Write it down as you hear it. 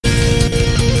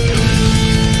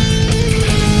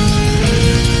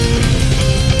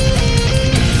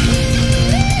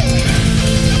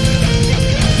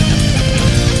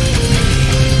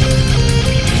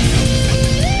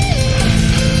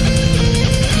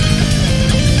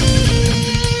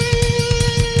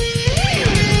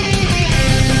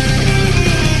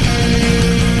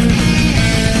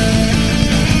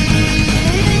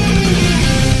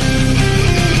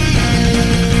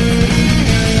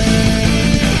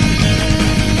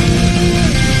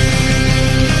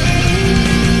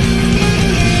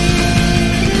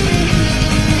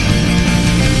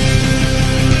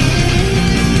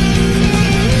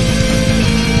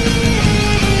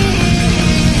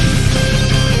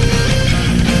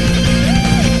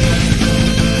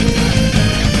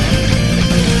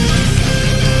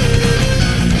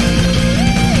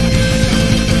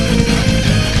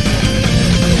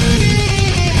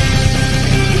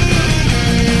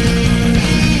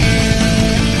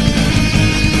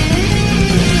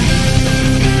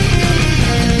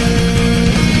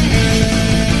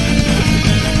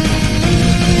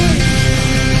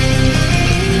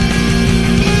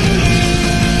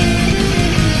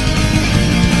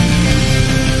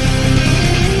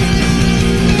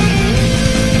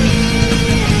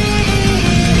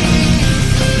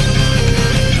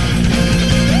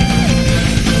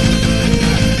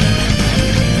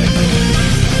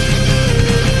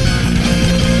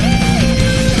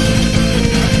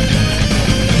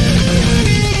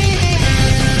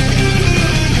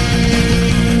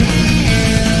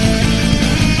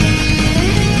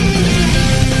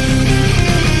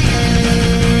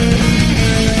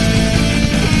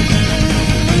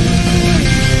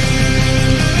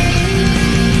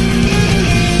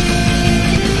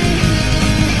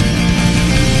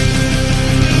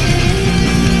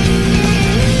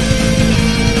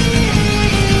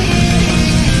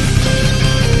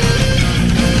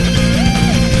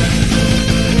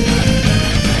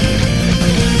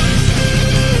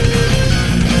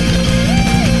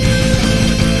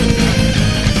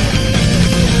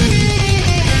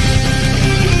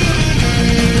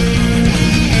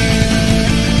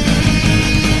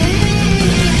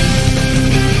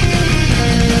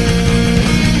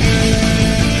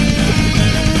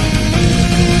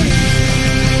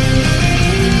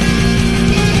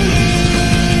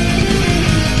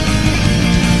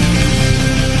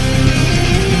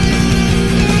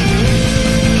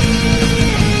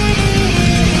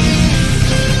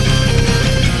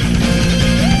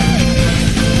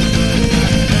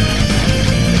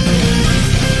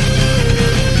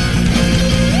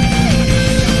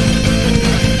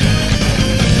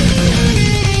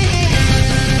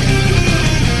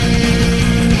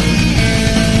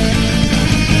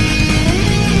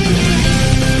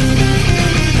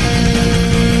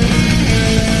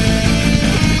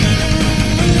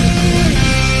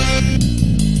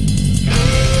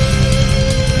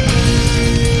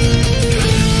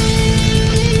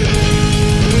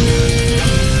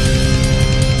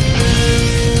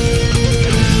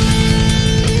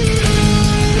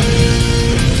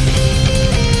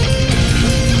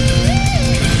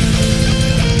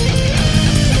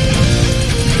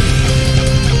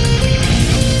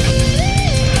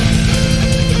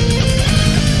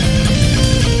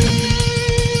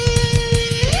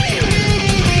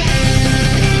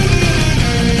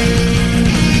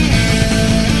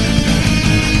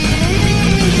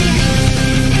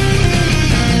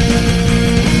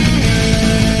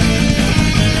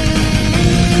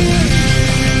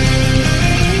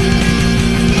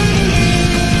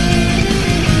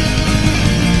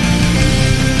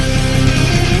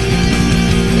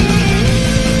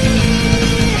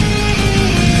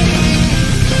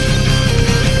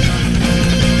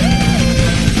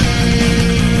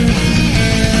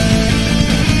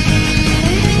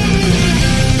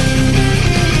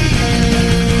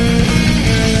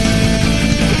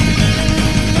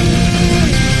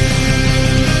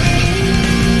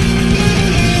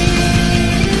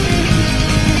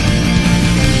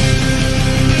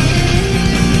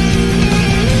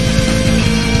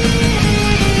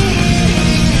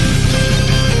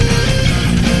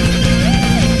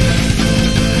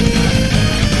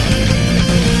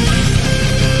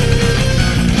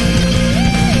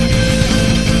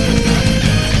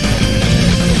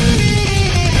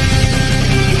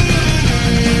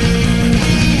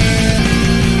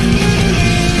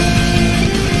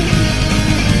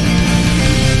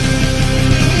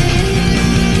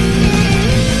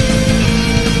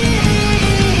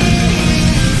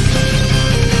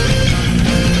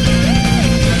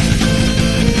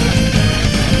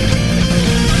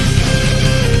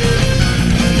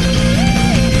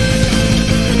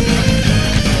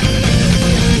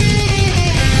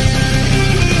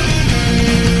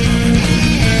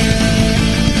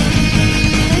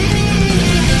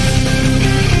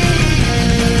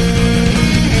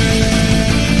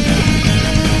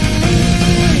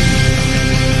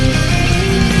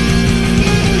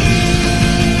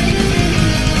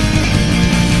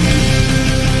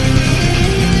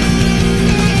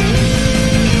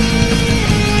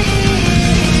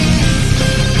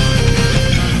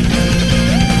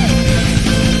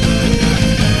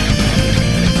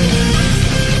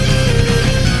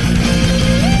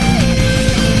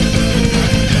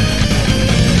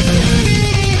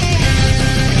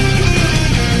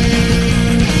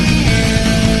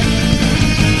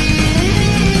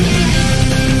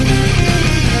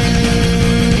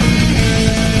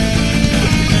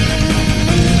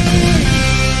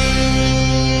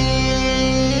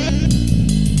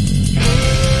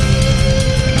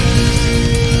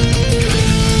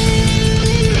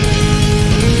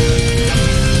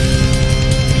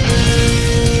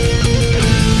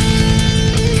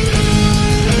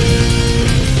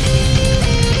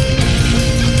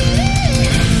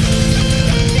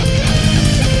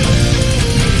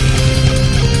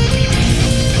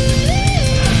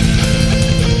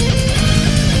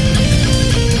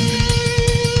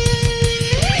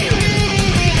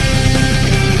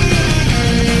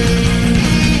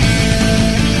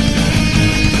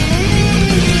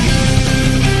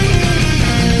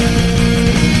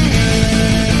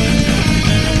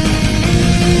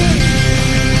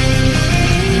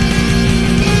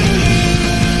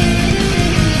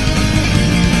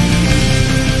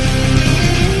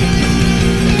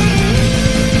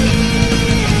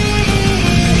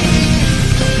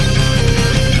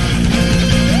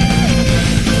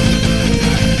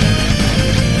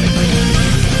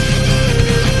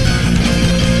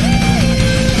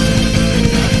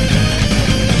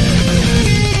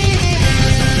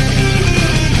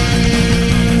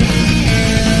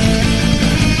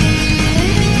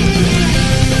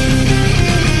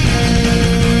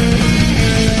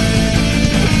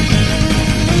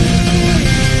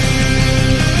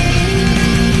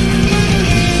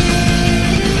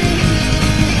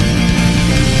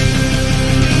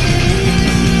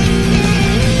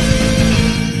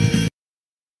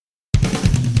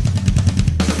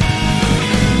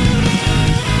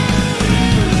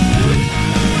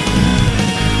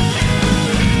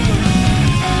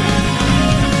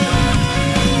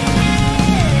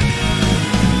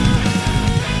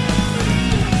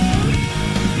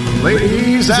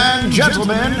Ladies and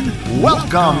gentlemen,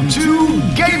 welcome to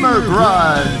Gamer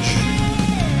Grudge!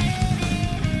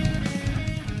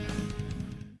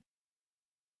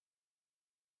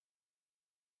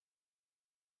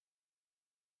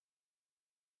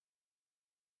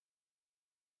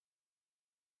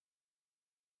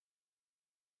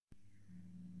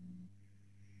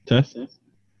 Test.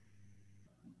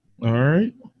 All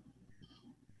right.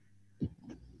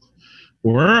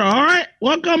 We're all right.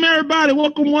 Welcome everybody.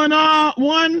 Welcome one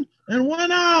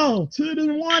and all to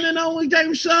the one and only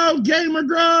game show, Gamer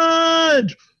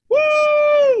Grudge.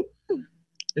 Woo!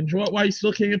 Enjoy it while you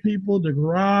still can, people. The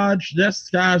garage. Yes,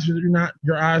 guys,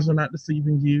 your eyes are not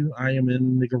deceiving you. I am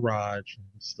in the garage.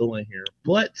 I'm still in here.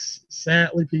 But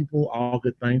sadly, people, all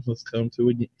good things must come to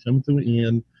an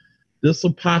end. This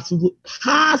will possibly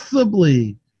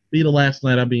be the last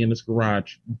night I'll be in this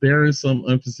garage. Bearing some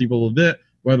unforeseeable event,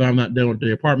 whether I'm not done with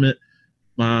the apartment.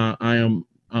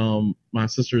 My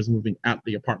sister is moving out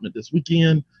the apartment this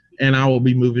weekend, and I will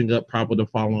be moving up probably the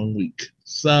following week.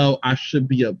 So I should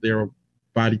be up there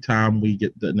by the time we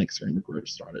get the next Gamer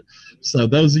Grudge started. So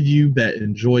those of you that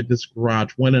enjoyed this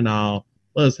garage, one and all,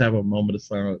 let's have a moment of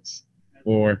silence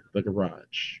for the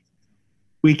garage.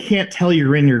 We can't tell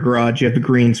you're in your garage. You have a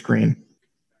green screen.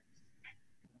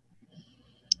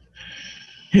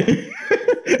 I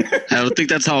don't think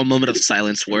that's how a moment of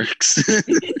silence works.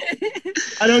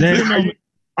 I don't know.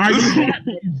 Are you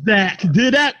happy, Zach? Do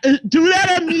that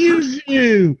amuse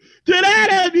you?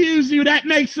 That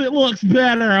makes it look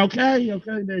better. Okay,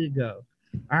 there you go.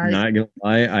 All right. Not gonna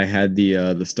lie, I had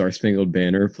the Star Spangled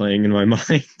Banner playing in my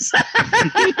mind.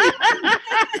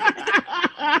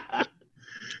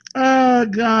 Oh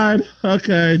God.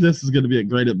 Okay, this is gonna be a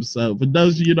great episode. For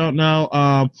those of you who don't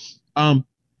know,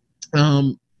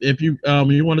 if you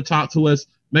want to talk to us,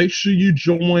 make sure you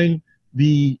join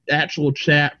the actual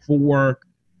chat for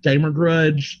Gamer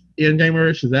Grudge in Gamer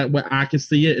Grudge. Is that way I can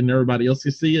see it and everybody else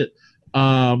can see it?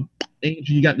 Angie,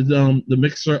 you got the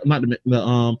mixer, not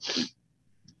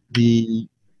the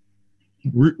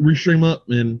restream up,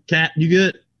 and Kat, you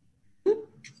good?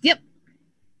 Yep.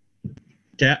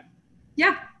 Kat?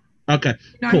 Yeah. Okay.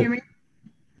 Not cool. hear me?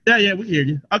 Yeah, we hear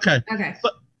you. Okay. Okay.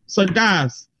 So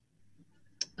guys,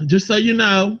 just so you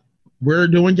know, we're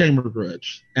doing Gamer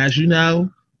Grudge. As you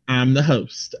know, I'm the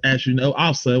host. As you know,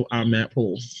 also, I'm Matt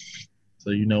Poole. So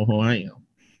you know who I am.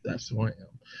 That's who I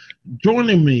am.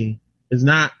 Joining me is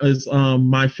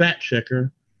my fact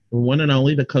checker, the one and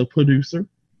only, the co-producer.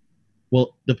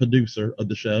 Well, the producer of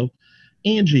the show,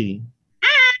 Angie.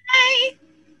 Hi.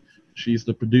 She's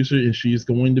the producer, and she's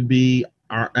going to be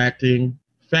our acting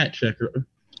fact checker.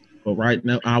 But right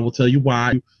now, I will tell you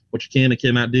what you can and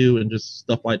cannot do, and just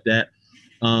stuff like that.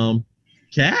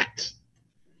 Kat?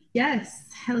 Yes.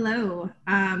 Hello.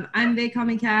 I'm They Call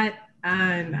Me Kat.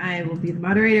 I will be the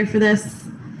moderator for this.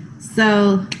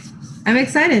 So I'm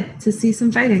excited to see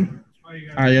some fighting.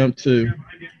 I am too.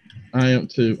 All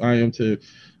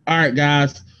right,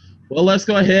 guys. Well, let's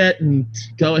go ahead and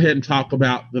talk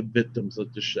about the victims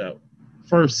of the show.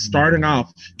 First, starting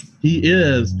off, he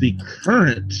is the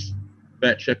current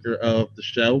fact checker of the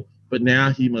show, but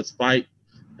now he must fight.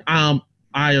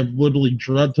 I have literally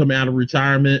drugged him out of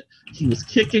retirement. He was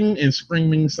kicking and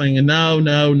screaming, saying no.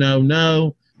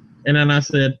 And then I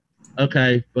said,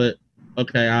 okay,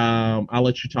 I'll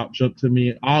let you jump to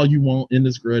me all you want in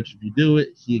this grudge if you do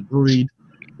it. He agreed.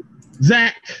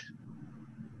 Zach.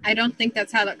 I don't think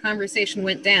that's how that conversation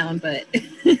went down, but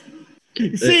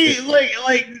See,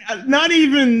 like, not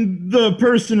even the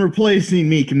person replacing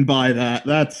me can buy that.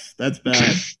 That's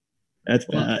bad. That's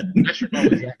bad.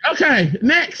 Okay,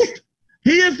 next.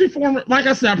 He is the former, like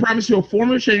I said, I promise you, a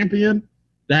former champion.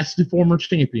 That's the former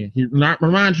champion.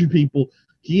 Remind you, people,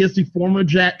 he is the former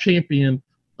Jack champion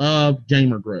of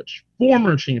Gamer Grudge.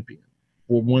 Former champion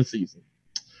for one season.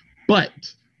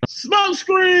 But smoke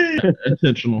screen!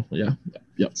 Intentional, yeah.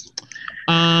 Yep.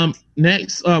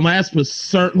 Next, last but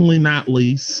certainly not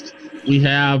least, he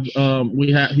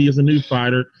is a new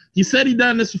fighter. He said he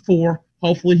done this before.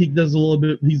 Hopefully he does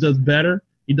better.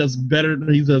 He does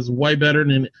way better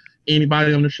than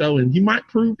anybody on the show, and he might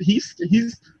prove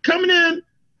he's coming in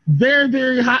very,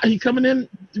 very hot. He's coming in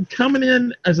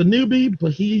as a newbie,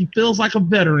 but he feels like a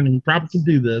veteran, and he probably can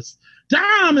do this.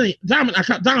 Dom, what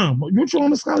you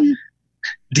want to call you?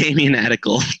 Damian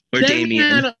Atticle or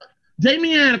Damien.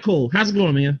 Damian Atticle. How's it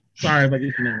going, man? Sorry if I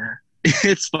get your name wrong.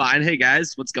 It's fine. Hey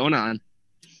guys, what's going on?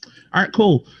 All right,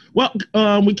 cool. Well,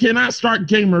 we cannot start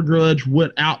Gamer Grudge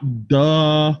without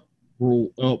the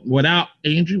rule. Without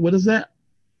Angie, what is that?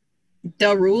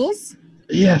 the rules.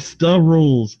 Yes, the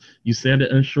rules. You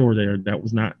sounded unsure there. That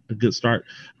was not a good start.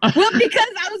 Well, because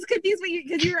I was confused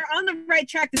because you were on the right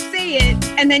track to say it,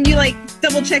 and then you like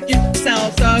double checked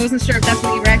yourself, so I wasn't sure if that's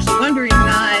what you were actually wondering or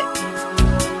not.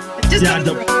 Just Yeah,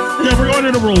 we're going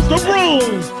to the rules. The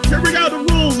rules. Here we go. The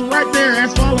rules are right there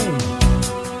as follows.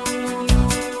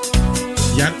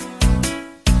 Yeah.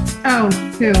 Oh,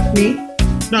 who? Me?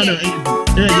 No.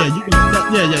 Yeah. You can.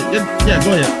 Yeah. Go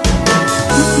ahead.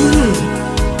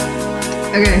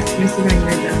 Okay, let me see if I can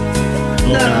read this.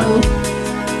 So,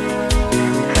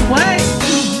 what?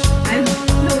 I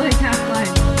feel like half line.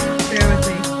 Bear with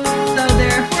me. So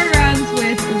there are 4 rounds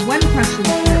with 1 question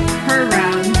per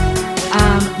round.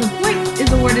 The point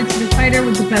is awarded to the fighter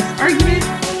with the best argument.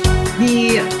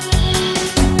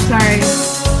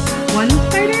 1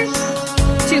 fighters?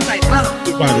 2 fighters. Oh,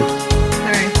 Two fighters.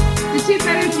 sorry. The 2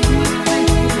 fighters with the most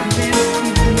points will advance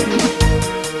to the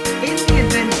in the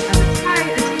event of a tie.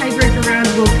 A tiebreaker round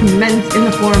will commence in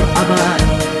the form of a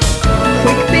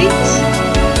quick bait.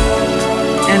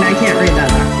 And I can't read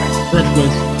that last part. First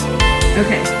was.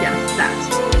 Okay, yes, that.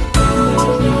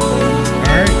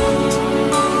 All right.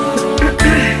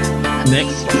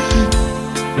 Next.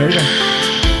 There we go.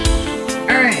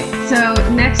 Alright, so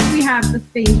next we have the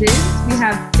phases. We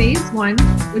have phase 1,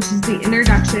 which is the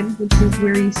introduction, which is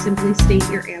where you simply state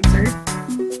your answer.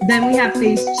 Then we have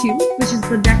phase 2, which is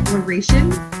the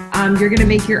declaration. You're going to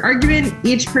make your argument.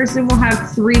 Each person will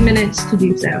have 3 minutes to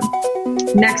do so.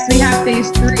 Next we have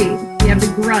phase 3. We have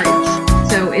the grudge.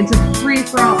 So it's a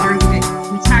free-for-all argument.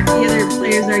 You attack the other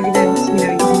player's arguments. You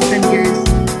can defend yours.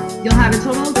 You'll have a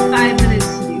total of 5 minutes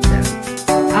to do so.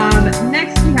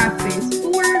 Next we have phase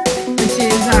 4, which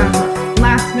is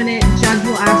last minute. Judge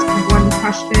will ask 1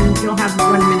 question. You'll have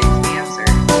 1 minute to answer.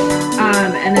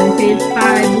 And then phase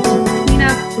 5, which is the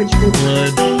cleanup, which will.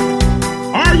 Grudge.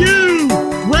 Are you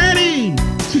ready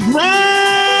to grudge?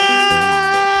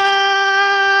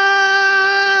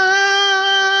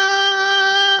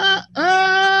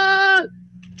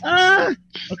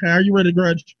 Okay, are you ready to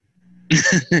grudge?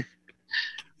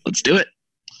 Let's do it.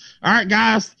 All right,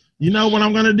 guys. You know what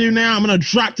I'm going to do now? I'm going to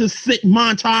drop this sick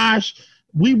montage.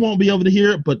 We won't be able to hear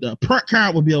it, but the prep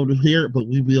crowd will be able to hear it, but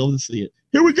we'll be able to see it.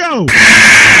 Here we go.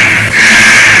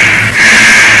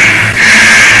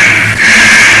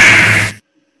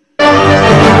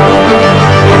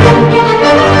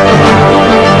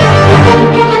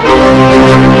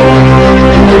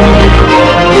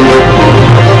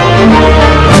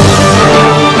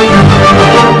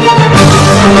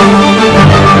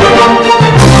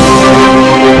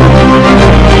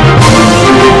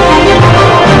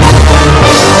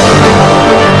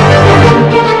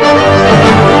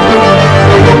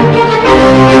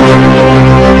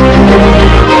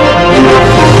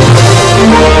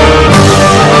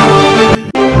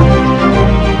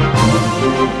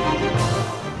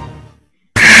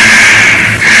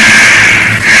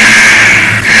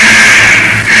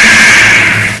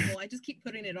 I just keep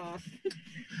putting it off.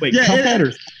 Wait, Yeah, Cuphead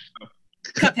or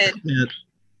Cuphead.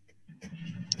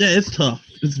 Yeah, it's tough.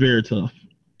 It's very tough.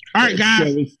 All right,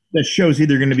 guys. That show's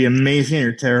either going to be amazing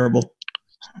or terrible.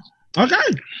 Okay.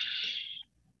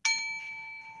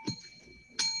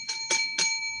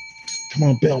 Come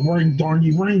on, Bell. Ring, darn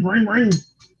you. Ring.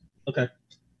 Okay.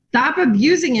 Stop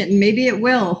abusing it, and maybe it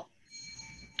will.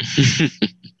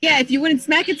 Yeah, if you wouldn't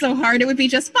smack it so hard, it would be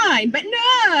just fine. But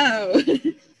no.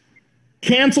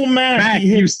 Cancel Mac. Mac,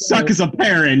 you suck as a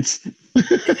parent.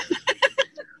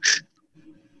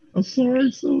 I'm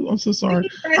sorry. I'm so sorry.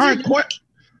 All right.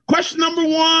 Question number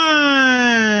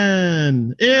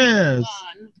 1 is,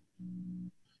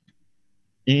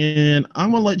 and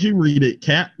I'm gonna let you read it,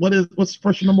 Kat. What's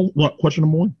question number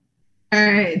 1? All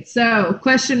right, so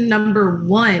question number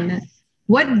 1.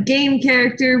 What game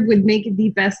character would make the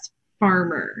best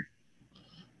farmer?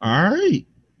 All right.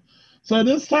 So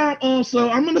this time, so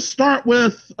I'm gonna start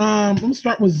with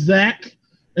Zach,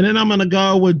 and then I'm gonna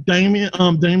go with Damien,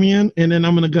 and then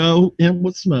I'm gonna go in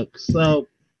with Smoke. So,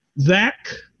 Zach,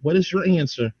 what is your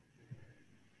answer?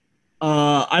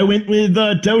 I went with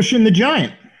Doshin the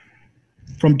Giant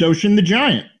from Doshin the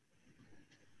Giant.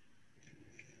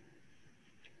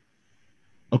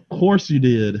 Of course you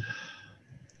did.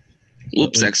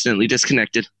 Whoops, accidentally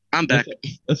disconnected. I'm back.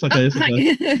 That's okay. It's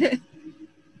okay.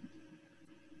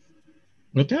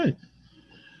 Okay.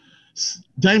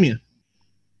 Damien,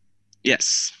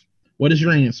 Yes. what is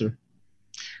your answer?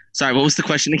 Sorry, what was the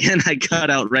question again? I got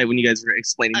out right when you guys were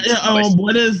explaining.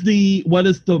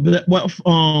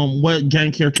 What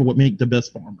game character would make the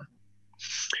best farmer?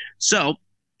 So,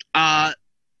 kind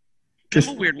of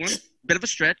a weird one, bit of a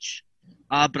stretch,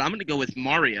 but I'm going to go with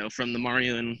Mario from the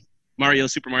Mario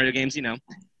Super Mario games,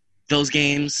 those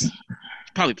games.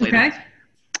 Probably played Okay. them.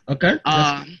 Okay.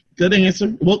 Good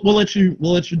answer. We'll let you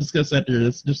discuss that there.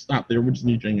 Let's just stop there. We just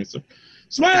need your answer.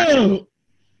 Smoke.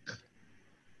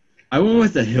 I went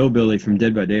with the hillbilly from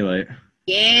Dead by Daylight.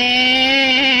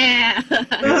 Yeah.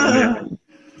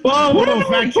 Whoa,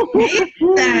 fact.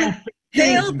 That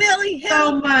Hillbilly,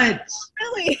 so much.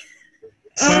 hillbilly.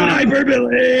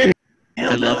 Hyperbilly.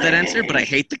 I love that answer, but I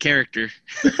hate the character.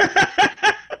 Y'all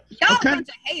Okay. a bunch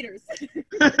of haters.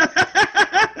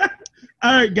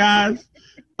 All right, guys.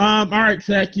 All right,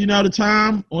 Tech, you know the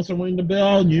time. Once I ring the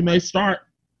bell, you may start.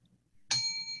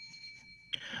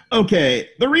 Okay,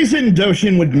 the reason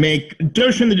Doshin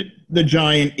the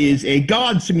Giant is a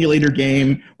god simulator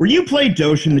game where you play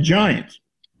Doshin the Giant.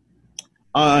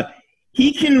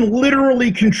 He can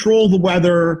literally control the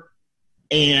weather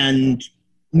and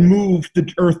move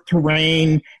the earth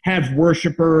terrain, have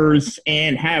worshippers,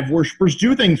 and have worshippers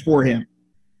do things for him.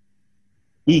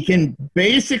 He's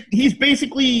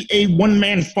basically a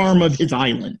one-man farm of his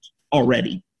island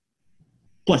already.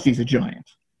 Plus he's a giant.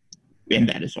 And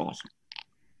that is awesome.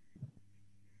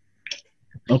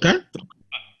 Okay.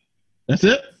 That's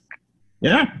it?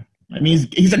 Yeah. I mean,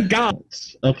 he's a god.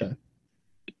 Okay.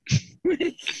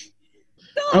 Don't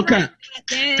Okay. write that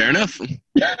down. Fair enough.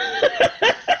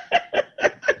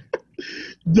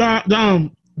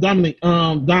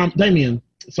 Damien.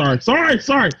 Sorry.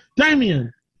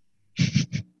 Damien.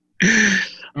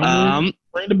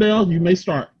 Ring the bell. You may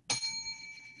start.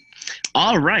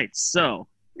 All right, so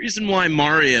reason why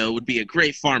Mario would be a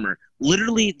great farmer.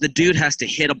 Literally, the dude has to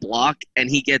hit a block, and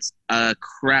he gets a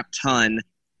crap ton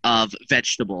of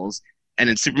vegetables. And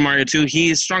in Super Mario 2, he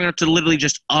is strong enough to literally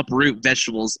just uproot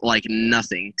vegetables like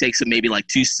nothing. It takes him maybe like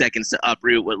 2 seconds to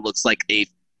uproot what looks like a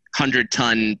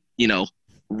 100-ton,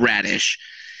 radish.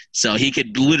 So he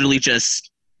could literally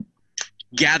just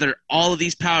gather all of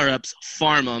these power-ups,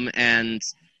 farm them, and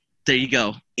there you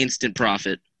go. Instant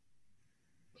profit.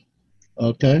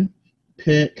 Okay.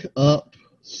 Pick up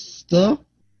stuff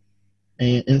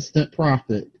and instant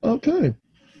profit. Okay.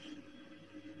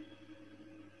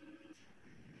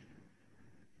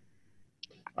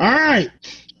 All right.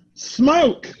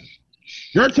 Smoke.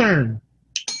 Your turn.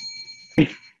 All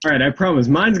right, I promise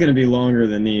mine's going to be longer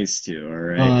than these two, all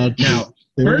right? Now,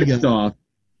 there we first go. off,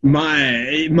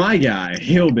 my guy,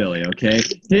 Hillbilly, okay?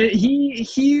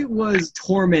 He was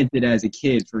tormented as a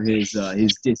kid for his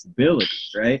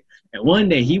disabilities, right? And one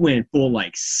day he went full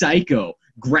like psycho,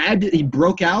 he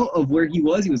broke out of where he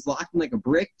was locked in like a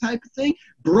brick type of thing,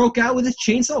 broke out with his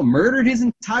chainsaw, murdered his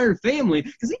entire family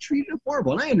because they treated him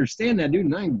horrible. And I understand that, dude,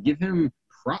 and I give him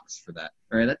props for that.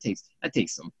 All right, that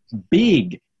takes some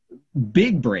big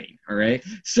brain, all right?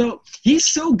 So he's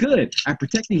so good at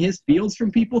protecting his fields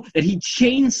from people that he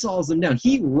chainsaws them down.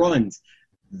 He runs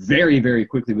very, very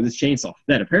quickly with his chainsaw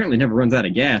that apparently never runs out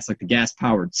of gas, like the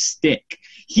gas-powered stick.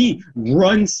 He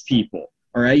runs people,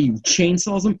 all right? He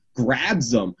chainsaws them,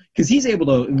 grabs them, because he's able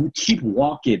to keep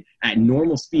walking at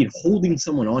normal speed, holding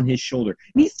someone on his shoulder.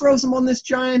 And he throws them on this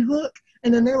giant hook,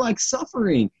 and then they're like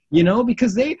suffering,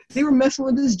 because they were messing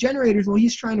with his generators while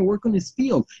he's trying to work on his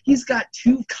field. He's got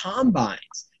 2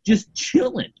 combines just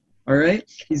chilling, all right?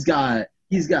 He's got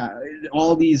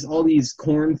all these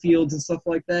cornfields and stuff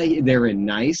like that. They're in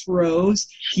nice rows.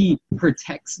 He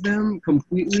protects them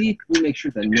completely. We make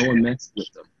sure that no one messes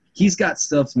with them. He's got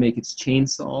stuff to make his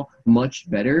chainsaw much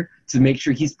better, to make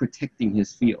sure he's protecting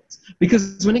his fields.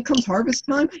 Because when it comes harvest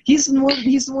time, he's the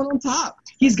one on top.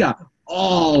 He's got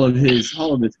all of his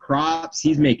crops.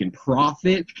 He's making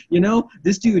profit.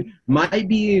 This dude might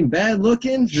be bad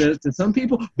looking to some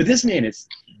people, but this man is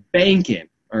banking.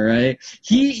 All right,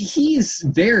 he's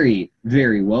very,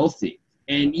 very wealthy,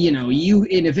 and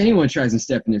and if anyone tries to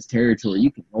step in his territory,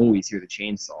 you can always hear the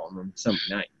chainsaw on some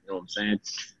night. You know what I'm saying?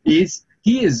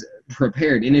 He is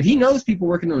prepared, and if he knows people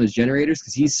working on his generators,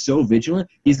 because he's so vigilant,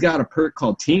 he's got a perk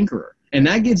called Tinkerer, and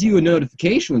that gives you a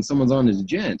notification when someone's on his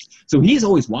gens. So he's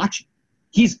always watching.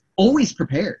 He's always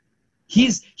prepared.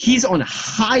 He's on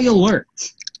high alert.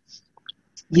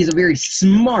 He's a very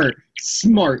smart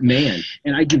man,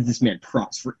 and I give this man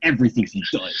props for everything he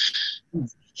does.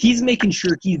 He's making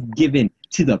sure he's given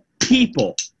to the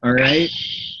people. All right,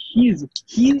 he's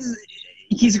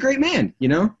a great man.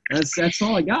 That's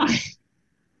all I got.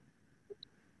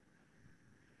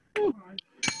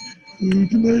 You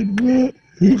can make what?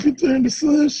 You can turn the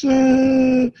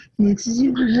sunshine. Makes a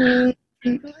Superman.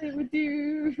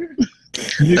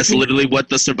 That's literally what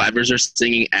the survivors are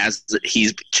singing as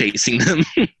he's chasing them.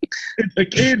 The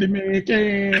Candyman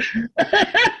can.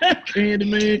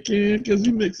 Candyman can, because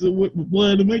he mixes it with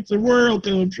blood and makes the world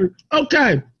come true.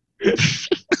 Okay.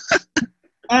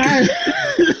 All right.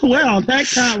 Well, that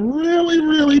got really,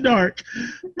 really dark.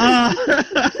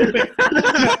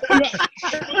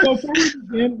 Before we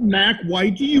begin, Mac, why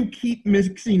do you keep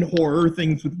mixing horror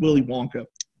things with Willy Wonka?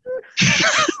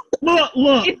 Look.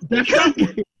 That's not,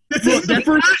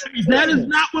 that is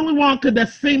not Willy Wonka.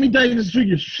 That's Sammy Davis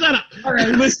Jr. Shut up. All right,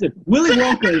 listen. Willy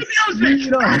Wonka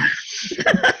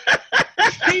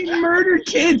They murder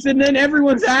kids and then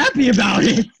everyone's happy about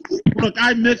it. Look,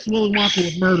 I mixed Willy Wonka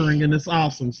with murdering, and it's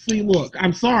awesome. See, look,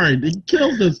 I'm sorry. He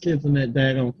kills those kids in that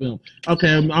daggone film.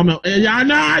 Okay, yeah, I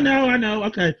know.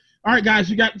 Okay. All right, guys,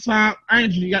 you got the time?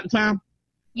 Angel, you got the time?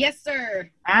 Yes, sir.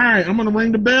 All right, I'm going to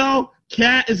ring the bell.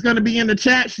 Kat is going to be in the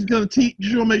chat. She's going to teach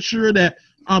you, make sure that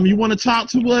you want to talk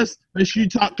to us. Make sure you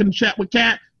can chat with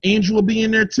Kat. Angel will be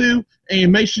in there, too.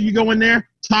 And make sure you go in there,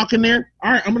 talk in there.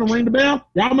 All right, I'm going to ring the bell.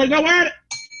 Y'all may go at it.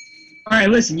 All right,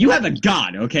 listen, you have a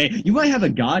god, okay? You might have a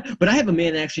god, but I have a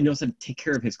man that actually knows how to take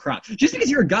care of his crops. Just because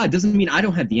you're a god doesn't mean I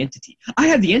don't have the entity. I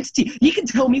have the entity. He can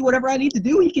tell me whatever I need to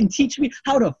do. He can teach me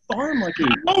how to farm like a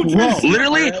pro.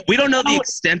 Literally, we don't know the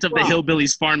extent of the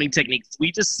hillbillies' farming techniques.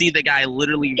 We just see the guy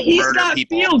literally He's murder got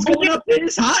people. fields going up to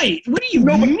his height. What do you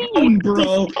mean,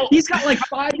 bro? He's got like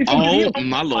 5 different fields,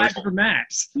 my lord. 5 different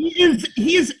maps. He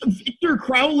is Victor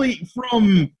Crowley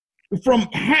from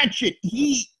Hatchet.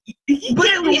 But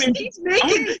at least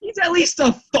he's at least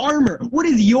a farmer. What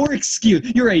is your excuse?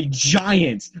 You're a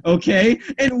giant, okay?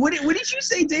 And what did you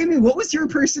say, Damien? What was your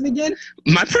person again?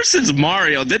 My person's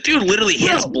Mario. That dude literally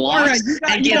hits blocks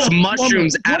and gets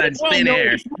mushrooms out of thin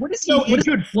air. What does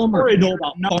a plumber know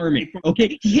about farming?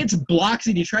 Okay, he hits blocks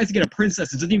and he tries to get a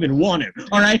princess that doesn't even want him.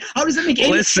 All right, how does that make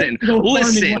any sense?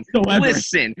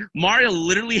 Listen. Mario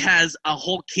literally has a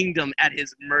whole kingdom at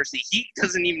his mercy. He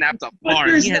doesn't even have to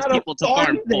farm. He has people to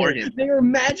farm for him. They are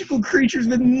magical creatures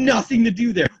with nothing to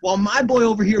do there. While my boy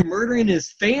over here murdering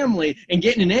his family and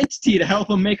getting an entity to help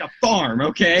him make a farm,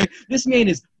 okay? This man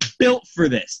is built for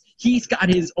this. He's got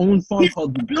his own farm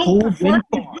called the Cold Wind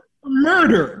Farm.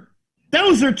 Murder.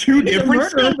 Those are two different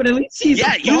stuff. But at least he's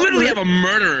a you literally have a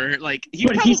murderer. Like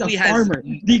he's a farmer.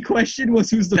 The question was,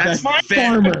 who's the best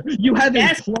farmer? You have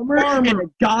a plumber and a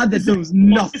god that knows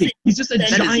nothing. He's just a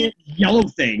giant yellow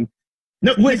thing.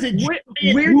 No, where did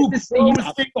this say he's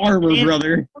a farmer,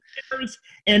 brother?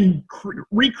 And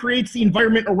recreates the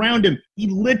environment around him. He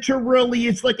literally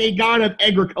is like a god of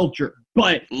agriculture.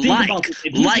 But like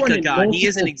a god, he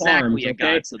isn't exactly a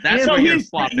god. So that's why you're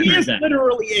flopping. He is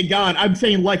literally a god. I'm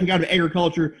saying like a god of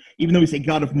agriculture, even though he's a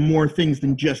god of more things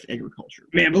than just agriculture.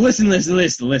 Man, but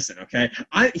listen, okay?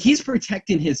 He's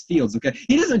protecting his fields, okay?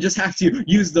 He doesn't just have to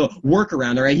use the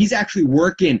workaround, all right? He's actually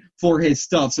working for his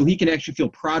stuff so he can actually feel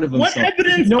proud of himself. What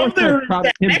evidence no one felt proud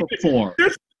of him before.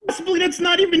 There's possibly that's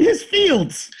not even his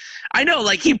fields. I know,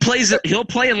 like he'll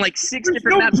play in like 6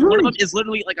 different maps. One of them is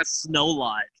literally like a snow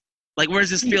lot. Like, where's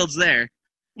his fields there?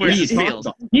 Where's his fields?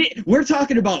 We're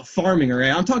talking about farming, all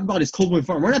right? I'm talking about his Cold Wind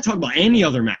Farm. We're not talking about any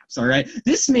other maps, all right?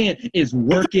 This man is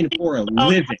working for a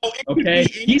living, okay?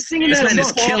 He's singing this that man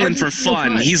is killing for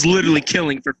fun. He's literally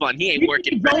killing for fun. He ain't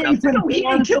working for nothing. He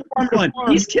ain't killing for fun.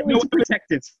 He's killing to protect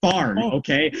his farm,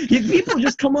 okay? People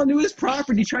just come onto his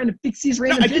property trying to fix these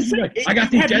random gens. I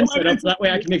got these gens set up so that way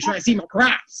I can make sure I see my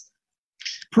crops.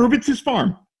 Prove it's his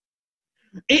farm.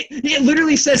 It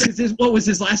literally says, what was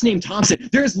his last name? Thompson.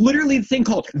 There's literally a thing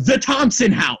called the Thompson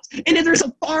House, and then there's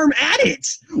a farm at it.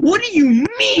 What do you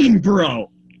mean, bro?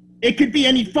 It could be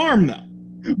any farm, though.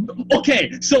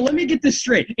 Okay, so let me get this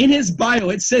straight. In his bio,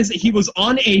 it says that he was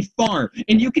on a farm,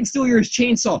 and you can still hear his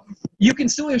chainsaw. You can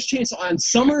still hear his chainsaw on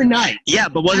summer nights. Yeah,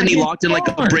 but wasn't he locked in like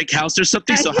a brick house or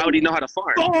something? So how would he know how to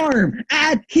farm?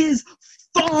 At his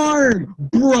farm,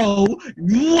 bro.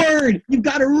 Learn. You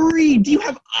gotta read. Do you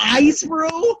have eyes, bro?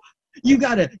 You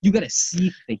gotta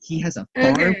see that he has a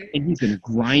farm and he's been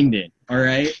grinding. All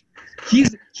right.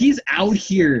 He's out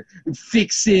here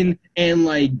fixing and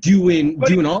like doing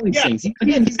all these things.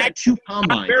 He's got 2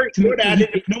 combines. Very good at it.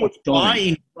 If no one's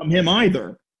buying from him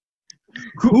either.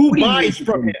 Who buys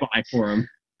from him? Buy for him.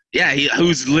 Yeah,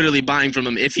 who's literally buying from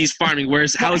him? If he's farming,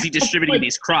 how is he distributing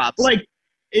these crops?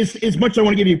 As much as I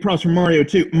want to give you props for Mario,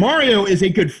 too. Mario is a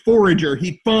good forager.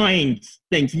 He finds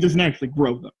things. He doesn't actually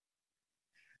grow them.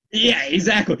 Yeah,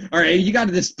 exactly. All right, you got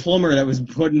this plumber that was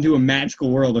put into a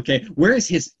magical world, okay? Where is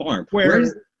his farm?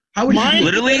 How would he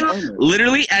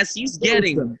literally, as he's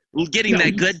getting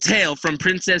that good tail from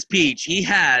Princess Peach, he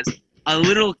has a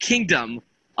little kingdom.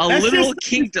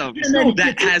 Kingdom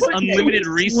that has unlimited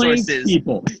resources.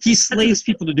 He slaves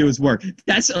people to do his work.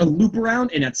 That's a loop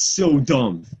around, and that's so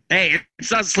dumb. Hey,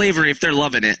 it's not slavery if they're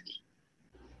loving it.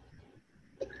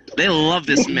 They love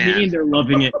this man. They're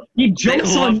loving it. He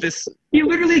jokes on this. He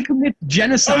literally commits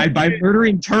genocide by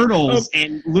murdering turtles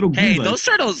and little Hey,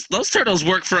 Goombas. those turtles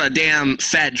work for a damn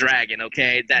fat dragon,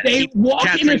 okay? That They keep walk in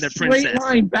capturing a the straight princess.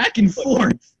 line back and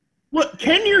forth. Look,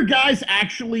 can your guys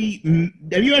actually?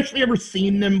 Have you actually ever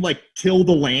seen them like till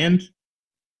the land?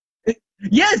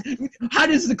 Yes. How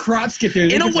does the crops get there?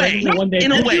 They In a just way. randomly one day,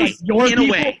 In a it's way. like your In a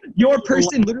people, way. your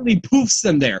person literally poofs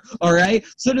them there. All right.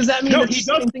 So does that mean No, that he the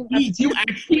same does. thing happens You here?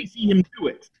 actually see him do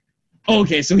it.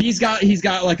 Okay, so he's got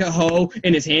like a hoe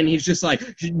in his hand. He's just like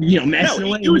No, messing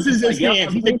away. he uses He's his just like,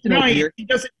 hands. "Yep, He's a I'm placing over giant. here." He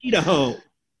doesn't need a hoe.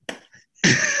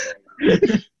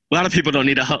 A lot of people don't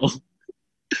need a hoe.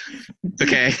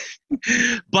 Okay.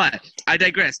 But I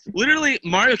digress. Literally,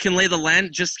 Mario can lay the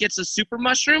land, just gets a super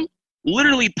mushroom,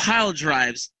 literally pile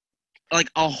drives like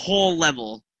a whole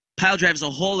level. Pile drives a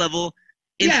whole level,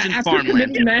 instant after farmland.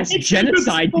 committing mass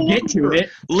genocide to get to it.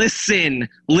 Listen.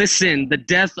 The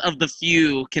death of the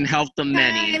few can help the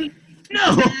many. Time.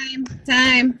 No.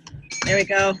 Time. There we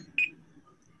go.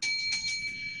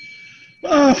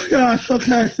 Oh gosh.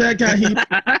 Okay, that got heat.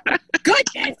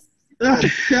 Goodness. Oh,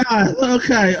 God.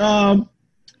 Okay.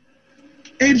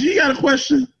 Angie, you got a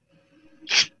question?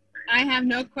 I have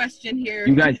no question here.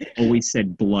 You guys always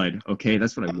said blood. Okay,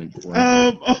 that's what I went for.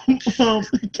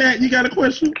 Kat, you got a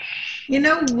question? You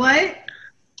know what?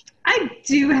 I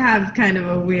do have kind of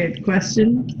a weird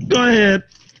question. Go ahead.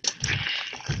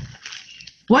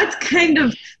 What kind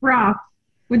of crop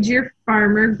would your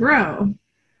farmer grow?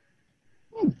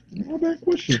 Not a bad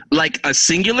question. Like a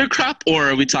singular crop, or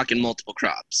are we talking multiple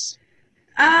crops?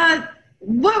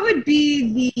 What would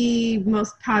be the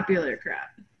most popular crop?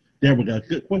 There we go.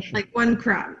 Good question. Like one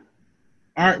crop.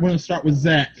 All right, we're gonna start with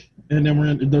Zach, and then we're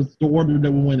in the order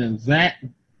that we went in: Zach,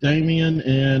 Damien,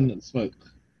 and Smoke.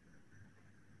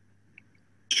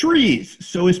 Trees,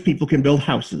 so as people can build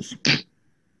houses.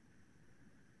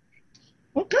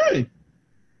 Okay.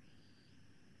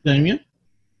 Damien.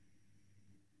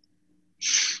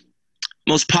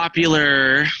 Most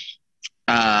popular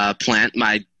plant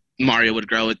Mario would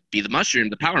grow would be the mushroom,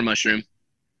 the power mushroom.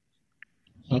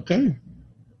 Okay.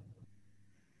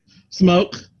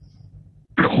 Smoke.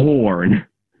 Corn.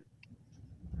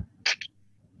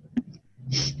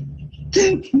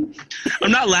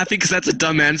 I'm not laughing because that's a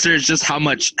dumb answer. It's just how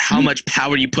much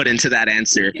power you put into that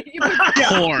answer.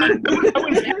 Corn.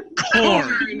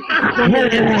 Corn.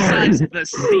 It emphasizes the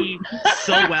C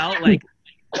so well, like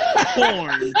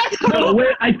corn. Oh,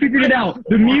 wait, I figured it out.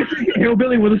 The music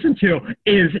Hillbilly will listen to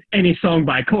is any song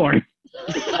by Korn.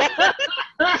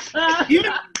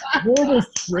 Even horrible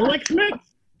Skrillex mix.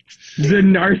 The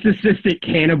narcissistic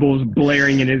cannibals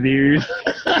blaring in his ears.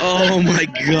 Oh my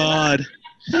god.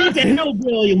 The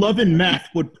hillbilly loving meth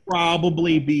would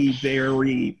probably be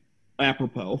very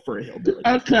apropos for a hillbilly.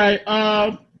 Okay.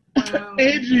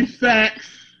 Angie, facts.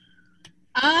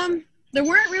 There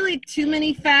weren't really too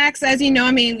many facts. As you know,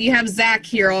 I mean, you have Zach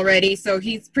here already, so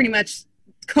he's pretty much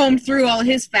combed through all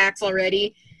his facts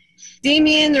already.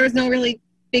 Damien, there was no really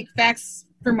big facts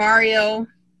for Mario.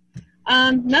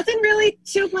 Nothing really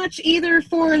too much either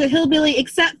for the hillbilly,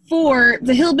 except for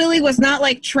the hillbilly was not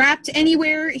like trapped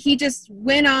anywhere. He just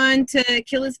went on to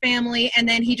kill his family, and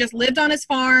then he just lived on his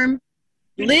farm.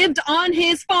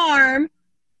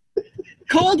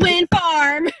 Coldwind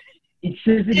Farm. It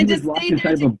says that he And was just locked stayed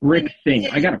inside of there a brick to- thing.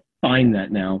 I gotta find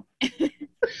that now.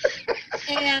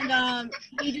 And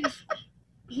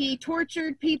he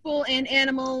tortured people and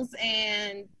animals,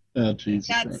 and Oh, Jesus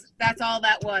Christ. that's all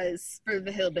that was for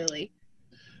the hillbilly.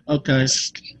 Okay.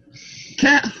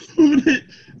 Kat, who did,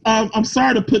 I'm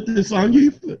sorry to put this on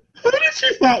you. Who did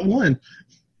you thought won?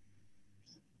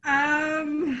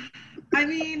 I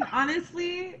mean,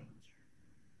 honestly,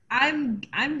 I'm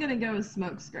gonna go with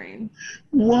Smokescreen.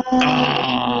 Wow.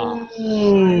 I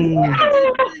didn't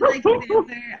really like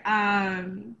his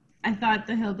answer. I thought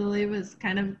the hillbilly was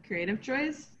kind of a creative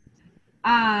choice.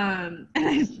 And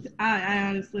I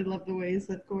honestly love the way he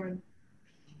said corn.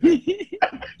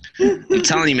 I'm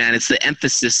telling you, man, it's the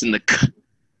emphasis in the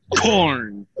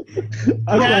corn. Yeah,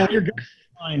 Okay. you're going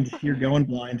blind. You're going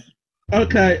blind.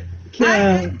 Okay.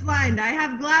 I'm blind. I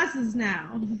have glasses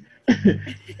now.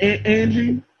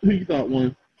 Angie, who you thought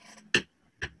won?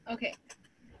 Okay.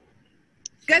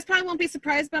 You guys probably won't be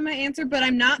surprised by my answer, but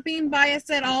I'm not being biased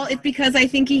at all. It's because I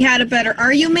think he had a better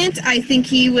argument. I think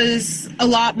he was a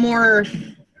lot more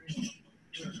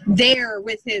there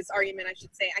with his argument, I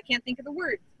should say. I can't think of the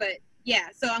word, but yeah,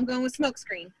 so I'm going with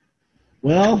Smokescreen.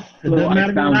 Well, it Oh, doesn't I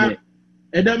matter found it.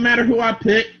 it doesn't matter who I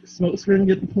pick. Smokescreen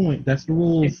get the point. That's the It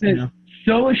rules. says, Yeah.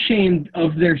 so ashamed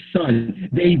of their son,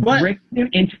 they What? bricked him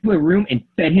into a room and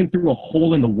fed him through a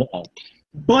hole in the wall.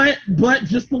 But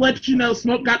just to let you know,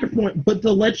 Smoke got the point. But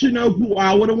to let you know who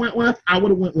I would have went with, I would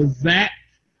have went with Zach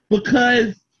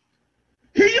because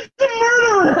he's the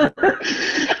murderer.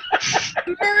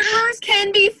 Murderers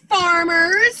can be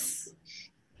farmers.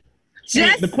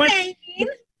 Just saying.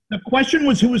 The question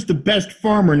was who was the best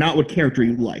farmer, not what character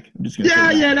you like. I'm just gonna say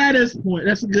that. Yeah, that is a point.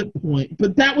 That's a good point.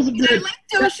 But that was a good. I like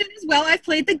Doshin as well. I've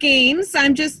played the games.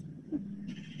 I'm just.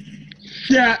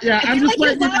 Yeah. I feel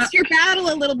like you lost your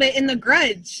battle a little bit in the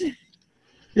Grudge.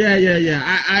 Yeah.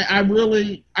 I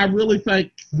really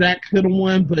think Zach could have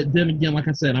won, but then again, like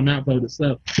I said, I'm outvoted.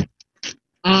 So,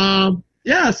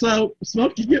 yeah. So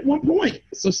Smoke, you get 1 point.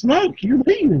 So Smoke, you're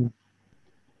leading.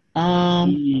 All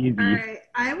right,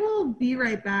 I will be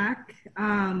right back.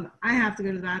 I have to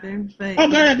go to the bathroom, but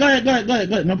go ahead.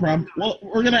 No problem. Well,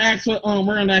 we're gonna ask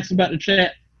about the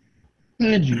chat.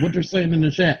 Angie, what they're saying in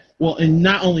the chat. Well, and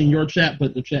not only your chat,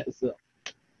 but the chat itself.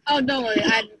 Oh, don't worry.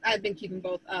 I've been keeping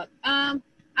both up.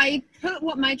 I put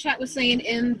what my chat was saying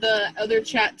in the other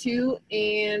chat too,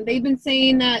 and they've been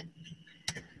saying that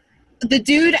the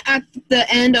dude at the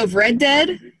end of Red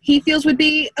Dead, he feels would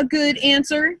be a good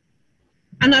answer.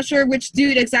 I'm not sure which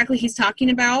dude exactly he's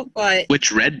talking about, but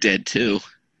Which Red Dead too?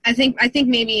 I think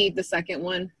maybe the second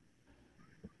one.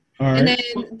 All right. And then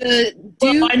the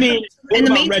dude what about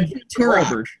Red Dead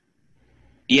Revolver?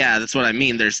 Yeah, that's what I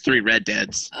mean. There's 3 Red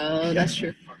Deads. Oh, that's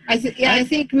true. I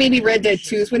think maybe Red Dead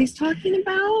 2 is what he's talking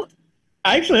about.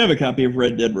 I actually have a copy of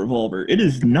Red Dead Revolver. It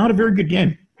is not a very good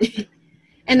game.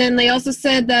 And then they also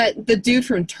said that the dude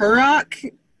from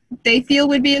Turok, they feel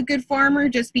would be a good farmer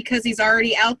just because he's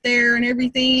already out there and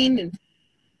everything. And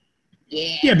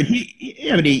Yeah, but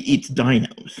he eats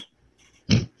dinos.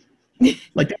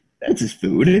 Like that's his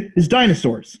food. His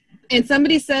dinosaurs. And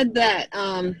somebody said that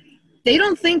they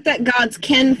don't think that gods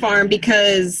can farm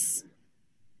because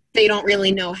they don't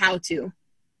really know how to.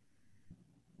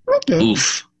 Okay.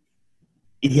 Oof.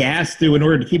 He has to in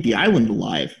order to keep the island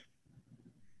alive.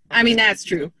 I mean, that's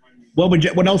true.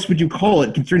 What else would you call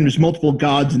it, considering there's multiple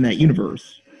gods in that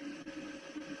universe?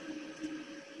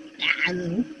 I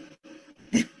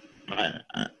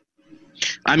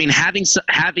mean,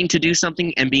 having to do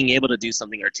something and being able to do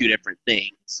something are 2 different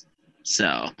things.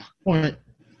 So.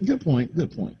 Good point.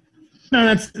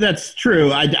 No, that's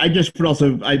true. I just would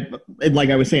also, like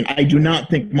I was saying, I do not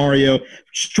think Mario.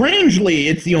 Strangely,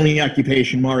 it's the only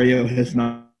occupation Mario has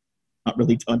not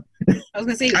really done. I was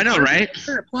gonna say, I know, right?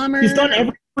 A plumber. He's done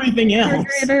everything else.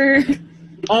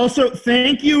 Also,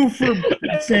 thank you for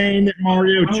saying that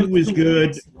Mario 2 is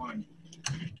good.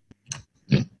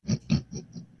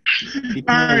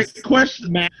 All right,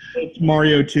 question. Matt likes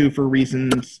Mario 2 for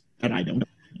reasons that I don't know.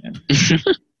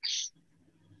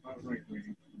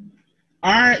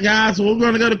 All right, guys, we're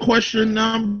going to go to question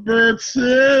number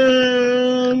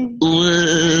 2.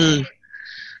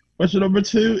 Question number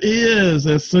 2 is,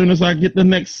 as soon as I get the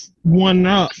next one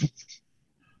up,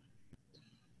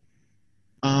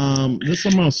 I'm going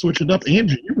to switch it up.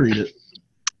 Andrew, you read it.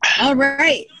 All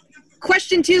right.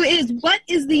 Question 2 is, what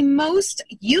is the most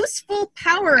useful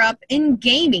power-up in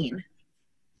gaming?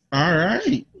 All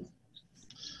right.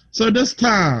 So this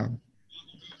time,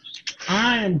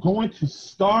 I am going to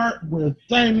start with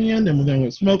Damien, then we're going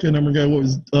with Smoke, and then we're going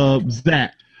with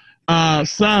Zach.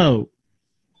 So,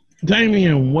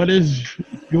 Damien, what is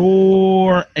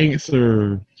your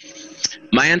answer?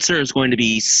 My answer is going to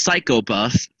be Psycho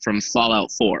Buff from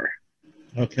Fallout 4.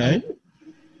 Okay.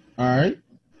 All right.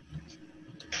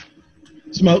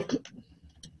 Smoke.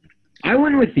 I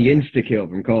went with the insta-kill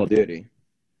from Call of Duty.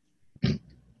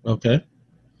 Okay.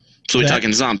 So we're Zach?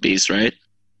 talking zombies, right?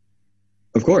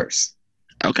 Of course.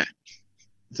 Okay.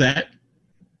 Zach.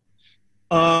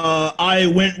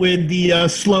 I went with the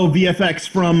slow VFX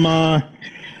from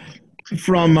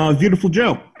Beautiful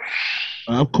Joe.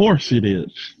 Of course it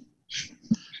is.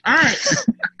 All right.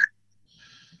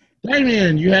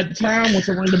 Damien, you had the time. Once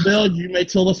I ring the bell, you may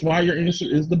tell us why your answer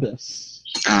is the best.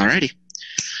 Alrighty.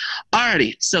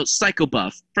 So Psycho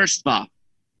Buff. First of all,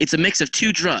 it's a mix of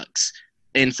 2 drugs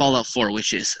in Fallout 4,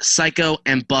 which is Psycho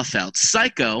and Buff Out.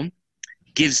 Psycho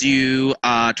gives you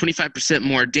 25%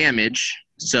 more damage,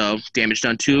 so damage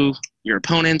done to your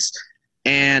opponents,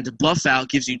 and Buff Out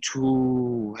gives you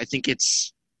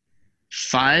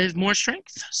 5 more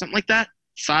strength, something like that.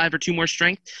 5 or 2 more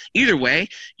strength. Either way,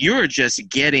 you're just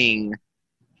getting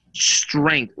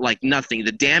strength like nothing.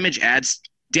 The damage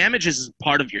is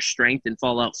part of your strength in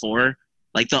Fallout 4.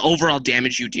 Like the overall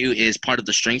damage you do is part of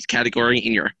the strength category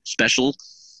in your special.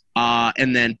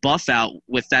 And then Buff Out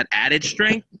with that added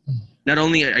strength, not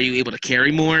only are you able to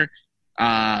carry more,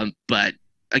 but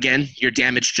again, your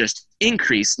damage just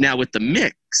increased. Now with the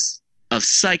mix of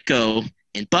Psycho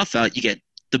and Buff Out, you get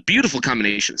the beautiful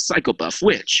combination of Psycho Buff,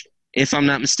 which, if I'm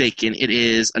not mistaken, it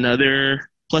is another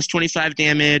plus 25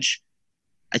 damage.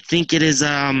 I think it is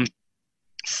 5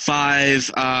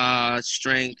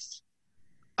 strength.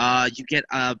 You get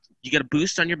a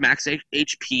boost on your max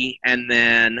HP, and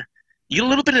then you get a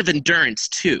little bit of endurance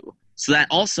too. So that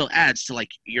also adds to like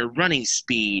your running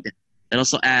speed. That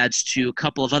also adds to a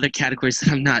couple of other categories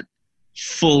that I'm not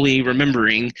fully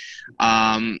remembering.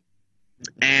 And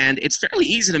it's fairly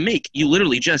easy to make. You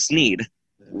literally just need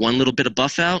one little bit of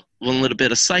buff out, one little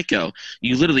bit of psycho.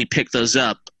 You literally pick those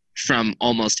up from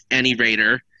almost any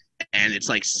raider, and it's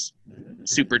like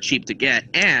super cheap to get.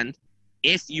 And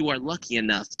if you are lucky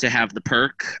enough to have the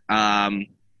perk,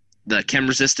 the chem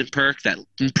resistant perk that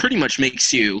pretty much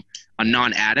makes you a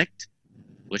non-addict,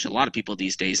 which a lot of people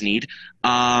these days need,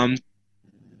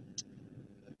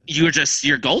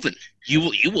 you're golden.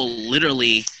 You will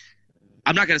literally,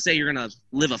 I'm not going to say you're going to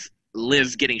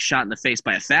live getting shot in the face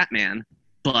by a fat man,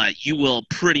 but you will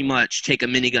pretty much take a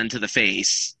minigun to the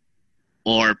face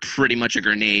or pretty much a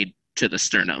grenade to the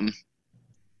sternum.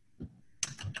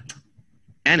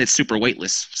 And it's super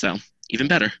weightless, so even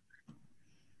better.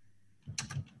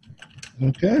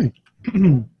 Okay.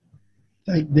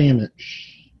 Take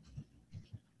damage.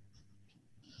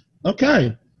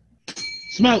 Okay.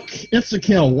 Smoke,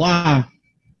 insta-kill. Why?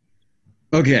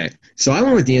 Okay, so I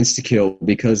went with the insta-kill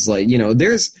because, like, you know,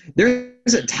 there's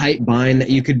a tight bind that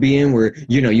you could be in where,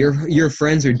 you know, your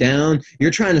friends are down,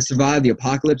 you're trying to survive the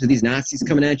apocalypse of these Nazis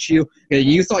coming at you, and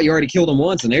you thought you already killed them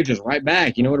once, and they're just right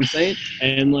back, you know what I'm saying?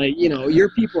 And, like, you know,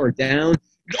 your people are down.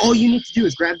 All you need to do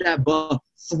is grab that buff,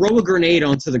 throw a grenade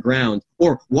onto the ground,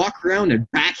 or walk around and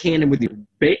backhand them with your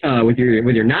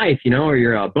knife, you know, or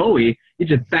your Bowie. You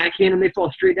just backhand them, they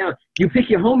fall straight down. You pick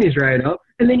your homies right up,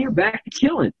 and then you're back to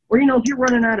killing. Or, you know, if you're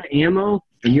running out of ammo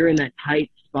and you're in that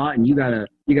tight spot and you gotta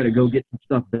go get some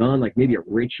stuff done, like maybe a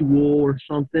ritual or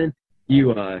something,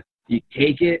 you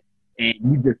take it and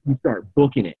you start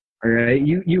booking it. All right,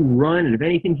 you run, and if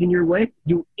anything's in your way,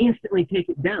 you instantly take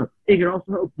it down. It can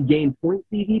also help you gain points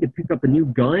easy to pick up a new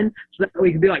gun, so that way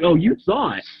you can be like, oh, you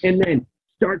saw it, and then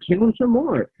start killing some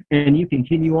more. And you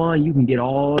continue on. You can get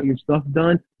all your stuff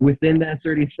done within that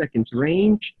 30 seconds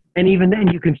range, and even then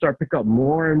you can start pick up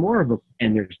more and more of them,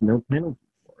 and there's no penalty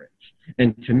for it.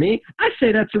 And to me, I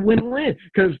say that's a win-win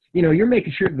because, you know, you're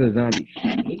making sure the zombies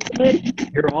stay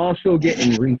dead. You're also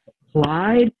getting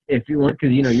applied if you want,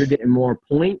 because, you know, you're getting more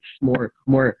points, more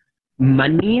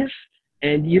monies,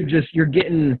 and you're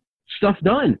getting stuff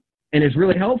done, and it's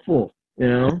really helpful. You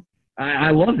know,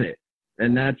 I love it,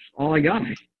 and that's all I got.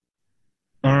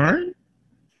 All right.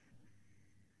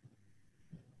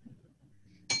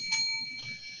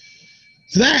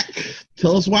 Zach,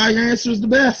 tell us why your answer is the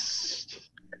best.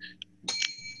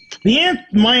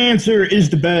 My answer is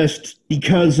the best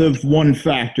because of one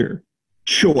factor: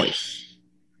 choice.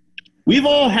 We've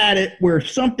all had it where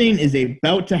something is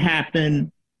about to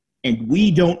happen and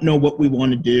we don't know what we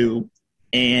want to do.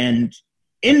 And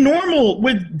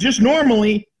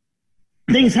normally,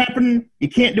 things happen, you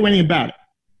can't do anything about it.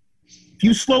 If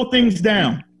you slow things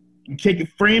down, you take it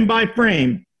frame by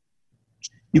frame,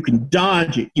 you can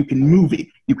dodge it, you can move it,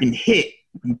 you can hit,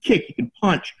 you can kick, you can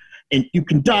punch, and you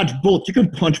can dodge bullets, you can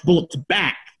punch bullets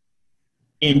back.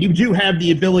 And you do have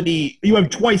the ability, you have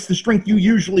twice the strength you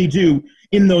usually do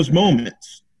in those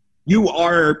moments. You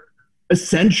are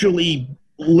essentially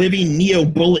living Neo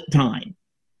bullet time.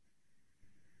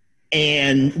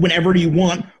 And whenever you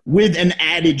want, with an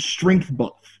added strength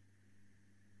buff.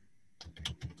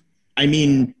 I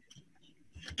mean,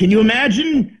 can you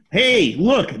imagine, hey,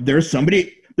 look, there's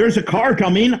a car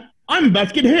coming, I'm about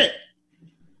to get hit.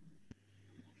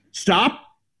 Stop,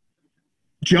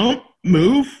 jump,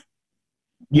 move,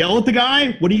 yell at the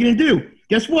guy, what are you going to do?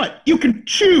 Guess what? You can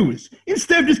choose.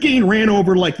 Instead of just getting ran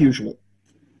over like usual,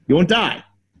 you won't die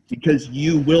because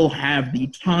you will have the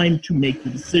time to make the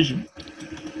decision.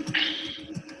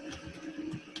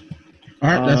 All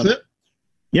right, that's it?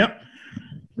 Yep.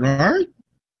 All right.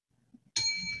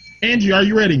 Angie, are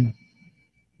you ready?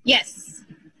 Yes.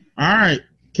 All right.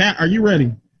 Kat, are you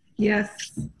ready?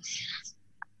 Yes.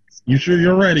 You sure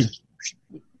you're ready?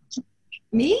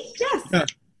 Me? Yes. Yeah.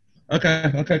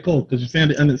 Okay, cool, because you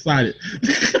sounded undecided.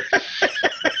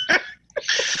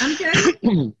 I'm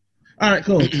good. All right,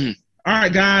 cool. All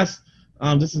right, guys.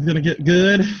 This is going to get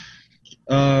good.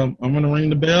 I'm going to ring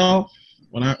the bell.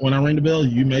 When I ring the bell,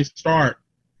 you may start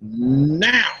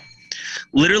now.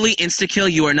 Literally, insta-kill,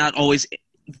 you are not always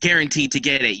guaranteed to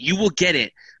get it. You will get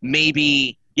it.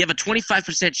 Maybe you have a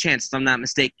 25% chance, if I'm not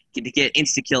mistaken, to get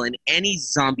insta-kill in any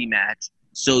zombie match.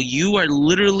 So you are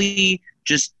literally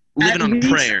just living on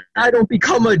prayer. I don't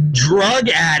become a drug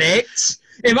addict.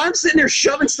 If I'm sitting there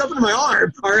shoving stuff into my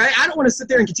arm, all right, I don't want to sit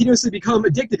there and continuously become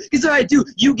addicted, because if I do,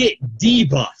 you get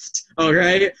debuffed, all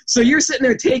right? So you're sitting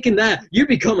there taking that, you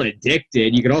become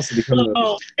addicted. You could also become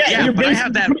Yeah, but I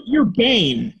have that. You're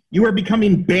Bane. You are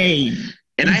becoming Bane.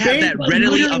 And I have that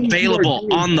readily literally available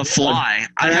you are on the fly.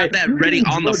 I have that ready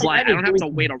on the fly. I don't have to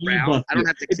wait Drugs. around. I don't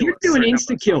have to If kill you're a doing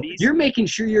certain insta kill, number of zombies. you're making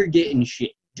sure you're getting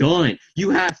shit done.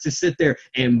 You have to sit there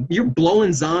and you're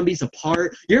blowing zombies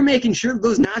apart. You're making sure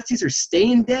those Nazis are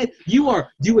staying dead. You are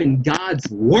doing God's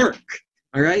work.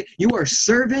 All right? You are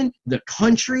serving the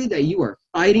country that you are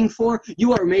fighting for.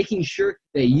 You are making sure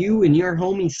that you and your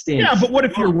homies stand. Yeah, but what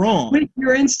if you're wrong? With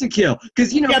your insta kill,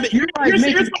 because you know Yeah, but you're like here's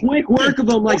making the- quick work of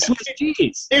them like Swiss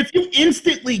cheese. If you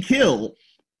instantly kill,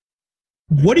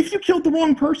 what if you killed the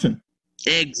wrong person?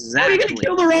 How are you Exactly. gonna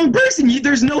kill the wrong person?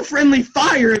 There's no friendly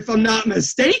fire, if I'm not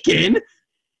mistaken.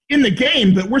 In the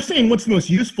game, but we're saying what's the most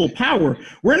useful power.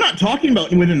 We're not talking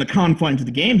about within the confines of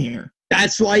the game here.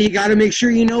 That's why you got to make sure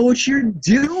you know what you're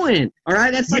doing. All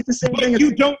right, that's like the same But thing.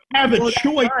 you don't have a Well,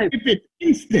 choice time. if it's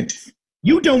instant.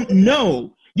 You don't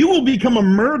know. You will become a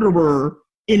murderer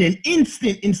in an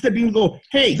instant instead of being go,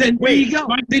 hey, Then there wait, you go.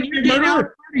 am I Then a you're getting out.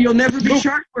 murderer? You'll never be No.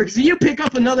 charged for it. Because you pick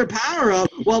up another power up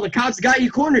while the cops got you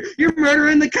cornered. You're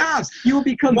murdering the cops. You will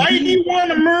become. Why do you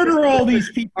want to murder all these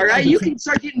people? All right, you can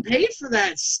start getting paid for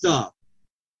that stuff.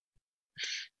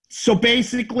 So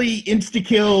basically,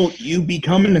 insta-kill, you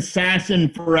become an assassin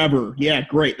forever. Yeah,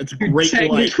 great. That's a You great life.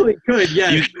 technically could, yeah.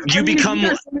 You I mean, become- if you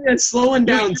got somebody that's slowing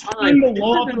down time. the It's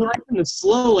law living life in the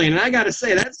slow lane, and I gotta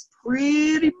say that's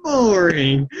pretty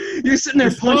boring. You're sitting there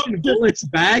The slow- punching bullets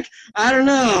back. I don't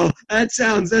know. That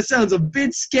sounds a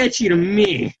bit sketchy to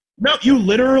me. No, you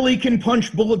literally can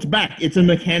punch bullets back. It's a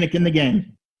mechanic in the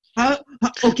game. Okay.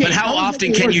 But how does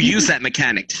often it can work? you use that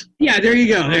mechanic? Yeah, there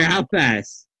you go. There, how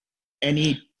fast?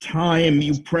 Any time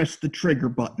you press the trigger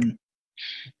button.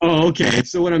 Oh, okay.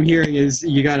 So what I'm hearing is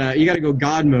you gotta go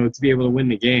God mode to be able to win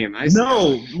the game. I see.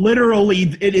 No,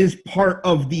 literally, it is part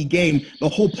of the game. The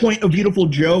whole point of Beautiful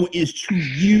Joe is to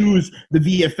use the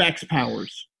VFX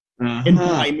powers and Uh-huh.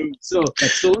 buy moves. So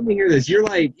let me hear this. You're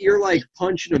like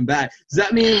punching them back. Does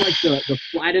that mean like the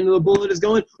flat end of the bullet is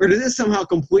going, or does this somehow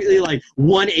completely like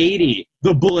 180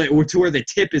 the bullet or to where the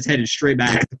tip is headed straight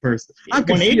back at the person? I'm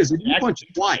 180 confused. You punch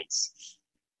it twice.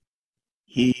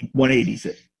 He 180s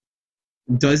it.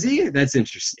 Does he? That's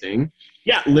interesting.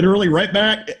 Yeah, literally right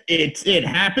back. It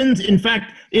happens. In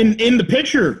fact, in the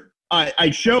picture I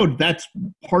showed, that's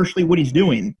partially what he's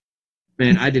doing.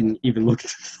 Man, I didn't even look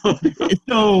at the photo.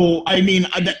 So I mean,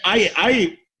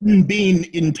 I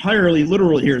being entirely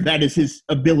literal here, that is his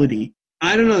ability.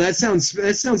 I don't know. That sounds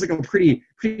like a pretty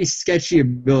sketchy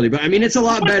ability. But I mean, it's a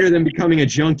lot better than becoming a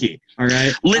junkie. All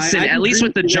right. Listen, I at least agree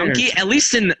with the you there. junkie, at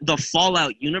least in the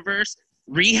Fallout universe,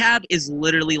 rehab is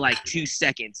literally like 2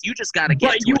 seconds. You just gotta get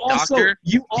But to you a doctor.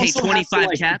 you pay also 25 have to,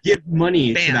 like, caps, give money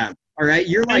to bam. them. All right,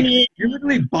 you're like mean, you're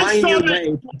literally buying saw your that way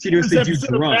to This continuously do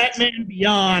episode of drugs. Batman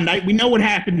Beyond, we know what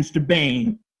happens to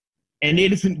Bane, and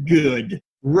it isn't good.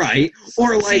 Right.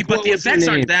 Or like, See, but what the was her effects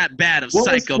name? aren't that bad of What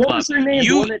Psycho was Buff. her name? The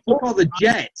You- one that took all the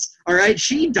jets. All right,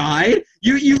 she died.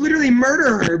 You literally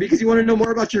murder her because you want to know more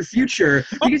about your future.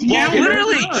 Because you Yeah, can't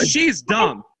literally, murder drugs. she's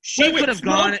dumb. She Wait, could have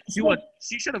slow- gone to slow- a.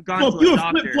 She should have gone So to if you a have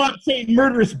flip doctor. flop saying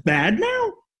murder is bad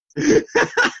now?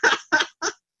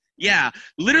 Yeah,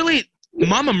 literally,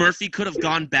 Mama Murphy could have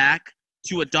gone back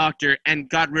to a doctor and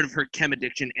got rid of her chem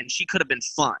addiction, and she could have been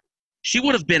fine. She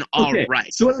would have been all Okay,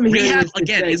 right. So what I'm hearing Rehab is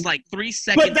again saying- is like 3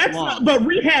 seconds But that's long. not. But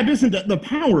rehab isn't the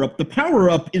power up. The power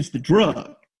up is the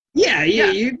drug. Yeah,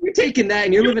 you're taking that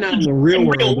and you're living out in the real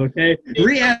world, okay?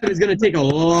 Rehab is going to take a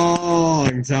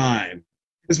long time.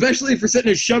 Especially if you're sitting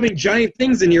there shoving giant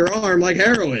things in your arm like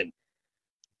heroin.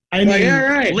 I mean, Like, all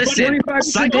right, Listen, 25%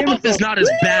 Psycho Buff damage. is not as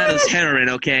bad as heroin,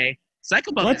 okay?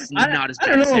 Psycho Buff Let's- is not as I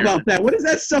bad don't as know heroin. about that. What is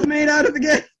that stuff made out of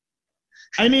again?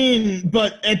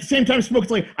 but at the same time, Smoke's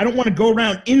like, I don't want to go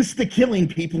around insta-killing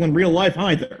people in real life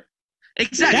either.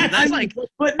 Exactly. That's like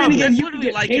But then again, that's you literally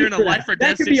get like paid you're in a for life or that.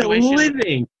 death That could be situation. a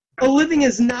living. A living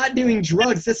is not doing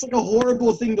drugs. That's like a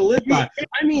horrible thing to live by.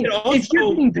 I mean, if you're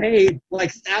getting paid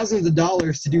like thousands of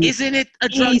dollars to do, Isn't it a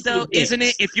drug Easy though? fix. Isn't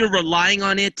it? If you're relying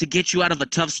on it to get you out of a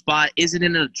tough spot, isn't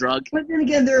it a drug? but then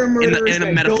again, there are murderers in a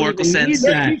that metaphorical don't even need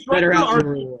sense. that are out in the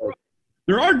real world.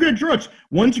 There are good drugs.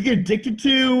 Ones you get addicted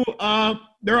to,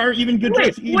 there are even good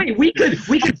drugs. Wait, we could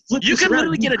flip You this could around.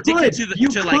 literally get You addicted could. to You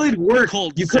to, could like, work.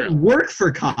 cold You syrup. could work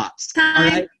for cops. Time. All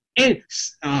right, and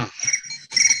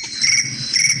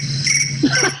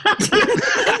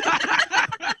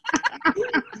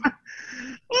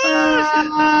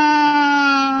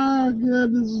Ah,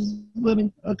 good. This is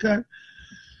funny. Okay.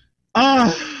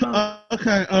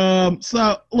 Okay.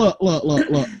 So look.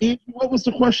 Angie, what was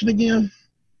the question again?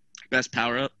 Best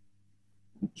power up.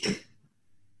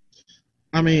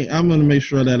 I mean, I'm gonna make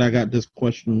sure that I got this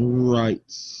question right.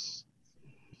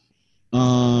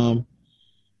 Because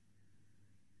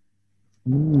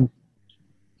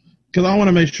I want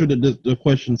to make sure that the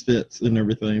question fits and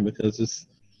everything, because it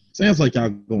sounds like y'all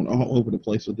going all over the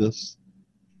place with this.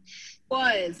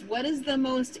 What is the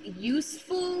most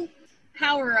useful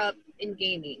power up in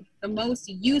gaming? The most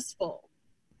useful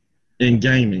In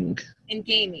gaming. in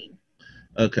gaming.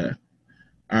 Okay.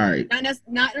 All right.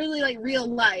 Not really like real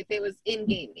life. It was in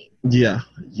gaming. Yeah.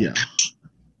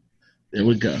 There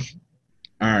we go.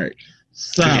 All right.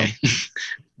 So, Okay.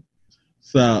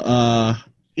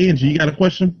 Angie, you got a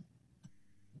question?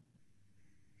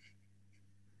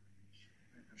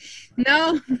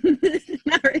 No,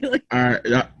 not really. All right.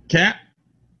 Kat?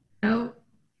 No.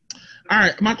 All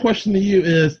right. My question to you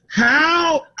is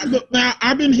now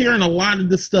I've been hearing a lot of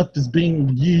this stuff is being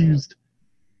used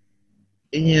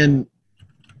in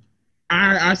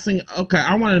I think, okay,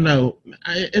 I want to know,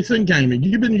 it's in gaming.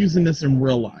 You've been using this in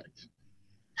real life.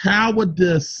 How would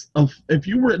this, if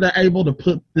you were able to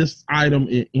put this item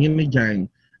in the game,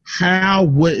 how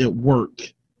would it work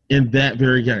in that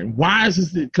very game? Why is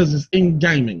this? Because it's in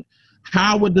gaming.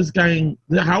 How would this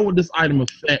item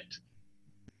affect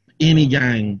any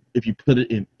game if you put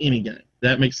it in any game?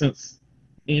 That makes sense,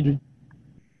 Andrew?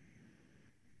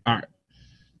 All right.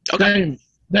 Okay.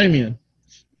 Damien.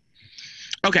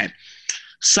 Okay.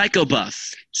 Psycho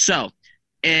buff. So,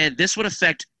 and this would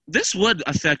affect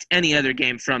any other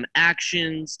game, from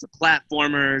actions to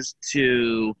platformers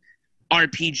to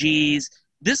RPGs.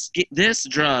 This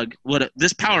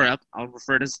power up, I'll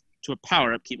refer to a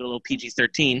power up, keep it a little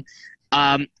PG-13.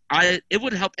 It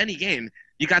would help any game.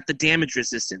 You got the damage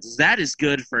resistance. That is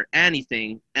good for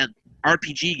anything. And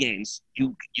RPG games,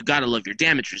 you gotta love your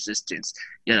damage resistance.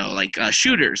 You know, like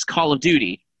shooters, Call of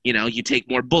Duty. You know, you take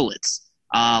more bullets.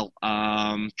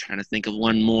 Trying to think of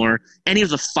one more. Any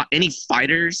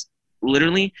fighters,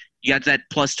 literally, you got that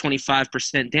plus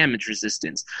 25% damage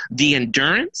resistance. The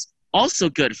endurance, also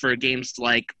good for games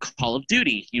like Call of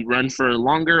Duty. You run for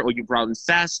longer or you run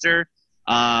faster.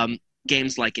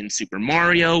 Games like in Super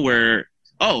Mario where,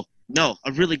 a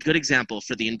really good example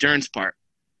for the endurance part.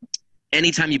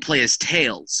 Anytime you play as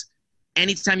Tails,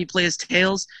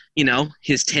 you know,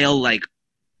 his tail, like,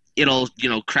 it'll,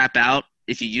 crap out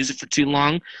if you use it for too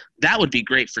long. That would be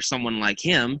great for someone like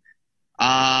him.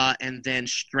 And then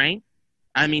strength.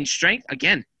 I mean, strength,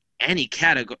 again, any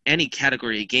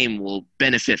category of game will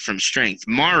benefit from strength.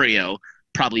 Mario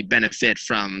probably benefit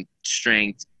from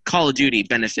strength. Call of Duty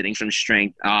benefiting from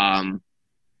strength. Hell,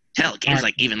 games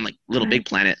like even like Little Big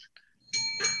Planet.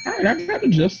 All right, I got the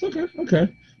gist.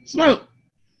 Okay. Smoke.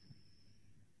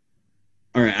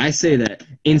 All right, I say that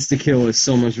insta-kill is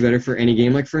so much better for any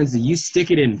game. Like, for instance, you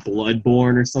stick it in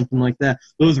Bloodborne or something like that.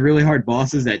 Those really hard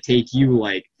bosses that take you,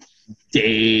 like,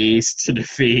 days to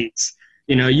defeat.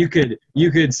 You know, you could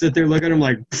sit there, look at him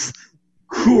like,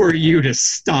 who are you to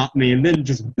stop me? And then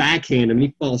just backhand him.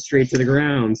 He falls straight to the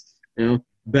ground. You know,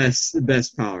 best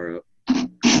power-up.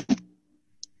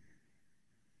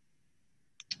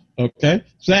 Okay.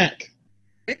 Zach.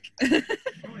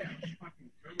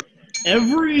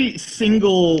 Every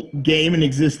single game in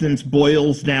existence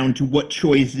boils down to what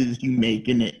choices you make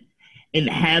in it. And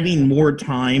having more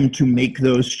time to make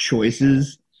those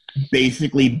choices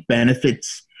basically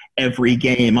benefits every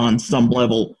game on some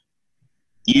level.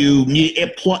 You need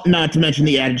it, not to mention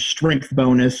the added strength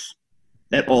bonus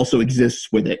that also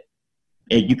exists with it.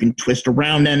 And you can twist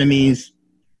around enemies.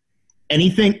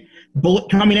 Anything,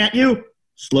 bullet coming at you,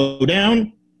 slow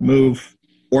down, move,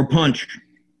 or punch.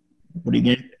 What are you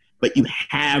going to do? But you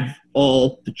have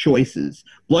all the choices.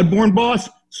 Bloodborne boss,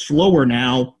 slower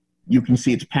now. You can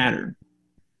see its pattern.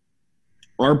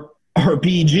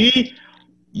 RPG,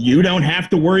 you don't have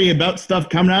to worry about stuff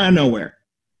coming out of nowhere.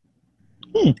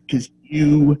 Because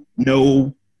you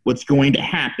know what's going to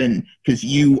happen, because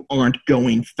you aren't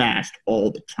going fast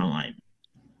all the time.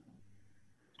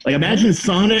 Like, imagine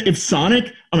if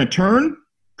Sonic, on a turn,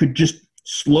 could just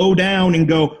slow down and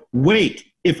go, wait,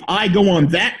 if I go on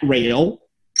that rail,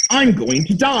 I'm going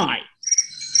to die.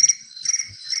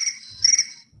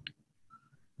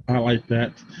 I like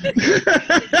that.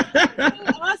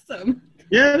 Awesome.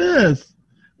 Yeah, it is.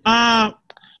 All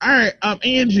right,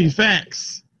 Angie,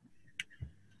 facts.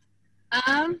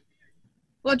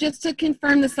 Well, just to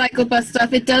confirm the Psycho Bus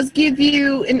stuff, it does give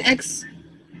you an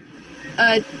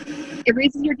it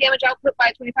raises your damage output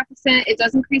by 25%. It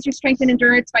does increase your strength and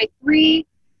endurance by 3,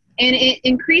 and it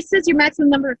increases your maximum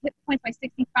number of hit points by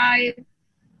 65.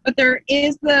 But there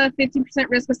is the 15%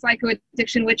 risk of psycho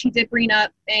addiction, which he did bring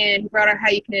up, and he brought out how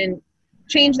you can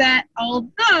change that.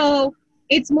 Although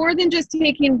it's more than just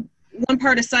taking one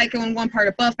part of psycho and one part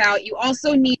of buff out. You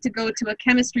also need to go to a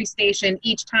chemistry station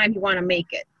each time you want to make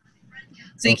it.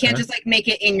 So you can't just like make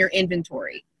it in your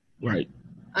inventory. Right.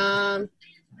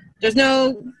 There's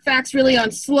no facts really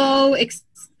on slow. It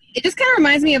just kind of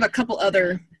reminds me of a couple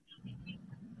other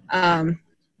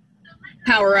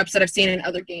power-ups that I've seen in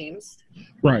other games.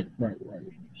 Right.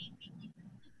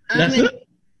 That's it?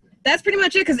 That's pretty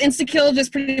much it, because Insta-Kill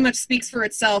just pretty much speaks for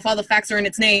itself. All the facts are in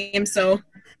its name, so.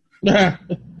 Who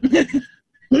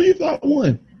you thought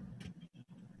won?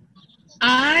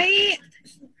 I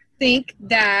think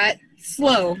that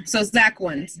slow, so Zach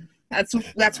wins. That's who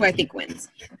I think wins.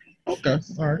 Okay,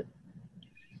 all right.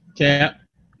 Cat.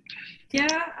 Yeah,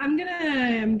 I'm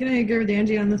gonna agree with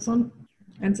Angie on this one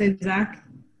and say Zach.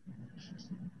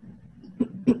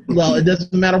 Well, it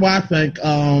doesn't matter what I think.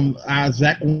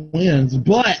 Zach wins,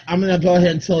 but I'm gonna go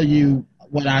ahead and tell you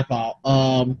what I thought.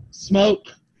 Smoke.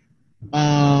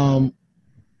 While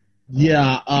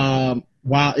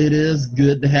it is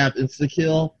good to have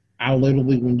insta-kill, I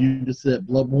literally, when you just said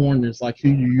Bloodborne, it's like, who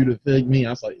you to fig me?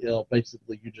 I was like,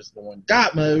 basically, you're just going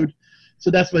God mode. So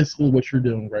that's basically what you're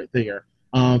doing right there.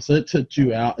 So it took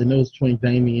you out, and it was between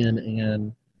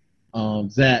Damien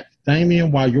and Zach.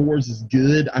 Damien, while yours is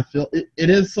good, I feel it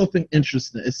is something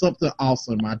interesting. It's something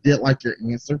awesome. I did like your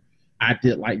answer. I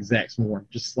did like Zach's more.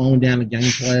 Just slowing down the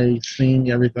gameplay,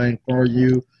 seeing everything for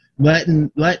you,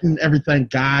 letting everything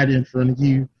guide in front of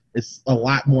you. It's a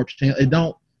lot more challenge.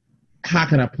 How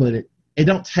can I put it? It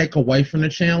don't take away from the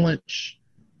challenge.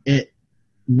 It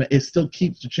still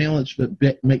keeps the challenge, but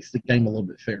makes the game a little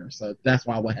bit fairer. So that's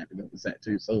why I would have to go with Zach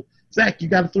too. So Zach, you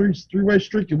got a three-way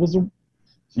streak. So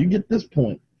you get this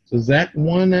point. So Zach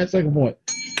won that second point.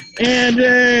 And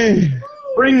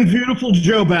bring Beautiful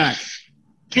Joe back.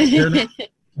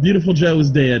 Beautiful Joe is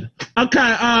dead. Okay,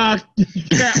 Cat,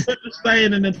 what you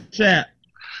saying in the chat?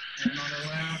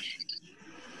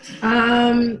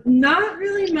 Not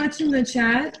really much in the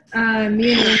chat.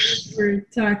 Me and Rich were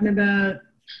talking about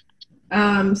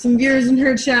some viewers in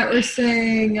her chat were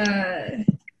saying,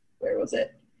 where was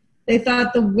it? They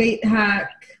thought the weight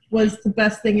hack was the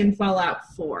best thing in Fallout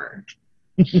 4.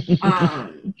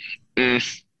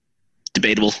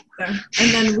 Debatable. So,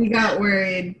 and then we got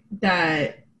worried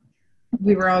that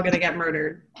we were all going to get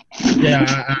murdered.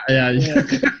 Yeah.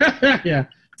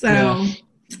 So.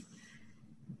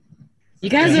 You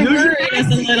guys are worrying us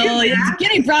a little. It's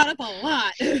getting brought up a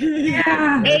lot.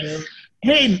 Yeah.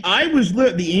 Hey, I was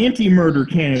the anti-murder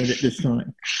candidate this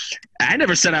time. I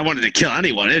never said I wanted to kill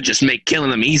anyone. It'd just make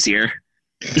killing them easier.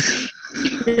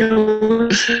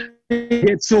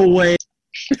 It's away.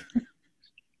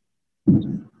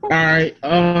 All right.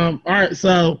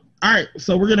 So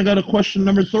we're gonna go to question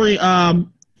number 3.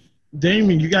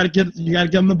 Damien, you gotta get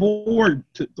on the board.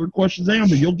 3 questions in,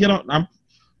 but you'll get on. I'm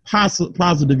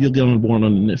positive you'll get on the board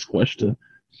on the next question.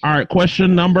 All right.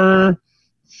 Question number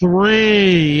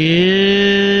 3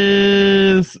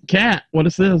 is Kat. What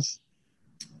is this?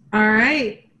 All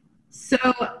right. So,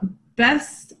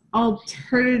 best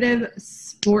alternative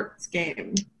sports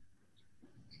game.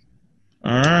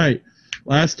 All right.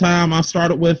 Last time I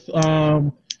started with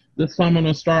this time I'm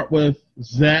gonna start with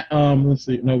Zach. Let's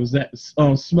see. No, was that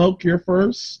Smoke here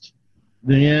first,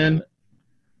 then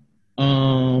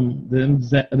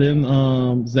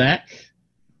Zach,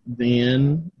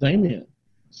 then Damien.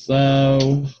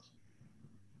 So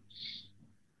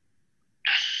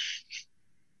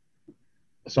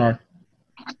sorry.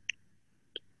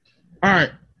 All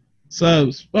right. So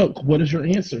Smoke, what is your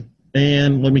answer?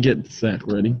 And let me get Zach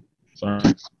ready. Sorry.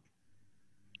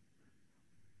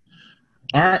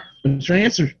 All right, what's your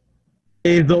answer?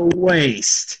 The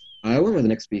waste. I went with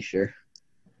an XP share.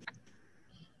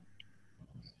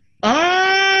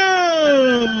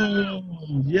 Oh,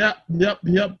 yep.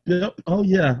 Oh,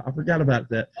 yeah, I forgot about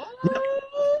that.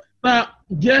 Yep.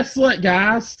 Guess what,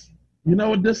 guys? You know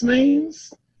what this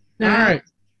means? No.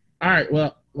 All right.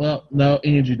 Well, no,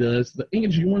 Angie does. But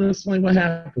Angie, you want to explain what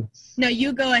happens? No,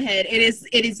 you go ahead. It is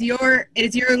your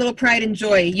little pride and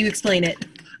joy. You explain it.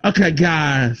 Okay,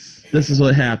 guys. This is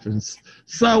what happens.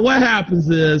 So what happens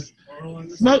is,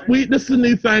 this is a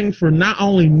new thing for not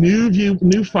only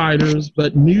new fighters,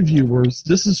 but new viewers.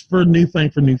 This is for a new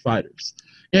thing for new fighters.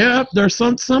 Yep, there's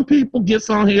some people gets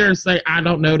on here and say, I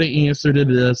don't know the answer to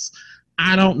this.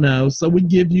 I don't know. So we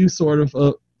give you sort of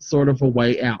a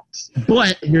way out.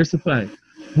 But here's the thing.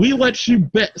 We let you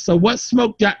bet. So what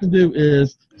Smoke got to do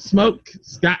is now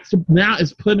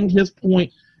is putting his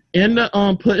point in the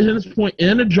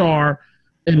a jar.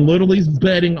 and literally is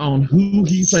betting on who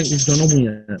he thinks is going to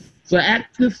win. So at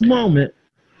this moment,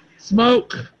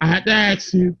 Smoke, I had to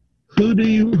ask you,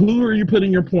 who are you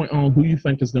putting your point on? Who you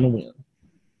think is going to win?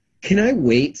 Can I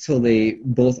wait till they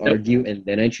both argue and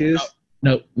then I choose?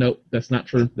 No, that's not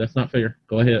true. That's not fair.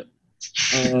 Go ahead.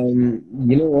 You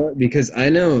know what? Because I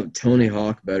know Tony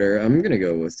Hawk better, I'm gonna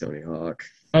go with Tony Hawk.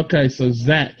 Okay, so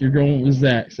Zach, you're going with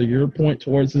Zach. So your point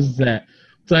towards is Zach.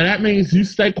 So that means you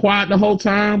stay quiet the whole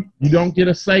time. You don't get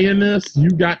a say in this. You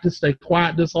got to stay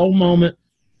quiet this whole moment.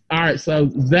 All right,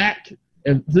 so Zach,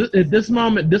 at this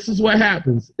moment, this is what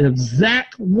happens. If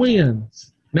Zach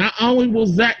wins, not only will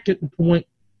Zach get the point,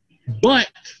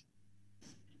 but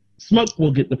Smoke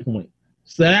will get the point.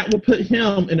 So that will put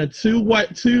him in a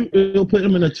 2-2. It'll put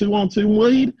him in a 2-on-2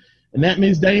 lead, and that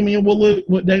means Damien will move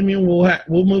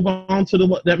on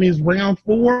to that means round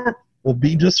 4 will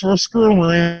be just for a screw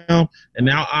around, and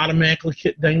now automatically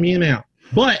kick Damien out.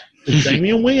 But if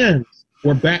Damien wins,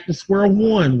 we're back to square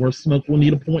one, where Smoke will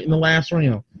need a point in the last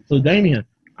round. So Damien,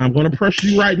 I'm going to press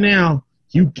you right now.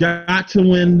 You got to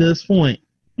win this point.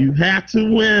 You have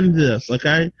to win this,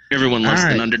 okay? Everyone loves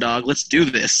an underdog. Let's do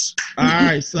this. All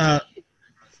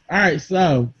right,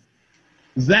 so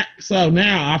Zach, so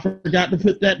now I forgot to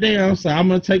put that down, so I'm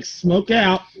going to take Smoke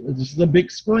out. This is a big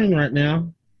screen right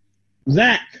now.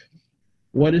 Zach,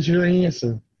 what is your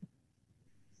answer?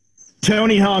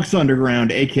 Tony Hawk's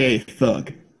Underground, a.k.a.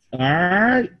 Thug. All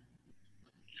right.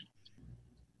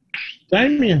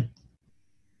 Damien.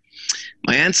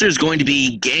 My answer is going to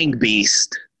be Gang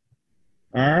Beast.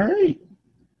 All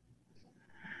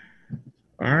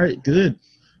right, good.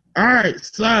 All right,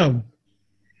 so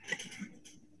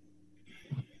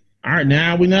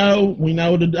now we know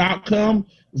the outcome.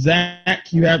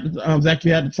 Zach, you have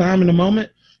the time in a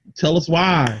moment. Tell us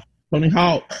why Tony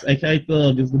Hawk's, aka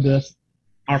Thug, is the best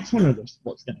alternative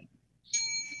sports game.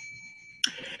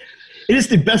 It is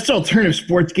the best alternative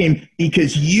sports game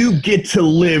because you get to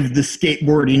live the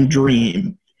skateboarding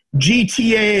dream.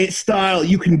 GTA style,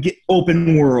 you can get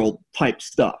open world type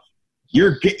stuff.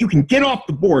 You can get off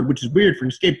the board, which is weird for a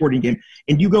skateboarding game,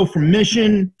 and you go from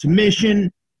mission to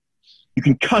mission. You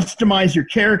can customize your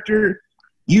character.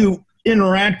 You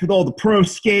interact with all the pro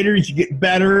skaters. You get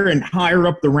better and higher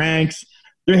up the ranks.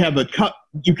 They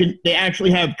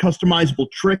actually have customizable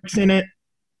tricks in it.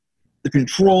 The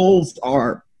controls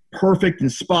are perfect and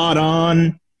spot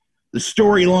on. The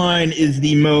storyline is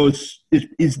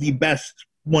the best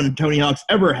one Tony Hawk's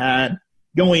ever had.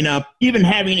 Going up, even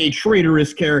having a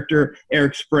traitorous character,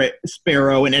 Eric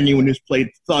Sparrow, and anyone who's played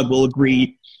Thug will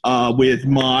agree with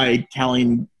my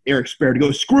telling Eric Sparrow to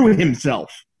go screw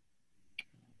himself.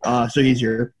 So he's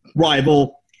your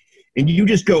rival. And you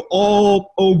just go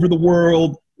all over the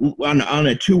world on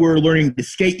a tour learning to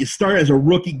skate. You start as a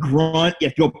rookie grunt. You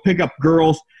have to go pick up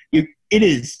girls. It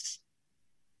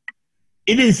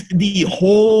is the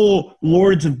whole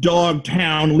Lords of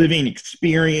Dogtown living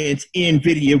experience in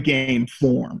video game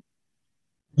form.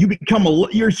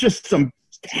 You're just some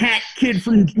hack kid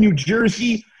from New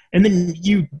Jersey, and then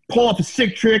you pull off a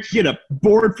sick trick, get a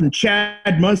board from Chad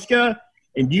Muska,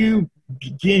 and you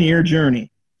begin your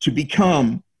journey to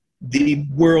become the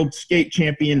world skate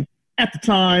champion at the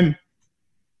time,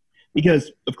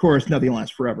 because, of course, nothing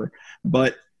lasts forever.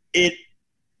 But it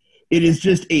is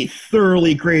just a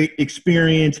thoroughly great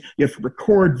experience. You have to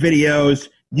record videos.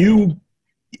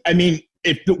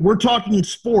 If we're talking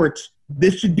sports,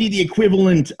 this should be the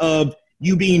equivalent of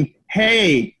you being,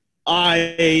 hey,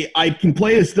 I can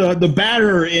play as the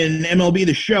batter in MLB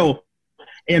The Show,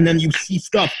 and then you see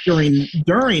stuff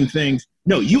during things.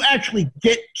 No, you actually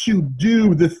get to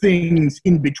do the things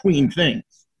in between things.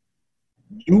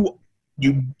 You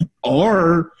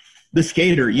are the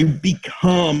skater. You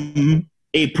become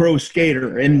a pro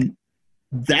skater, and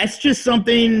that's just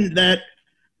something that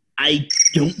I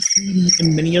don't see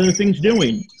many other things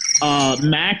doing.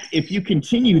 Mac, if you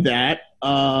continue that,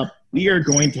 we are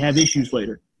going to have issues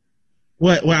later.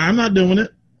 What? Well, I'm not doing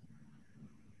it.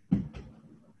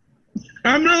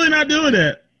 I'm really not doing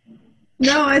it.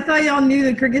 No, I thought y'all knew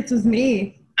the crickets was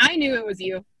me. I knew it was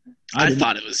you. I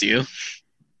thought it was you.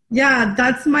 Yeah,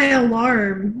 that's my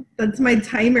alarm. That's my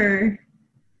timer.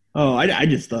 Oh, I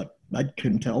just thought I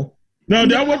couldn't tell. No,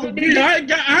 that wasn't me. I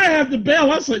have the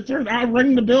bell. I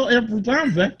ring the bell every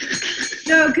time, Zach.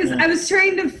 No, because I was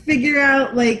trying to figure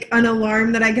out like an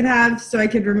alarm that I could have so I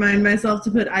could remind myself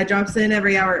to put eye drops in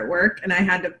every hour at work, and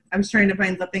I was trying to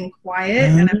find something quiet,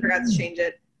 and I forgot to change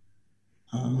it.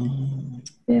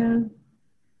 Yeah.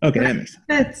 Okay, that makes sense.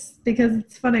 That's because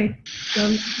it's funny. So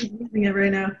I'm using it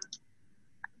right now.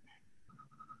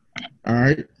 All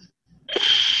right.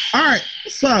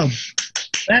 So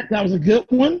that was a good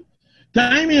one.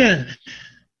 Damien,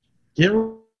 get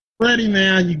ready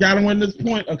now. You got to win this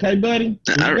point, okay, buddy?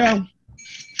 Here All we right. go.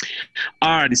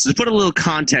 Alrighty, so to put a little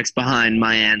context behind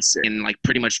my answer and like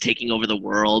pretty much taking over the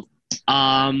world,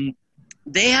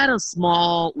 they had a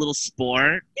small little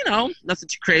sport, nothing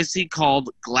too crazy, called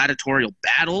gladiatorial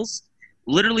battles.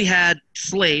 Literally had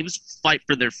slaves fight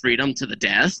for their freedom to the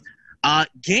death.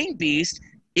 Gang Beast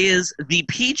is the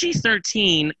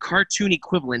PG-13 cartoon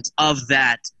equivalent of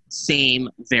that same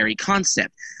very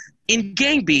concept. In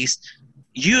Gang Beast,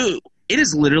 it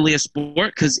is literally a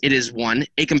sport because it is, one,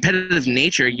 a competitive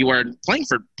nature. You are playing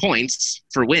for points,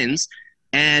 for wins,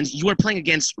 and you are playing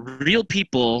against real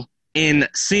people in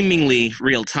seemingly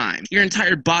real time. Your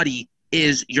entire body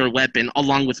is your weapon,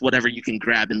 along with whatever you can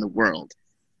grab in the world.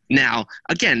 Now,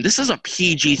 again, this is a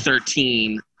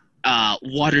PG-13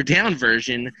 watered-down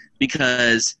version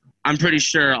because I'm pretty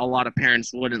sure a lot of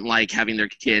parents wouldn't like having their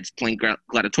kids playing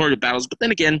gladiatorial battles, but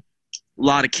then again, a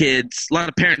lot of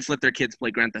parents let their kids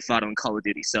play Grand Theft Auto and Call of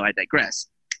Duty, so I digress.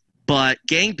 But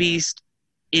Gang Beast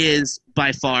is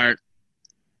by far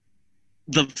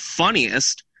the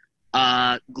funniest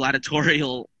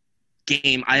gladiatorial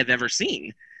game I have ever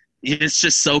seen. It's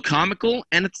just so comical,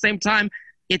 and at the same time,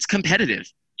 it's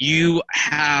competitive. You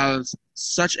have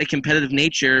such a competitive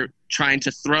nature trying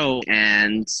to throw,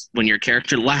 and when your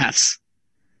character laughs.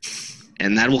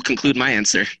 And that will conclude my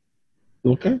answer.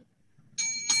 Okay.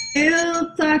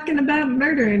 Still talking about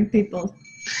murdering people.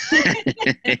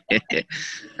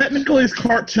 Technically, it's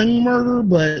cartoon murder,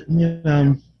 but,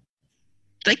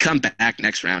 They come back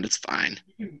next round. It's fine.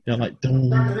 they're like,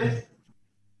 don't.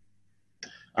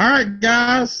 All right,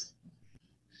 guys.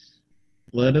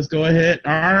 Let us go ahead.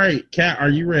 All right, Kat, are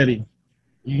you ready?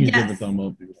 You can give a Yes. thumb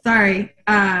up. Sorry.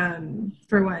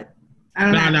 For what?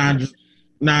 I don't know. I'm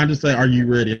just saying, are you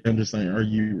ready? I'm just saying, are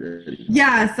you ready?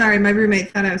 Yeah, sorry. My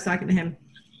roommate thought I was talking to him.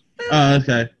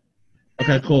 Okay.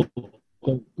 Okay, cool.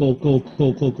 All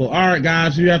right,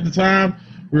 guys, you have the time.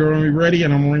 We're going to be ready,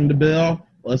 and I'm going to ring the bell.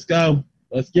 Let's go.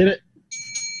 Let's get it.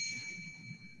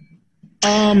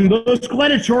 Those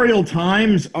gladiatorial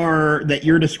times that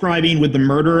you're describing with the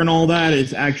murder and all that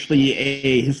is actually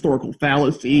a historical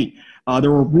fallacy.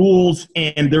 There were rules,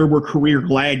 and there were career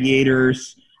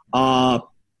gladiators.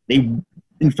 In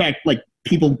fact, like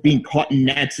people being caught in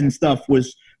nets and stuff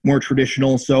was more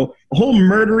traditional. So the whole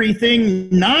murdery thing,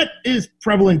 not as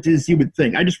prevalent as you would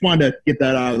think. I just wanted to get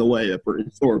that out of the way for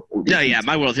historical reasons. Yeah,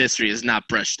 my world history is not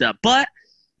brushed up. But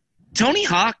Tony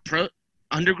Hawk Pro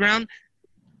Underground,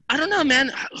 I don't know,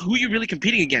 man. Who are you really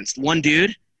competing against? One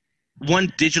dude?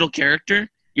 One digital character?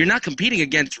 You're not competing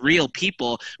against real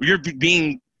people. You're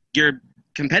competitively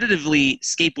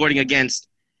skateboarding against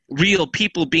real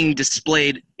people being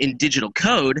displayed in digital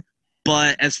code.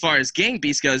 But as far as Gang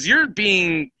Beast goes, you're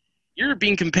being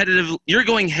competitive. You're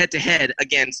going head to head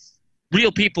against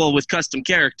real people with custom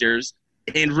characters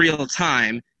in real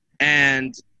time.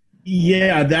 And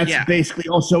yeah, that's basically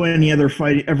also every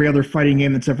other fighting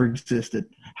game that's ever existed.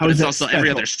 It's also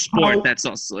every other sport that's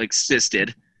also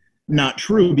existed. Not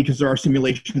true, because there are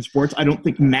simulation sports. I don't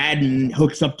think Madden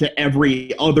hooks up to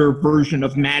every other version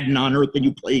of Madden on Earth that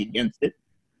you play against it.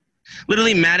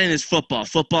 Literally, Madden is football.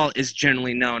 Football is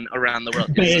generally known around the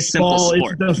world. It's a simple Baseball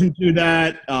sport. doesn't do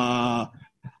that.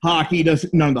 Hockey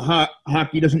doesn't. None of the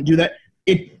hockey doesn't do that.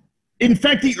 In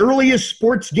fact, the earliest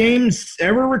sports games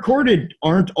ever recorded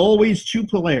aren't always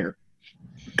two-player.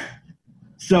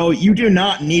 So you do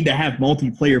not need to have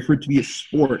multiplayer for it to be a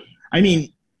sport. I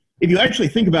mean, if you actually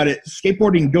think about it,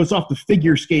 skateboarding goes off the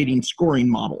figure skating scoring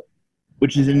model,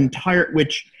 which is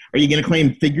are you going to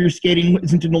claim figure skating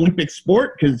isn't an Olympic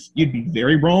sport? Because you'd be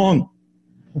very wrong.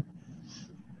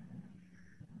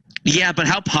 Yeah, but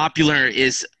how popular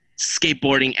is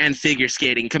skateboarding and figure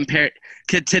skating compared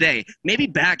to today? Maybe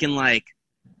back in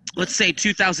let's say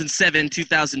 2007,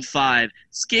 2005,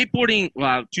 skateboarding,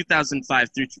 2005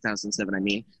 through 2007, I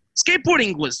mean,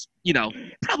 skateboarding was,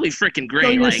 probably freaking great.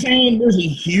 So you're saying there's a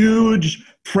huge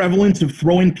prevalence of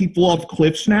throwing people off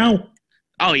cliffs now?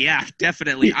 Oh, yeah,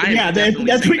 definitely.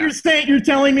 That's what you're saying. You're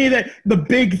telling me that the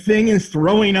big thing is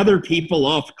throwing other people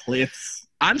off cliffs.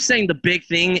 I'm saying the big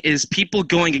thing is people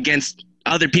going against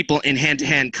other people in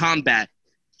hand-to-hand combat.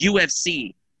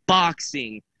 UFC,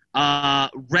 boxing,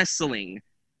 wrestling,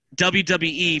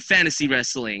 WWE fantasy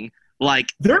wrestling.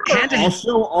 There are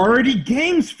also already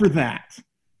games for that.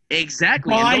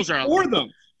 Exactly.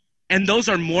 And those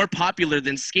are more popular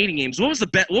than skating games. What was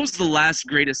the last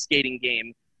greatest skating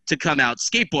game to come out?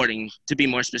 Skateboarding, to be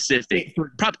more specific.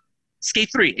 Skate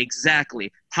 3,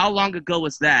 exactly. How long ago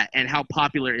was that, and how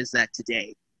popular is that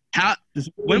today? How? Does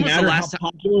it When was the matter last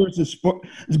how popular is a sport?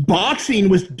 Boxing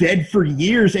was dead for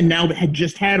years and now had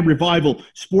just had a revival.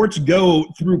 Sports go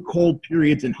through cold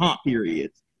periods and hot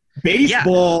periods.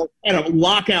 Baseball had a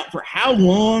lockout for how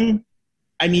long?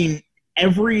 I mean,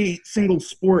 every single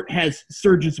sport has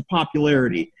surges of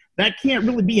popularity. That can't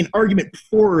really be an argument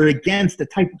for or against a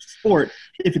type of sport.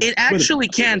 It actually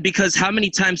can, because how many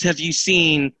times have you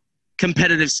seen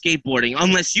competitive skateboarding?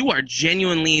 Unless you are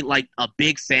genuinely like a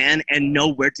big fan and know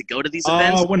where to go to these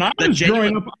events. When I was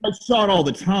growing up, I saw it all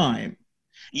the time.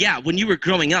 Yeah, when you were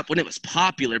growing up, when it was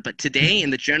popular. But today, in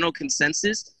the general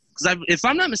consensus, because if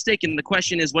I'm not mistaken, the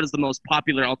question is, what is the most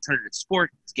popular alternative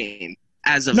sports game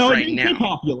as of right now? No, it didn't say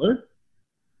popular.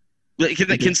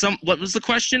 What was the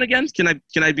question again? Can I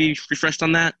be refreshed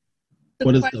on that?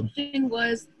 The question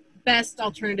was best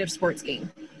alternative sports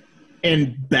game.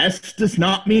 And best does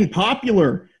not mean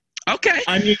popular. Okay.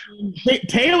 I mean,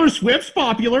 Taylor Swift's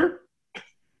popular.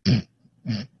 I'll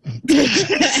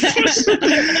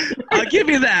give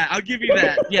you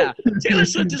that. Yeah. Taylor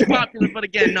Swift is popular, but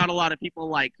again, not a lot of people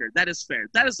like her. That is fair.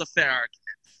 That is a fair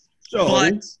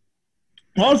argument.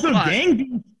 Gang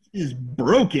Beasts is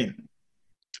broken.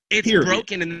 It's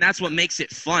broken, and that's what makes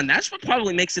it fun. That's what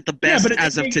probably makes it the best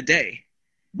as of today.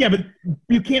 Yeah, but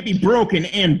you can't be broken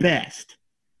and best.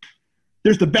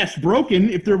 There's the best broken.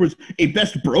 If there was a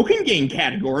best broken game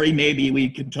category, maybe we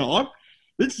could talk.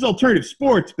 This is alternative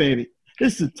sports, baby.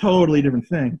 This is a totally different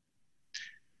thing.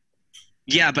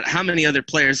 Yeah, but how many other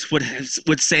players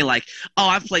would say like, "Oh,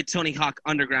 I've played Tony Hawk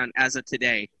Underground as of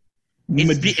today"?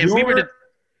 If we were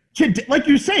to, like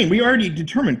you're saying, we already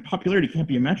determined popularity can't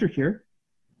be a metric here.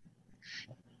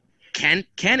 Can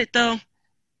it though?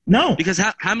 No. Because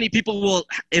how many people will,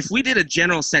 if we did a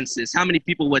general census, how many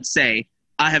people would say,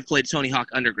 I have played Tony Hawk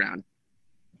Underground?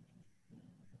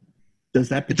 Does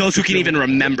that those who can even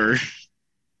remember?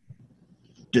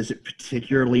 Does it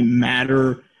particularly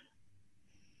matter?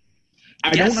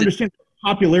 I don't understand what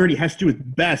popularity has to do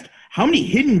with best. How many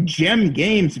hidden gem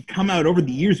games have come out over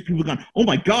the years that people have gone, oh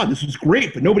my God, this was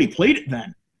great, but nobody played it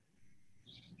then?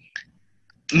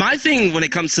 My thing when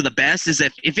it comes to the best is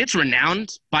if it's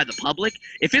renowned by the public,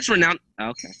 if it's renowned...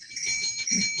 Okay.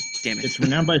 Damn it. It's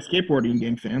renowned by skateboarding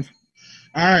game fans.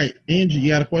 All right, Angie, you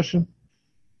got a question?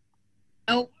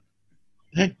 Oh.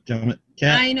 Heck, damn it.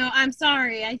 Kat? I know. I'm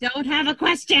sorry. I don't have a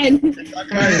question.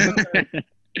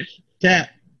 Kat?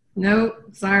 Nope.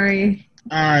 Sorry.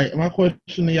 All right, my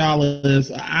question to y'all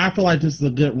is, I feel like this is a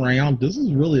good round. This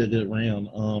is really a good round.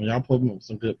 Y'all put up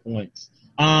some good points.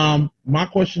 My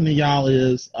question to y'all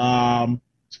is,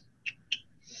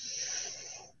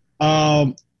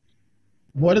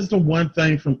 what is the one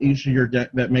thing from each of your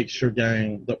that makes your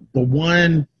game, the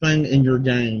one thing in your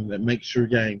game that makes your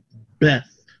game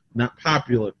best, not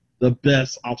popular, the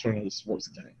best alternative sports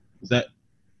game? That's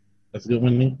a good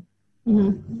one to me?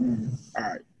 Mm-hmm. All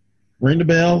right. Ring the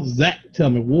bell. Zach, tell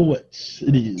me what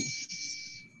it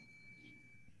is.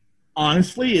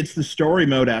 Honestly, it's the story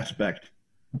mode aspect.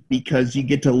 Because you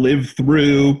get to live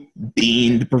through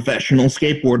being the professional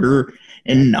skateboarder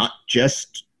and not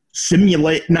just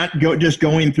just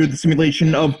going through the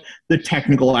simulation of the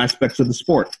technical aspects of the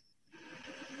sport.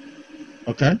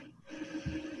 Okay.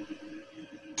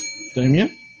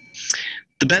 Damien?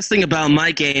 The best thing about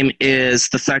my game is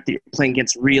the fact that you're playing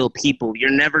against real people.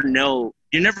 You're never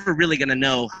really going to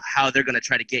know how they're going to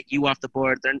try to get you off the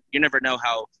board. You never know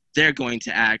how they're going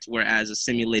to act, whereas a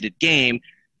simulated game,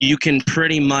 you can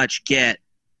pretty much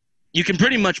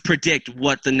predict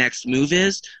what the next move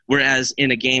is, whereas in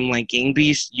a game like Gang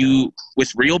Beast,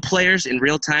 with real players in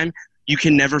real time, you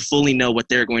can never fully know what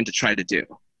they're going to try to do.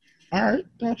 All right,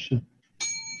 gotcha.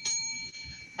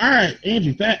 All right,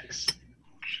 Angie, facts.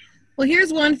 Well,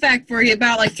 here's one fact for you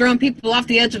about like throwing people off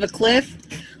the edge of a cliff.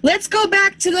 Let's go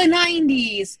back to the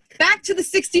 90s, back to the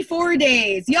 64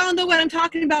 days. Y'all know what I'm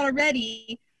talking about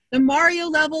already. The Mario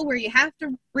level where you have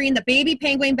to bring the baby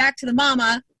penguin back to the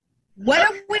mama. What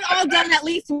have we all done at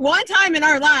least one time in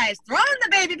our lives? Throwing the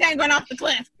baby penguin off the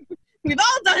cliff. We've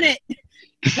all done it.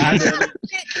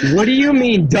 What do you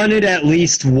mean, done it at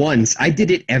least once? I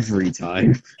did it every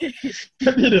time. I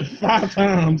did it 5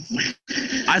 times.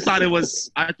 I thought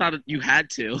you had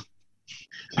to.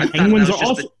 Penguins are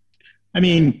also...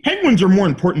 penguins are more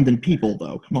important than people,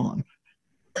 though. Come on.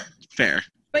 Fair.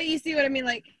 But you see what I mean?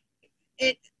 Like,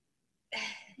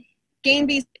 Game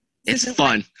Beast. It's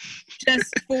fun.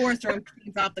 Just for throwing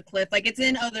things off the cliff. Like, it's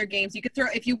in other games. You could throw,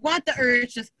 if you want the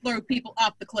urge, just throw people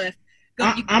off the cliff.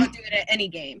 You can do it at any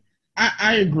game.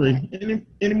 I agree.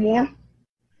 Any more?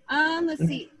 Let's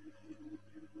see.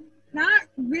 Not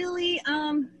really.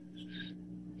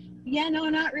 Yeah, no,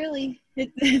 not really.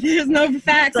 There's no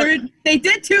facts. They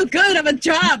did too good of a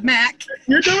job, Mac.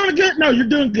 You're doing good. No, you're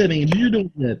doing good, Angie. You're doing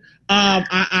good.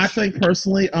 I think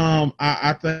personally,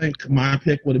 I think my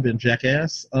pick would have been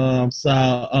Jackass.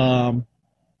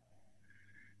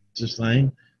 Just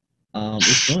saying,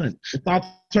 it's fun. It's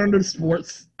alternative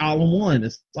sports all in one.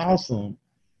 It's awesome.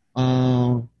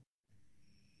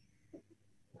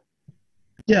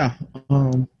 Yeah.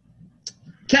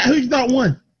 Kat, who you thought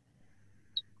won?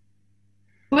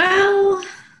 Well,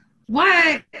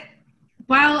 while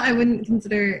I wouldn't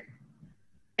consider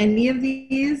any of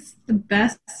these the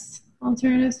best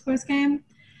alternative sports game,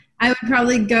 I would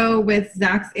probably go with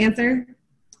Zach's answer,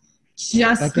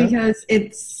 just because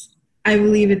I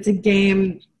believe it's a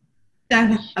game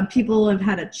that people have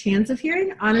had a chance of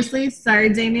hearing. Honestly, sorry,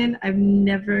 Damien, I've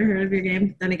never heard of your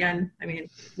game. Then again, I mean,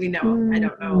 we know I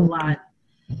don't know a lot,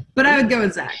 but I would go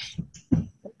with Zach.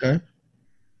 Okay.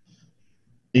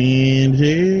 And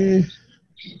this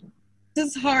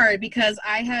is hard because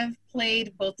I have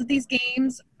played both of these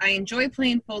games. I enjoy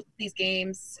playing both of these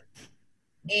games,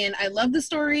 and I love the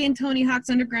story in Tony Hawk's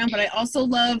Underground, but I also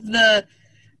love the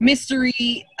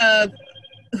mystery of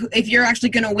if you're actually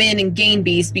going to win in Game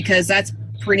Beast, because that's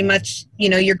pretty much,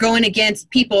 you're going against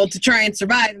people to try and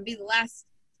survive and be the last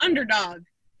underdog.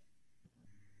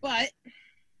 But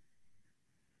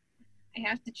I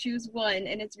have to choose one,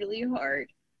 and it's really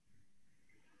hard.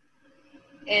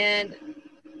 And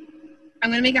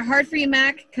I'm going to make it hard for you,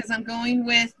 Mac, because I'm going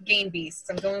with Game Beasts.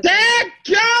 I'm going with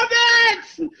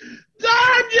Dadgummit!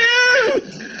 Darn you!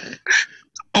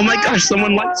 Oh my gosh,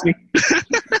 someone likes me. Okay.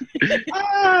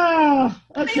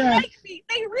 They like me.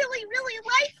 They really, really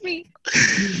like me.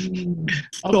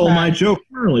 Stole my joke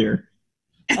earlier.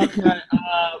 Okay,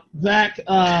 Zach,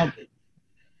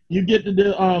 you get to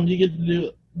do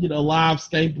live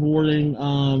skateboarding.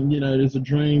 There's a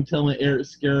dream telling Eric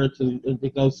Scarra to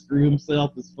go screw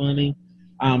himself is funny.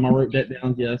 I wrote that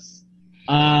down, yes.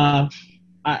 I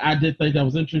did think that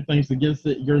was interesting things against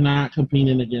it. You're not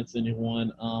competing against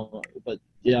anyone. But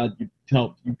yeah, you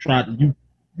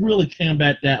really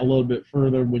combat that a little bit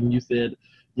further when you said,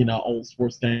 old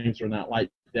sports games are not like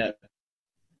that.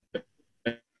 But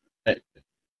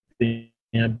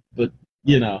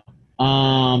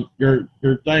your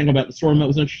thing about the story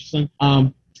was interesting.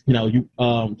 Then you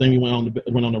went on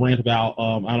the rant about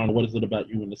I don't know what is it about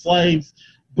you and the slaves,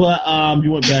 but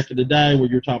you went back to the day where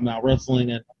you're talking about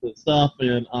wrestling and stuff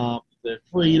and the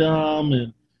freedom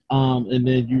and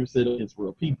then you said it's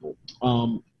real people.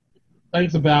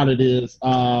 Things about it is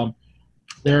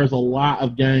there's a lot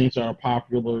of games that are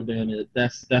popular than it.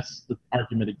 That's the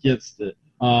argument against it.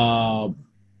 You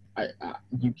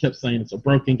kept saying it's a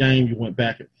broken game. You went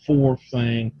back and forth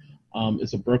saying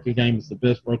it's a broken game. It's the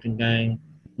best broken game.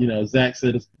 Zach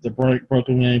said it's the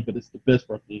broken game, but it's the best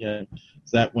broken game.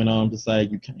 Zach went on to say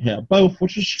you can't have both,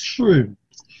 which is true.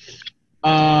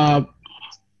 Things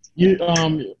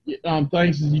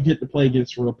is you get to play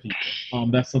against real people.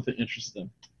 That's something interesting.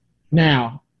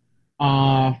 Now,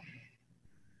 I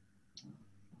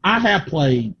have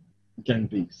played Game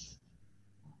Beasts.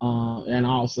 And I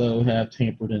also have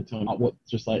tampered in Tony Hawk,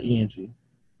 just like Angie.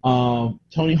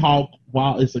 Tony Hawk,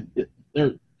 while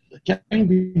Game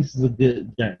Beasts is a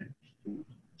good game.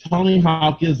 Tony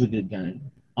Hawk is a good game.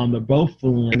 They're both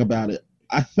fun about it.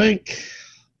 I think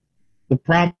the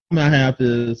problem I have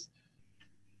is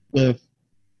with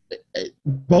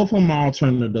both of them are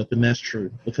alternative, and that's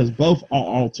true because both are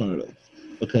alternative.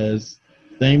 Because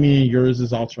Damien, yours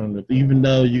is alternative, even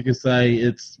though you could say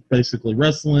it's basically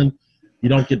wrestling. You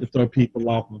don't get to throw people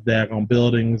off of daggone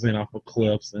buildings and off of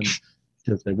cliffs, and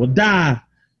because they will die.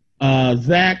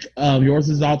 Zach, yours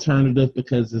is alternative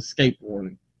because it's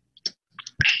skateboarding.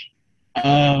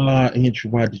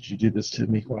 Andrew, why did you do this to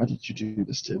me? Why did you do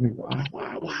this to me? Why?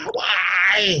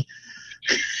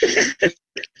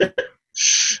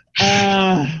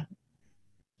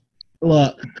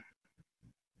 Look,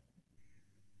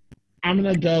 I'm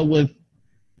gonna go with.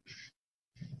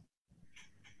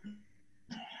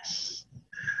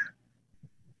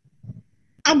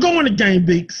 I'm going to Game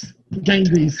Beasts. Game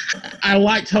Beasts. I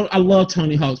love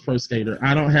Tony Hawk's Pro Skater.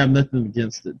 I don't have nothing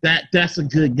against it. That's a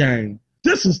good game.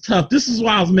 This was tough. This is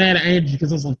why I was mad at Angie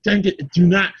because I was like, dang it, do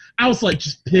not. I was like,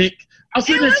 just pick. I was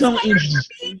sitting there telling Angie,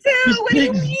 just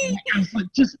pick Zach. I was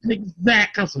like, just pick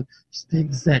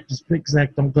Zach. Just pick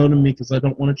Zach. Don't go to me because I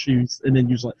don't want to choose. And then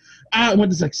you was like, I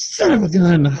went to Zach, son of a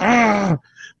gun.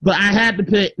 But I had to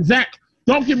pick Zach.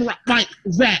 Don't get me wrong, like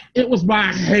Zach, it was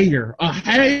my hair,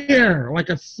 like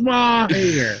a small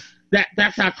hair.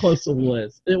 That's how close it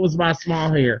was. It was my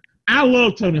small hair. I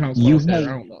love Tony Hawk's Pro Skater. I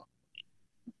don't know.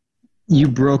 You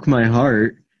broke my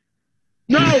heart.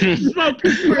 No, Smoke.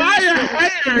 Dye your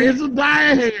hair. It's a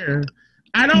dye hair.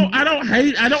 I don't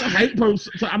hate post.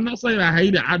 So I'm not saying I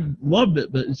hate it. I loved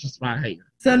it, but it's just my hair.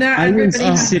 So now I was everybody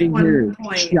has sitting 1 here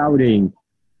point. shouting.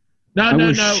 I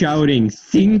was shouting,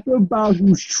 think about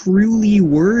who's truly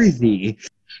worthy.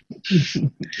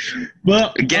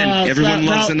 Well, Again, everyone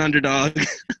loves an underdog.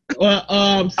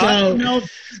 So no,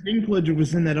 Dinklage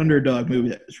was in that Underdog movie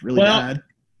that was really bad.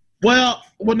 Well,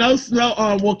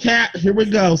 Kat, here we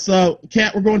go. So,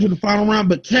 Kat, we're going to the final round,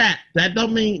 but Kat, that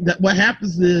don't mean that what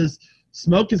happens is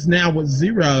Smoke is now with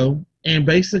 0, and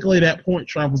basically that point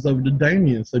travels over to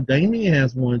Damien. So Damien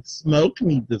has 1. Smoke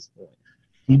needs this point.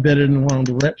 He better in the wrong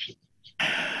direction.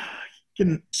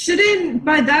 Shouldn't,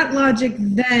 by that logic,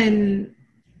 then...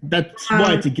 That's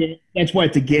why it's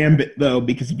a gambit, though,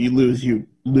 because if you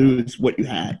lose what you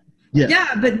had.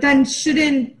 Yeah, but then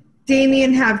shouldn't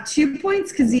Damien have 2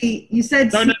 points? Because you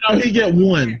said... No, he get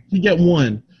 1. He get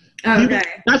 1. Okay.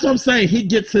 That's what I'm saying. He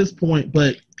gets his point,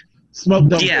 but Smoke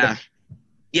don't. Yeah.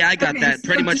 Yeah, I got that. so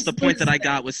Pretty much just the point that I looks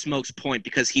got was Smoke's point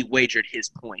because he wagered his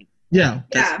point. Yeah.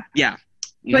 Yeah.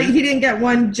 But he didn't get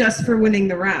 1 just for winning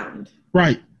the round.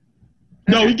 Right.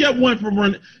 No, he get 1 from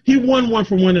running. He won 1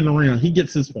 from winning the round. He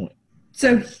gets his point.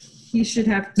 So he should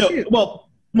have 2. No,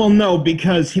 well, no,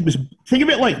 because he was. Think of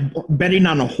it like betting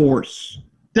on a horse.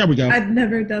 There we go. I've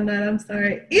never done that. I'm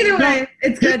sorry. Either way,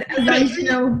 it's good. As long as you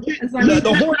know. As long as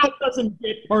The horse doesn't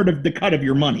get part of the cut of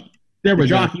your money. There we The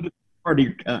go. jockey gets part of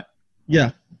your cut.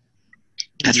 Yeah.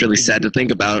 That's really sad to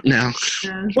think about now.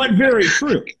 But very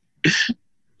true.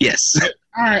 Yes.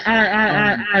 All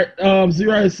right.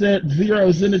 Zero is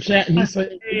in the chat, and he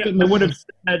said, I would have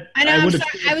said. I know.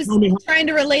 I was trying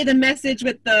to relay the message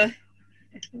with the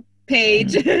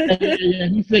page. Yeah,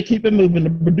 he said, keep it moving. The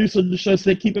producer of the show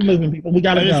said, keep it moving, people. We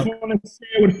got to I go. just want to say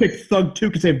I would have picked Thug 2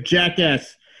 because they have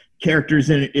Jackass characters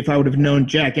in it. If I would have known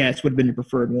Jackass would have been your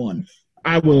preferred one.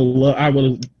 I would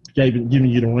have given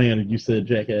you the rant if you said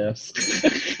Jackass.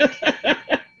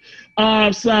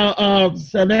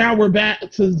 So now we're back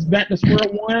to square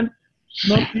one.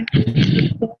 Smokey,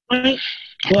 point,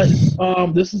 but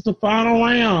this is the final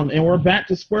round, and we're back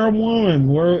to square one,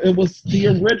 where it was the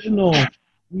original,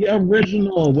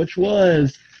 which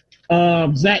was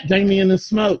Zach, Damien, and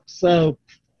Smoke. So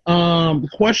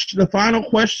the final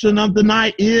question of the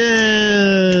night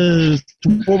is,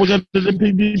 before we go to the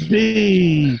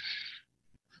PvP,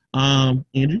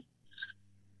 Andrew?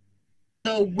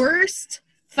 The worst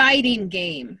fighting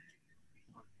game.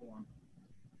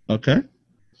 Okay.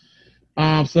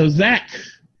 So Zach,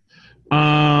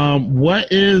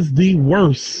 what is the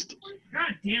worst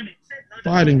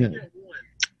fighting game?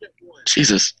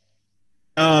 Jesus.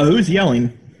 Who's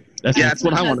yelling? That's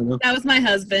what I want to know. That was my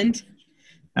husband.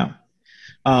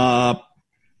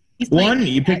 He's playing One,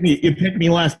 you picked me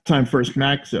last time first,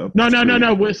 Mac. So No.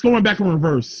 It's going back in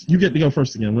reverse. You get to go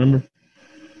first again. Remember?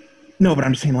 no, but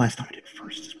I'm saying last time I did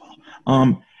first as well.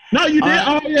 No, you did.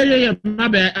 Yeah. My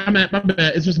bad. My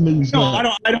bad. It's just moves. No, I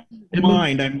don't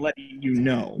mind. I'm letting you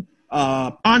know.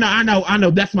 I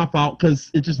know. That's my fault because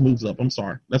it just moves up. I'm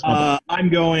sorry. That's my fault. I'm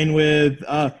going with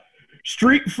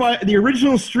the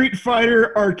original Street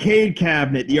Fighter arcade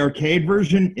cabinet, the arcade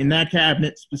version in that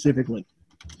cabinet specifically.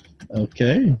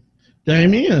 Okay.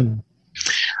 Damien.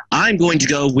 I'm going to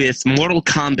go with Mortal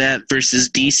Kombat versus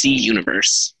DC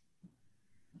Universe.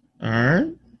 All right.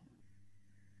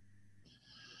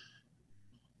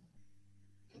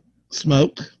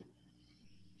 Smoke.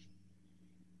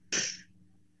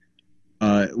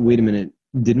 Wait a minute.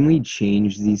 Didn't we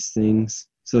change these things?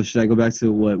 So should I go back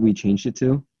to what we changed it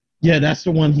to? Yeah, that's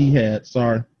the one he had.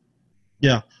 Sorry.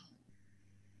 Yeah.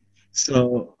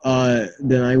 So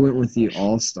then I went with the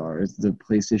All-Stars, the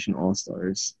PlayStation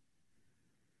All-Stars.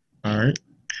 All right.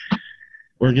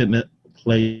 We're getting it.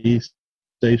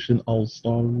 PlayStation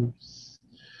All-Stars.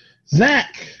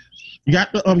 Zach, you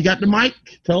got the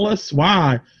mic? Tell us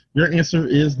why your answer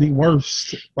is the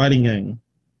worst fighting game.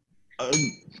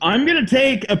 I'm going to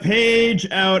take a page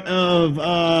out of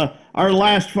our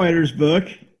Last Fighters book.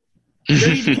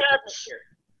 Read the cabinet here.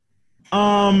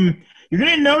 You're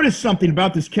going to notice something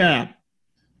about this cab.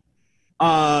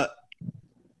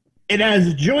 It has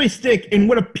a joystick and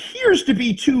what appears to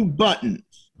be 2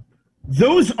 buttons.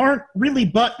 Those aren't really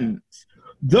buttons.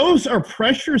 Those are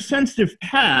pressure-sensitive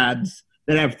pads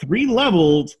that have 3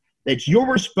 levels that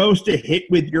you're supposed to hit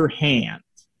with your hands.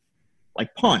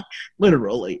 Like punch,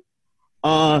 literally.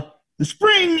 The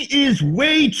spring is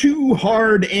way too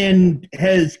hard and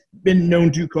has been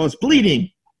known to cause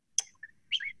bleeding.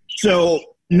 So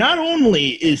not only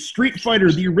is Street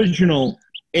Fighter the original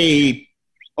a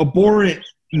abhorrent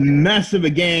mess of a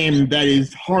game that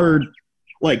is hard,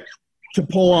 like to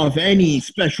pull off any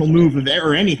special move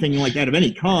or anything like that of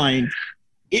any kind.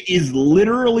 It is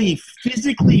literally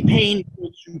physically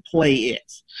painful to play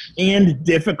it and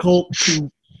difficult to,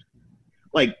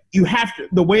 like, you have to,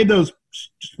 the way those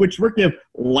switches work, you have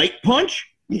light punch,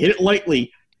 you hit it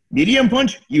lightly. Medium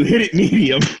punch, you hit it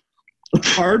medium.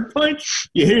 Hard punch,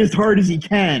 you hit it as hard as you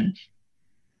can.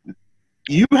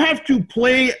 You have to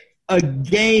play a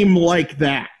game like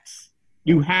that.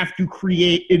 You have to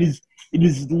create, it is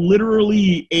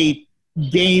literally a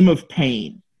game of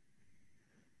pain.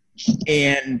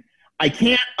 And I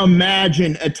can't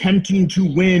imagine attempting to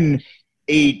win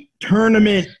a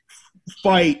tournament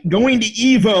fight, going to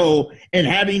EVO and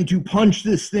having to punch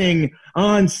this thing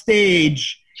on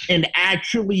stage and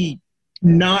actually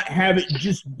not have it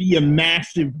just be a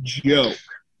massive joke.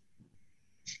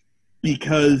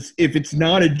 Because if it's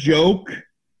not a joke,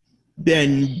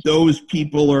 then those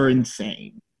people are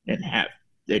insane and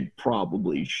they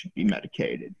probably should be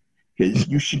medicated. Because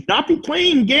you should not be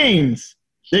playing games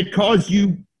that cause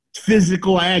you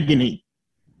physical agony.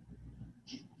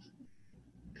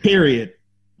 Period.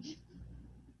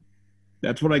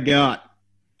 That's what I got.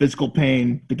 Physical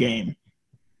pain, the game.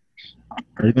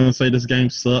 Are you going to say this game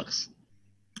sucks?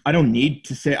 I don't need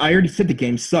to say. I already said the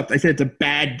game sucked. I said it's a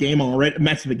bad game already, a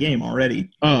mess of a game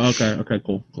already. Oh, okay. Okay,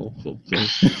 cool.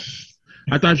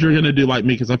 I thought you were going to do like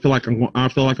me because I feel like I'm going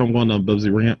on a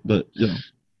Bubsy rant, but, you know.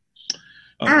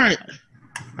 All right,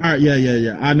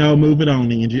 yeah. I know. Move it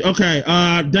on, Angie. Okay,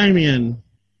 Damien.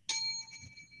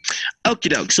 Okie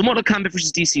doke. So Mortal Kombat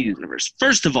versus DC Universe.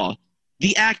 First of all,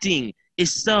 the acting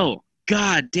is so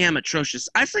goddamn atrocious.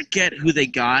 I forget who they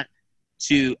got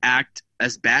to act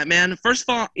as Batman. First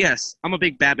of all, yes, I'm a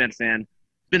big Batman fan.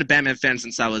 Been a Batman fan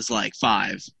since I was like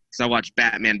 5, because I watched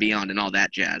Batman Beyond and all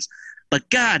that jazz. But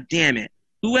god damn it,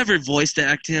 whoever voiced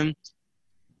act him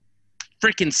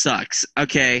freaking sucks,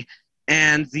 okay?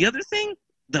 And the other thing,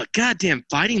 the goddamn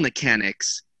fighting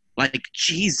mechanics. Like,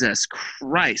 Jesus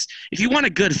Christ. If you want a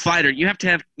good fighter, if you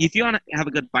want to have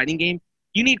a good fighting game,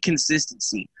 you need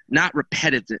consistency, not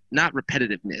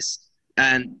repetitiveness.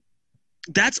 And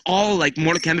that's all, like,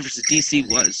 Mortal Kombat vs. DC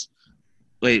was.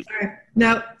 Wait. Sorry.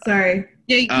 No, sorry.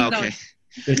 Yeah, you can okay.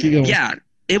 Yeah,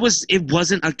 it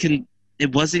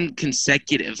wasn't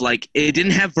consecutive. Like, it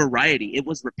didn't have variety. It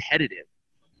was repetitive.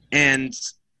 And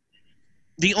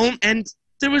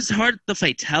there was the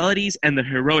fatalities and the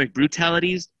heroic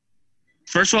brutalities.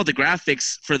 First of all, the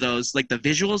graphics for those, like the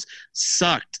visuals,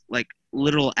 sucked like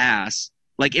literal ass.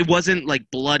 Like, it wasn't like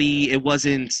bloody. It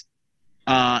wasn't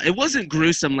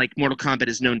gruesome like Mortal Kombat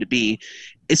is known to be.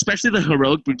 Especially the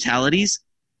heroic brutalities.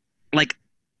 Like,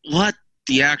 what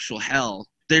the actual hell?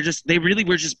 They really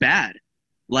were just bad.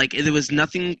 Like, there was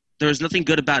nothing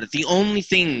good about it. The only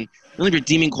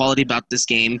redeeming quality about this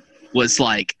game was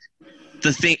like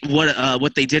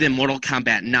what they did in Mortal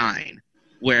Kombat 9,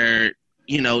 where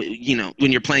you know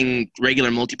when you're playing regular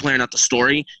multiplayer, not the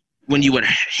story, when you would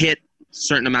hit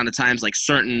certain amount of times, like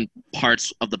certain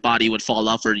parts of the body would fall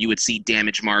off, or you would see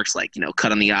damage marks, like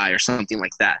cut on the eye or something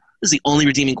like that. This is the only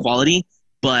redeeming quality,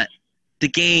 but the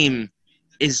game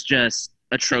is just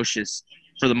atrocious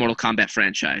for the Mortal Kombat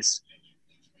franchise.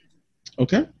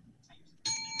 Okay.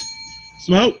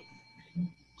 Smoke.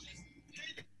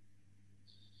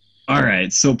 All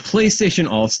right, so PlayStation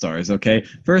All-Stars, okay?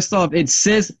 First off, it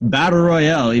says Battle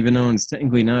Royale, even though it's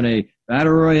technically not a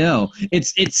Battle Royale.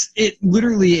 It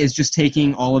literally is just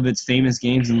taking all of its famous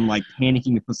games and, like,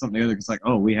 panicking to put something together. It's like,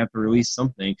 oh, we have to release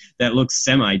something that looks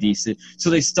semi-decent. So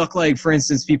they stuck, like, for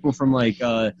instance, people from, like,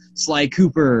 Sly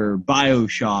Cooper,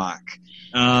 BioShock.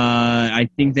 I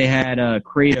think they had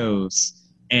Kratos.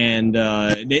 And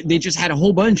they just had a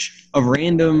whole bunch of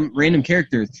random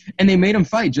characters, and they made them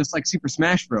fight just like Super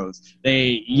Smash Bros.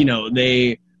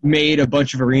 They made a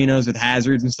bunch of arenas with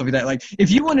hazards and stuff like that. Like,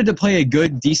 if you wanted to play a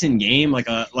good, decent game, like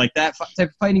that type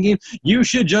of fighting game, you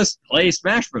should just play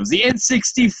Smash Bros. The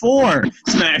N64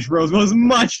 Smash Bros. Was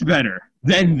much better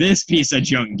than this piece of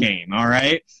junk game, all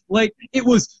right? Like, it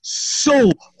was so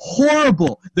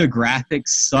horrible. The graphics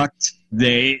sucked.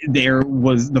 The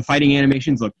fighting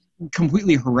animations looked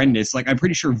completely horrendous. Like, I'm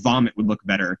pretty sure vomit would look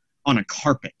better on a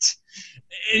carpet.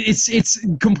 It's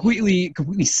completely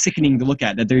sickening to look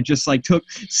at, that they just like took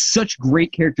such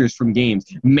great characters from games,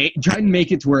 tried to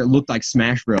make it to where it looked like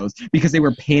Smash Bros. Because they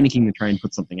were panicking to try and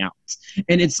put something out.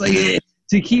 And it's like,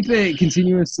 to keep it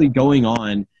continuously going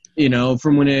on,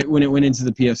 from when it went into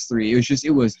the PS3,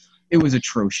 it was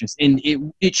atrocious, and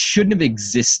it shouldn't have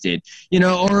existed,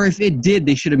 or if it did,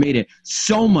 they should have made it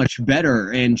so much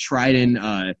better and tried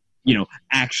and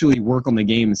actually work on the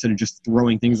game instead of just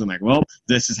throwing things in, like, well,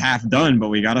 this is half done, but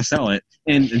we gotta sell it,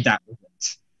 and that was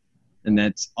it. And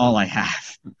that's all I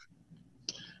have.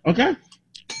 Okay.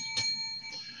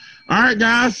 All right,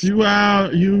 guys. You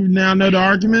now know the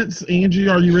arguments. Angie,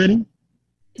 are you ready?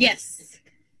 Yes.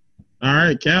 All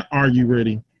right, Kat, are you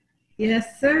ready?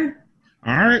 Yes, sir.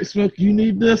 All right, Smoke, you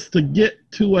need this to get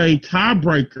to a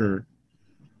tiebreaker.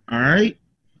 All right?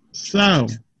 So,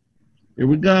 here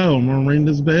we go. I'm going to ring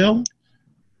this bell.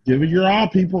 Give it your all,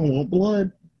 people. I want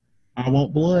blood. I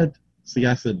want blood. See,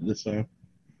 I said this, so.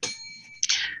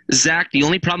 Zach, the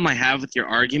only problem I have with your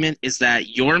argument is that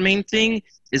your main thing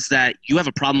is that you have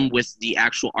a problem with the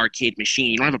actual arcade machine.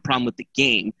 You don't have a problem with the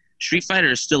game. Street Fighter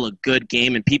is still a good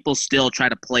game, and people still try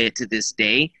to play it to this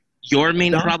day. Your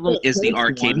main problem is the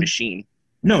arcade machine.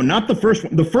 No, not the first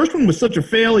one. The first one was such a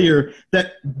failure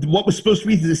that what was supposed to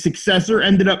be the successor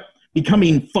ended up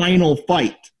becoming Final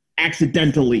Fight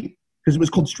accidentally because it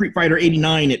was called Street Fighter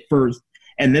 89 at first,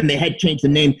 and then they had changed the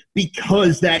name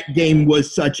because that game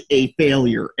was such a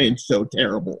failure and so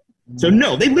terrible. So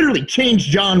no, they literally changed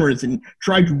genres and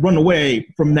tried to run away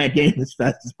from that game as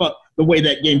fast as the way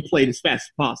that game played as fast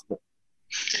as possible.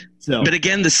 So, but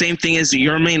again, the same thing is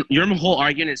your whole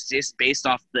argument is just based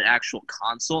off the actual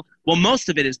console. Well, most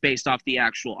of it is based off the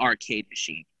actual arcade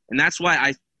machine, and that's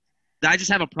why I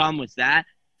just have a problem with that.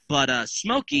 But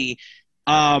Smokey,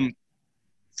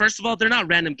 first of all, they're not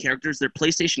random characters; they're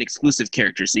PlayStation exclusive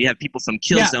characters. So you have people from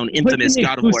Killzone, Infamous,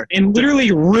 God of War, and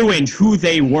literally ruined who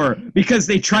they were because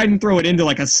they tried and throw it into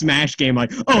like a Smash game.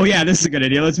 Like, oh yeah, this is a good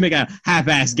idea. Let's make a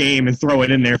half-ass game and throw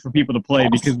it in there for people to play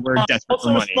because we're desperate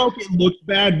for money. Smoke, it looks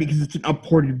bad because it's an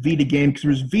upported Vita game because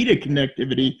there's Vita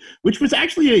connectivity, which was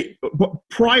actually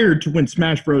prior to when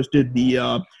Smash Bros. Did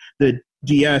the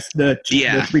DS, the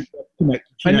 3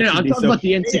 I know, I'm talking about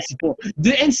the N64.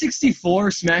 The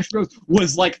N64 Smash Bros.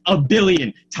 Was like a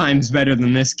billion times better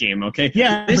than this game, okay?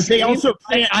 Yeah, this but they game, also...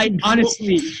 I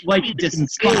honestly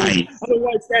despise.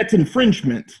 Otherwise, that's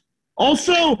infringement.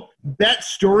 Also, that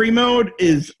story mode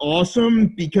is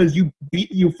awesome because you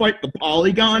fight the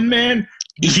Polygon Man.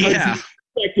 Yeah.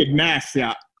 Expected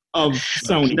mascot of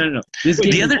Sony. No. This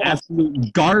game is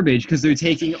absolute garbage because they're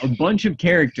taking a bunch of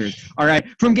characters, all right,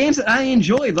 from games that I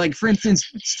enjoyed, like, for instance,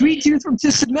 Sweet Tooth from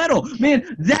Twisted Metal.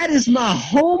 Man, that is my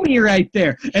homie right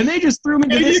there. And they just threw him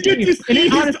into this game, and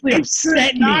it honestly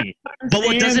upset me. But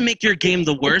what doesn't make your game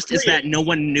the worst is that no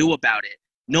one knew about it.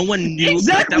 No one knew.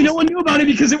 Exactly, no one knew about it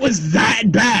because it was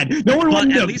that bad. No one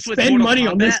wanted to spend money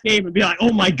on this game and be like,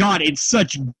 oh my god, it's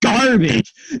such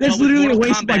garbage. That's literally a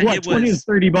waste of like, what, 20 to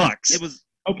 30 bucks. It was...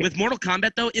 Okay. With Mortal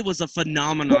Kombat, though, it was a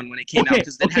phenomenon when it came out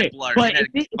because it had blood and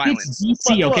had violence. It's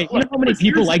DC, okay? You know how many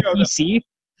people like DC?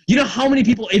 You know how many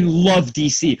people love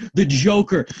DC? The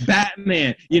Joker,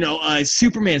 Batman,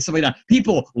 Superman, stuff like that.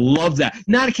 People love that.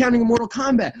 Not accounting Mortal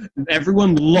Kombat.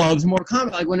 Everyone loves Mortal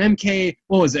Kombat. Like when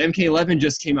MK11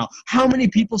 just came out. How many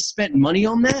people spent money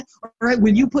on that? All right,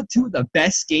 when you put two of the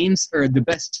best games or the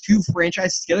best two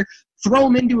franchises together, throw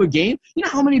them into a game. You know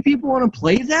how many people want to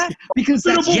play that? Because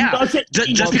that's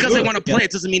just because they want to play it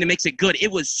doesn't mean it makes it good.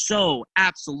 It was so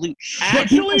absolute shit. But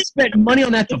people spent money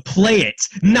on that to play it,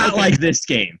 not like this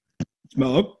game.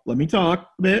 Smoke, let me talk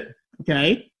a bit,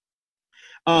 okay?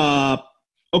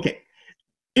 Okay.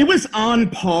 It was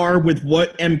on par with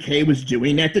what MK was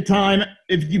doing at the time.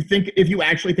 If you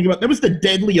actually think about it, that was the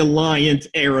Deadly Alliance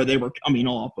era they were coming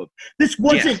off of. This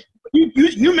wasn't. Yeah.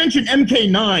 You mentioned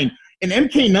MK9. And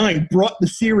MK9 brought the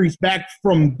series back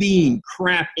from being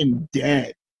crap and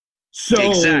dead. So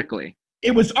exactly.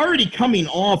 It was already coming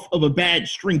off of a bad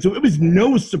string. So it was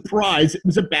no surprise it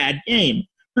was a bad game.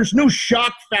 There's no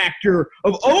shock factor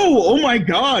of, oh my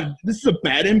God, this is a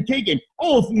bad MK game.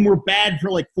 All of them were bad for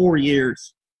like 4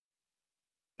 years.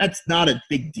 That's not a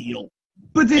big deal.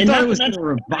 But they thought it was going to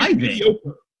revive it.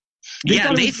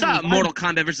 They thought Mortal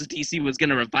Kombat vs. DC was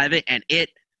going to revive it, and it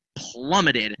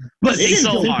plummeted, but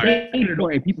so hard.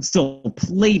 People still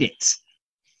played it,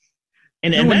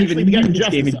 and no one even knew this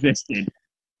game existed.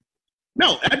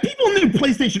 No, people knew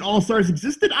PlayStation All Stars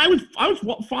existed. I was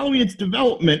following its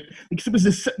development because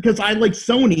I like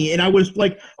Sony, and I was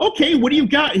like, okay, what do you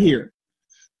got here?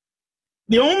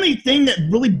 The only thing that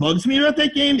really bugs me about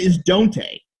that game is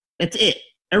Dante. That's it.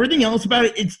 Everything else about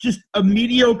it, it's just a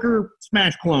mediocre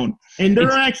Smash clone. And there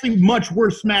are actually much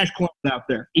worse Smash clones out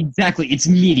there. Exactly. It's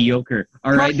mediocre.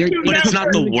 All right. But it's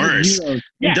not the worst.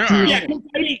 Yeah,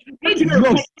 It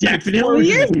most definitely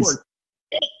is.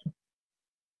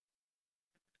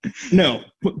 No.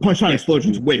 Punch-On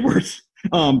Explosion is way worse.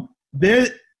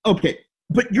 Okay.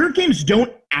 But your games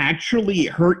don't actually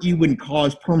hurt you and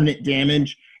cause permanent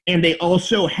damage. And they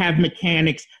also have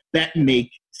mechanics that make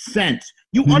sense.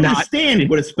 You understand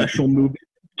what a special move is,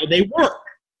 how they work.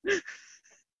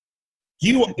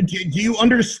 Do you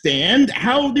understand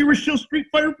how the original Street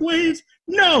Fighter plays?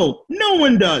 No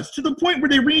one does. To the point where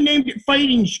they renamed it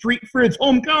Fighting Street for its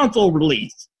home console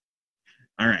release.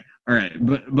 All right.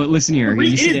 But listen here.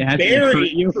 You said it had to hurt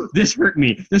you. This hurt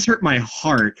me. This hurt my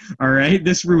heart. All right.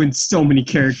 This ruined so many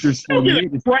characters for me.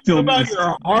 About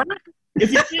your heart?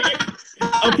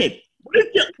 Okay.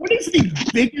 What is the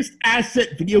biggest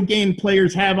asset video game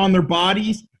players have on their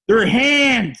bodies? Their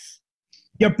hands.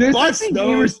 You bust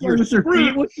those. You're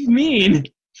screwed. What do you mean?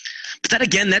 But that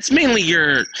again, that's mainly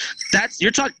you're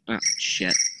talking. Oh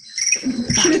shit.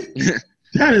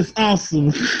 That is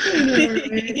awesome. I know,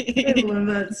 right? I love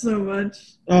that so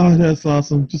much. Oh, that's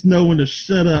awesome. Just know when to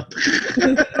shut up.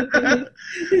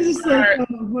 He's just like, oh,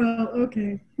 well,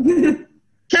 okay.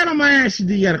 Cat on my ass,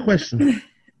 do you got a question?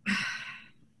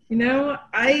 You know,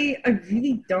 I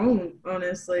really don't,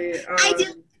 honestly. I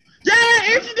do.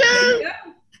 Yeah, Angie do. Yeah.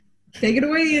 Take it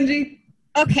away, Angie.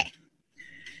 Okay.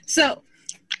 So,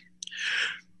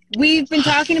 we've been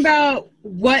talking about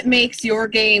what makes your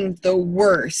game the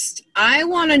worst. I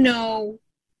want to know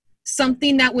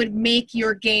something that would make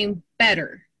your game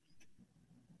better.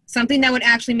 Something that would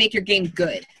actually make your game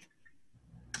good.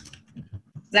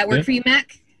 Does that work for you,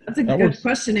 Mac? That's a good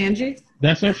question, Angie.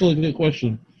 That's actually a good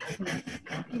question.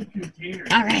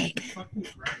 All right.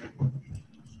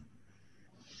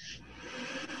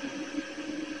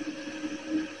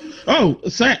 Oh,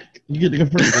 Zach, you get to go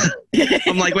first.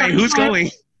 I'm like, wait, who's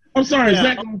going? I'm sorry, Yeah.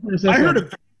 Zach going first. I heard a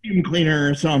vacuum cleaner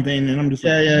or something, and I'm just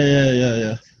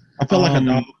Yeah. I felt like a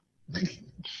dog.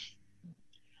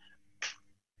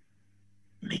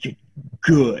 Make it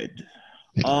good.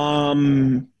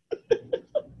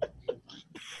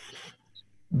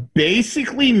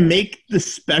 Basically make the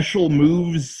special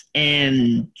moves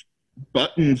and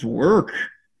buttons work.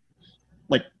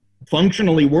 Like,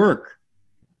 functionally work.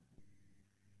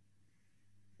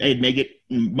 They'd make it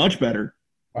much better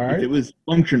All if right. it was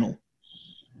functional.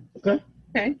 Okay.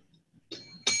 Okay.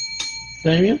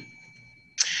 Damien?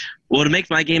 Well, to make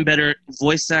my game better,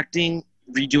 voice acting,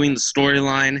 redoing the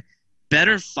storyline,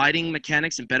 better fighting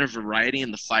mechanics and better variety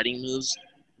in the fighting moves,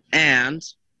 and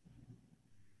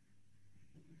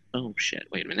oh shit,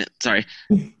 wait a minute, sorry.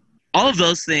 All of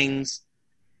those things,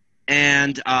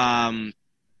 and god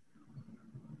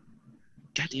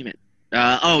damn it.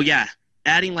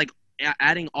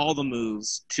 Adding all the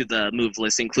moves to the move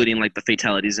list, including like the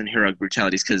fatalities and heroic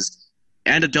brutalities,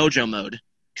 and a dojo mode,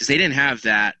 because they didn't have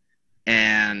that.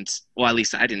 And well, at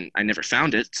least I never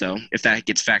found it. So if that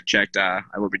gets fact checked, I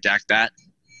will redact that.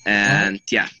 And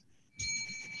yeah,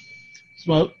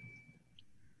 Smoke?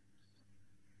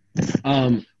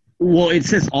 Well, it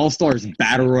says All Stars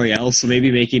Battle Royale, so maybe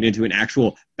making it into an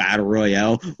actual Battle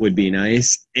Royale would be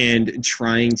nice. And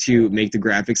trying to make the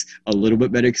graphics a little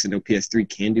bit better, because I know PS3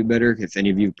 can do better. If any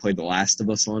of you played The Last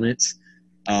of Us on it,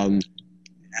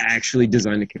 actually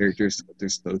design the characters to what they're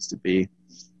supposed to be.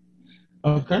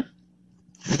 Okay.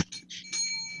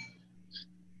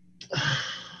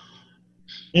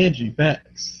 Angie,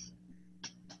 facts.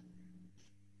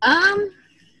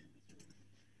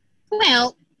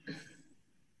 Well,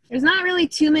 there's not really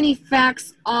too many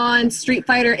facts on Street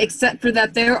Fighter, except for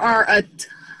that there are a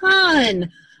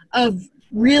ton of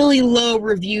really low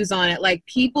reviews on it. Like,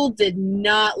 people did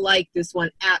not like this one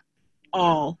at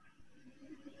all.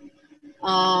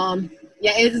 Yeah,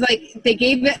 it's like they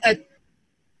gave it a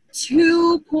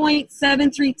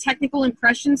 2.73 technical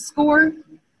impression score,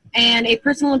 and a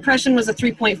personal impression was a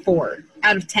 3.4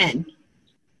 out of 10.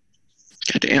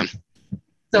 goddamn.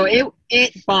 So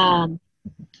it bombed.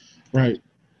 Right.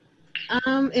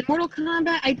 In Mortal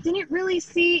Kombat, I didn't really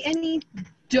see any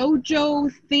dojo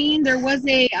theme. There was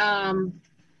a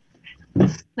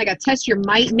like a test your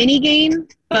might mini game,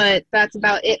 but that's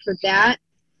about it for that.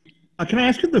 Can I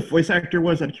ask who the voice actor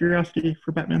was, out of curiosity,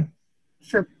 for Batman?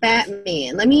 For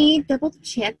Batman, let me double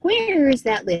check. Where is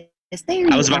that list? There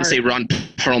I was you about to are. say Ron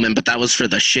Perlman, but that was for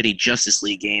the shitty Justice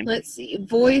League game. Let's see.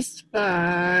 Voiced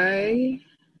by.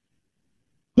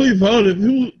 Who you voted?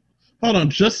 Who? Hold on,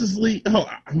 Justice League. Oh,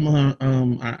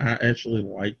 I actually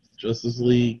liked Justice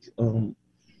League.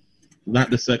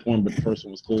 Not the second one, but the first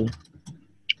one was cool.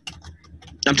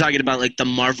 I'm talking about like the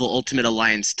Marvel Ultimate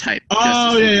Alliance type. Oh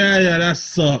Justice League. yeah, that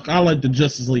sucked. I like the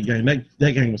Justice League game. That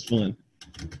game was fun.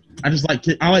 I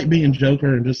like being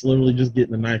Joker and just literally just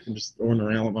getting the knife and just throwing it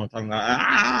around like I'm talking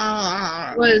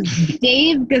about. Was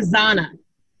Dave Gazana.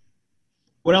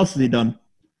 What else has he done?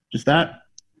 Just that?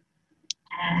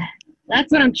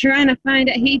 That's what I'm trying to find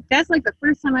out. That's like the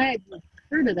first time I had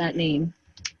heard of that name.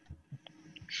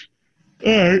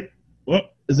 All right.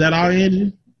 Well, is that all,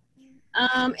 Angie?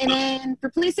 And then for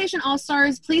PlayStation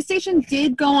All-Stars, PlayStation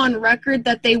did go on record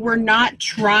that they were not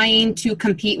trying to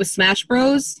compete with Smash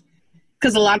Bros.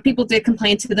 Because a lot of people did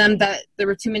complain to them that there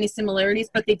were too many similarities,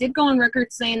 but they did go on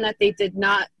record saying that they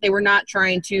were not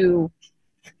trying to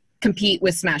compete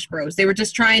with Smash Bros. They were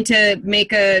just trying to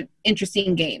make a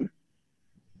interesting game.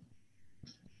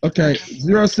 Okay,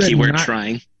 Zero said Keyword not,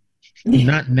 trying.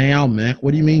 not now, Mac.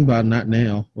 What do you mean by not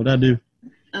now? What'd I do?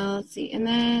 Let's see. And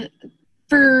then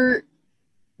for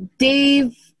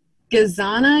Dave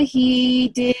Gazana, he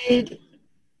did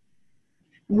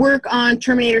work on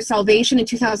Terminator Salvation in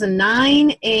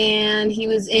 2009, and he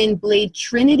was in Blade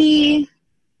Trinity.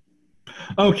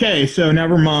 Okay, so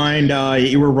never mind.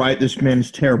 You were right. This man's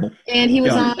terrible. And he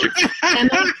was Got on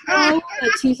MMO, a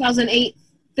 2008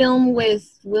 film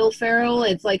with Will Ferrell.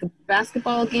 It's like a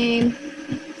basketball game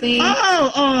thing.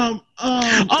 I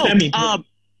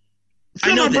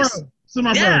know this.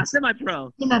 Semi-pro. Yeah,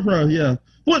 semi-pro. Semi-pro, yeah.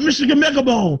 Fort Michigan Mega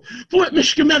Bowl. Fort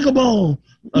Michigan Mega Bowl.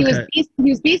 He Okay.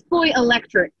 was Beast Boy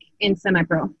Electric in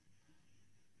Semi-Pro.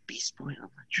 Beast Boy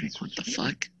Electric. What the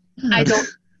fuck?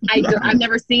 I've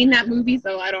never seen that movie,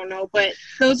 so I don't know. But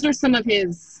those are some of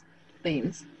his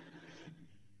things.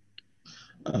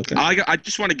 Okay. I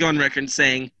just want to go on record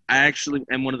saying I actually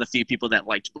am one of the few people that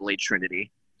liked Blade Trinity.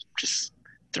 Just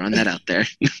throwing that out there.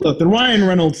 Look, the Ryan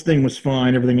Reynolds thing was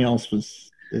fine. Everything else was.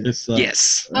 It's,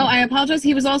 Yes. Oh, I apologize.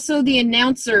 He was also the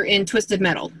announcer in Twisted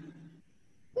Metal.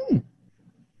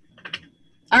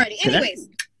 Alrighty, anyways.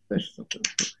 All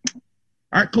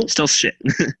right, cool. Still shit.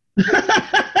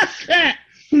 Cat,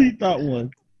 who you thought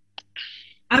won?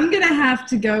 I'm going to have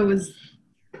to go with...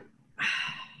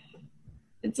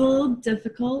 It's a little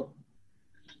difficult,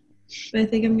 but I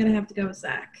think I'm going to have to go with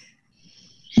Zach.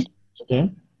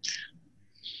 Okay.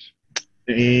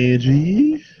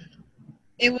 Angie.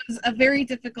 It was a very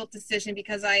difficult decision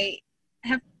because I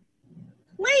have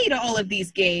played all of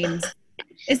these games,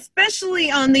 especially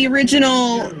on the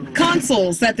original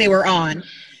consoles that they were on.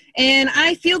 And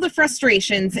I feel the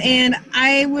frustrations, and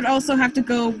I would also have to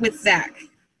go with Zach.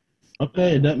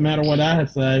 Okay, it doesn't matter what I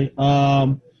say.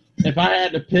 If I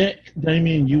had to pick,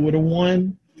 Damien, you would have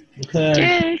won because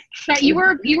You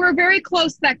were a very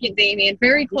close second, Damien.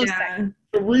 Very close second.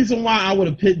 the reason why I would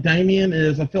have picked Damien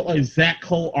is I felt like Zach's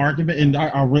whole argument, and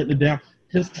I written it down.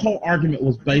 His whole argument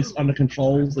was based on the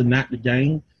controls and not the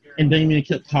game. And Damien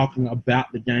kept talking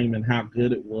about the game and how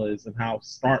good it was and how it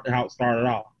started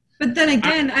off. But then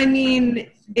again, I mean,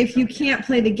 if you can't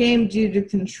play the game due to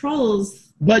controls...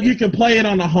 But you can play it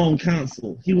on a home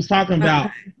console. He was talking about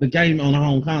the game on a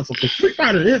home console. Because Street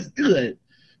Fighter is good.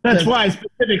 That's why I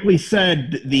specifically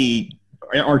said the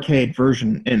arcade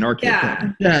version in arcade.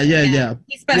 Yeah. Yeah.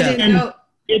 He special. And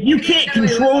If you can't know it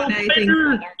control was the one, I think,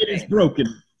 finger, on it is arcade. broken.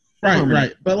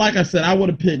 Right. But like I said, I would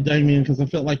have picked Damien because I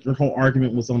felt like your whole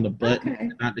argument was on the button, Okay.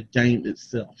 not the game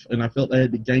itself. And I felt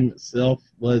that the game itself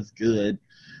was good.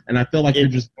 And I feel like you're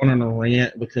just going on a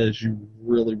rant because you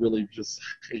really, really just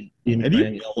hate anything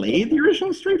Have you else. played the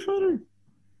original Street Fighter?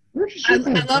 I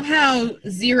love how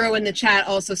Zero in the chat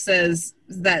also says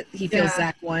that he feels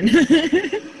Zach won.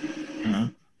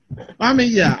 I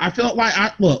mean, yeah, I felt like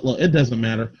look, it doesn't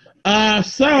matter.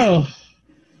 So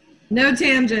No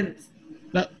tangents.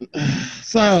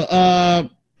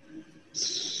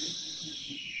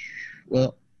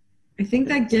 Well, I think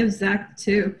that gives Zach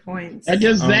 2 points. that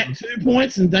gives Zach 2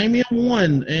 points and Damien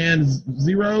 1 and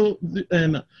Zero.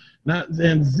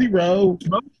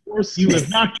 Of course, You have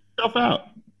knocked yourself out.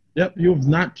 Yep, you have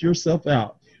knocked yourself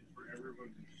out.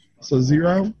 So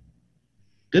Zero,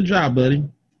 good job, buddy.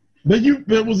 But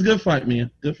it was a good fight,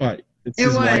 man. Good fight. It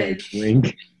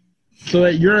was. So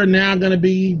you're now going to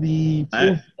be the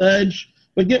fourth judge.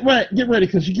 But get ready,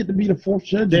 because you get to be the fourth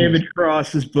judge. David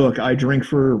Cross's book, I Drink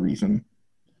for a Reason.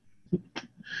 All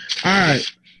right.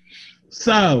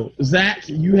 So, Zach,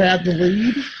 you have the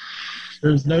lead.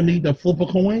 There's no need to flip a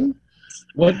coin.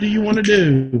 What do you want to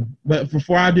do? But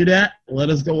before I do that, let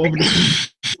us go over the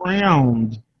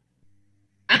round.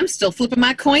 I'm still flipping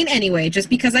my coin anyway, just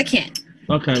because I can.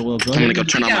 Okay, well, go I'm ahead. gonna go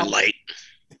turn on my light.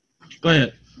 Go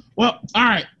ahead. Well, all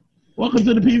right. Welcome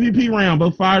to the PvP round.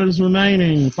 Both fighters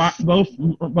remaining. Both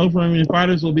remaining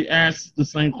fighters will be asked the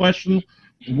same question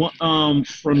from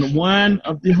the one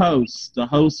of the hosts. The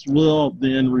host will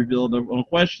then reveal the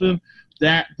question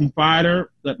that the fighter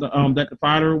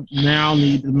now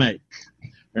needs to make.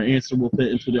 Their answer will fit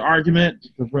into the argument.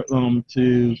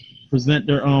 To present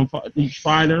their each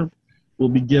fighter will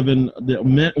be given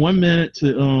 1 minute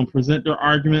to present their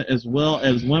argument, as well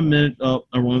as 1 minute of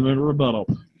a 1 minute rebuttal.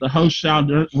 The host shall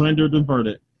render the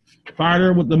verdict.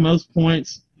 Fighter with the most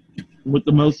points,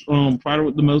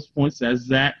 says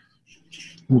Zach.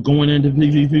 We're going into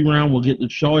PvP round. We'll get the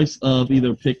choice of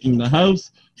either picking the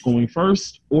host, going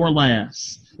first or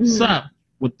last. Mhm. So,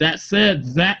 with that said,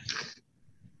 Zach,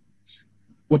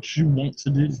 what you want to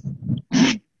do?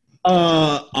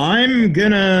 I'm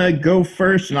gonna go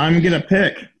first, and I'm gonna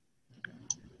pick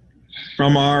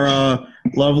from our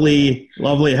lovely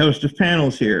host of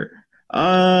panels here.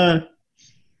 Angie,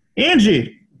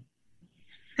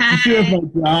 since you have Hi. my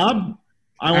job,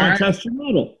 I want Alright. to test your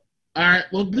metal. All right,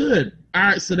 well, good. All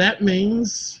right, so that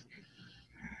means,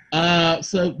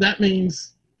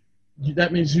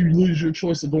 you lose your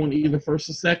choice of going either first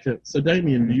or second. So,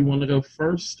 Damien, do you want to go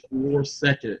first or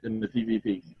second in the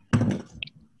PvP?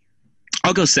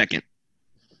 I'll go second.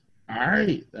 All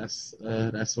right, that's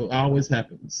what always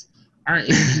happens. All right,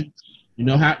 Angie, you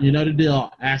know the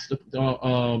deal. Ask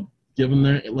the give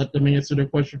them let them answer their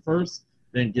question first,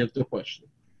 then give the question.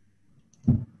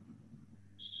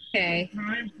 Okay.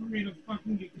 Time for me to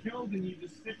fucking get killed and you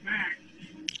just sit back.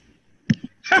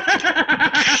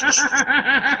 That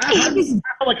doesn't sound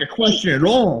like a question at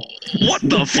all. What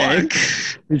the fuck?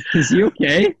 Is he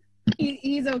okay?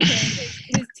 He's okay.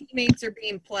 His teammates are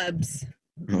being plebs.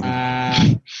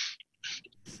 I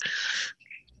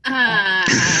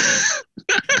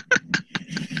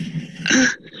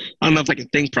don't know if I can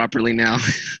think properly now.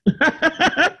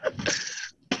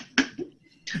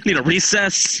 Need a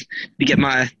recess to get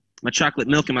my chocolate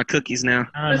milk and my cookies now.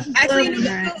 Actually,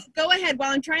 go ahead.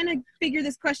 While I'm trying to figure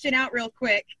this question out real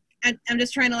quick, I'm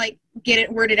just trying to get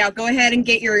it worded out. Go ahead and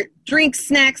get your drinks,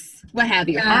 snacks, what have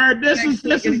you. All right, this is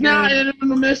now an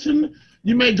intermission.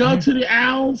 You may go to the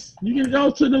Owls. You can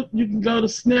go to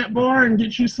Snack Bar and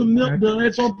get you some milk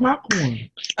duds or popcorn.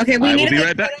 Okay, we I need will be to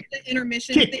right back. put up the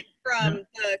intermission thing from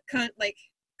the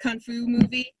Kung Fu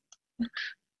movie.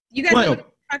 You guys know what I'm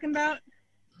talking about?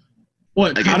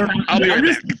 What? Okay, I'll be right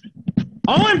back.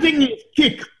 All I'm thinking is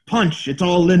kick, punch. It's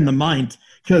all in the mind.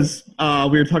 Because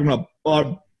we were talking about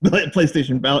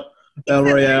PlayStation Battle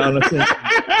Royale. I think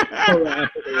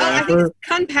it's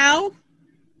Kung Pao.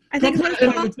 I think it's what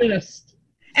it's called.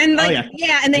 And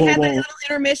and they had that little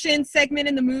intermission segment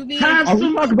in the movie. Are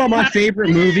we talking about my favorite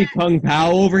movie, Kung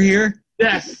Pao, over here?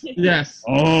 Yes.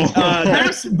 Oh,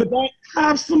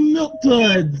 Have some milk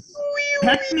duds.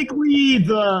 Technically,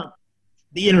 the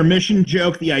intermission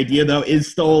joke, the idea though, is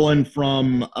stolen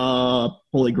from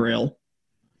Holy Grail.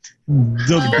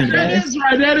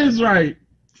 That is right.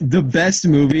 The best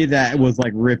movie that was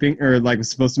ripping or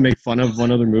was supposed to make fun of one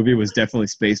other movie was definitely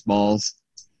Spaceballs.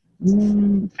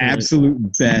 Absolute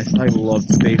best. I love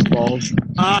Spaceballs.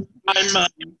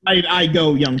 I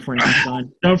go Young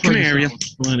Frankenstein. Come here, Ariel.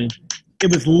 Funny. It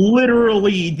was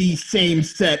literally the same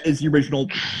set as the original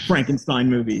Frankenstein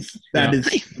movies. That is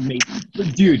amazing.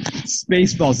 Dude,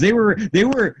 Spaceballs. They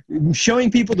were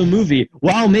showing people the movie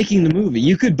while making the movie.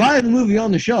 You could buy the movie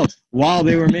on the shelf while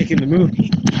they were making the movie.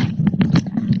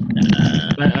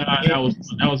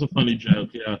 That was a funny joke.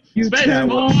 Yeah.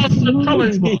 Spaceballs the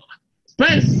movie.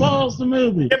 Spaceballs the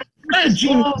movie.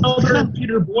 Spaceballs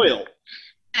Peter Boyle.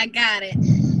 I got it.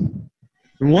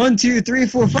 1, 2, 3,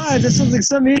 4, 5. That sounds like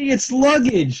some idiot's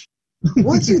luggage.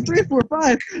 1, 2, 3, 4,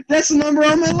 5. That's the number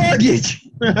on my luggage.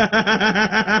 Want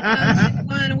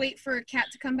to wait for a cat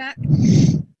to come back?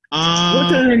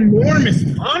 What an enormous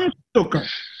unsucker.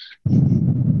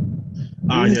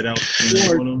 Yeah, that was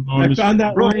I found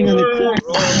that lying on the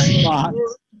box.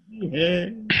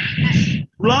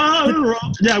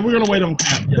 Yeah, we're gonna wait on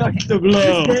cat. Suck the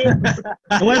blow.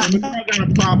 Unless we're got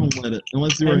a problem with it.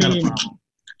 Unless we're got a problem.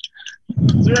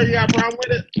 Zero, you got a problem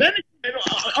with it? Then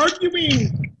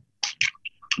arguing.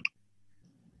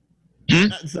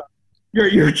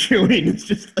 You're chewing. It's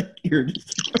just like you're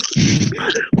just.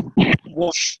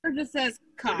 Or just says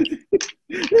cough.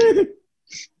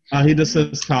 He just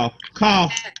says cough.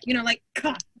 Cough.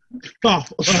 Cough.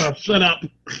 Cough. Shut up.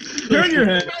 Turn your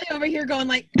head. Probably over here going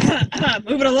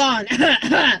move it along.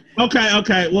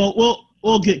 Okay. Well,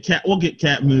 we'll get cat. We'll get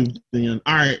cat moved then.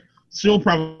 All right. She'll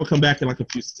probably come back in a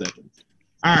few seconds.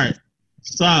 All right.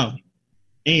 So,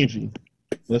 Angie,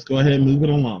 let's go ahead and move it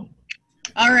along.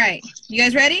 All right. You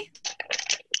guys ready?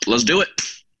 Let's do it.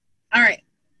 All right.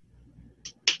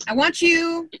 I want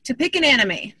you to pick an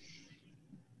anime.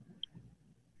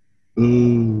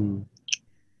 Ooh.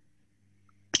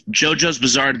 JoJo's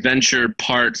Bizarre Adventure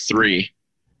Part 3.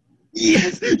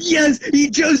 Yes, he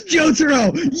chose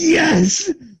Jotaro.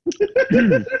 Yes.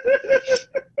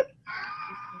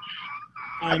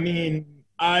 I mean,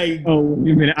 Oh,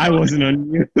 wait a minute. I wasn't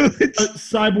on mute.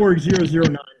 Cyborg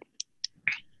 009.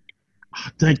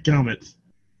 Dadgummit.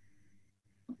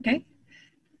 Okay.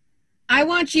 I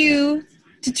want you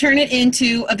to turn it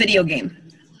into a video game.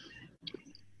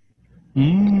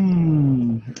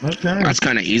 Okay. That's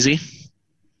kind of easy.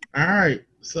 All right.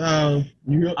 So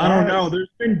I don't know. There's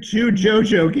been 2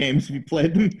 JoJo games. Have you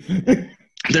played them?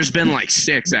 There's been like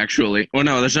 6 actually. Oh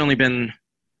no, there's only been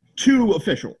 2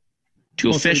 official.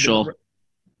 2 official.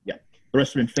 The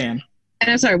rest have been fan.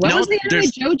 And I'm sorry, what No, was the anime?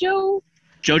 there's- JoJo?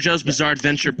 JoJo's Bizarre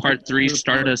Adventure Part 3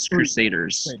 Stardust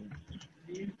Crusaders.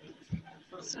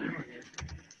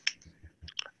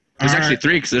 There's actually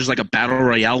 3 because there's like a Battle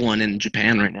Royale one in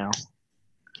Japan right now.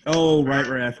 Oh, right.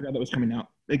 I forgot that was coming out.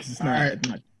 Because it's not.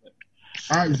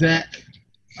 All right, Zach.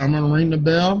 I'm gonna ring the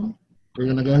bell. We're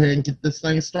gonna go ahead and get this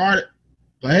thing started.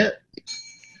 Go ahead.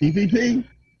 PvP.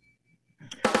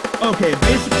 Okay,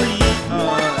 basically,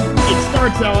 it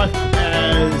starts off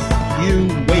as you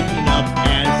waking up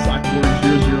as Cyborg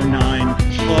 009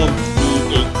 of the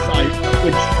 8 side,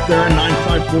 which there are 9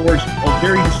 cyborgs of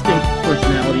very distinct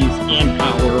personalities and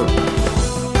power.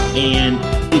 And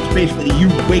it's basically you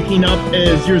waking up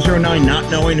as 009, not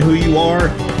knowing who you are,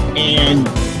 and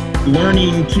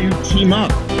learning to team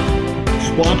up,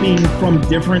 swapping from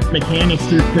different mechanics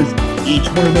because each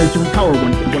one of those different power.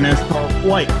 One has power of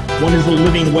flight. One is a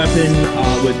living weapon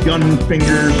with gun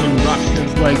fingers and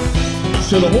rockets like.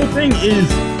 So the whole thing is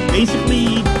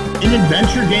basically an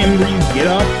adventure game where you get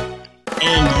up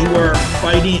and you are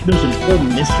fighting. There's a whole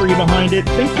mystery behind it.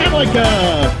 Think kind of like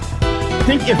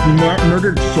think if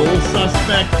Murdered Soul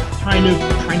Suspect kind of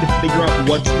trying to figure out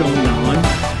what's going on,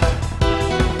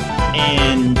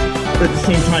 and but at the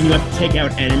same time you have to take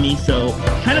out enemies. So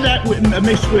kind of that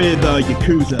mixed with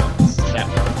Yakuza. Yeah.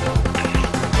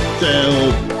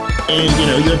 So.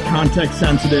 And, you have context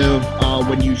sensitive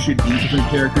when you should be different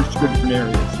characters to different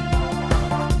areas.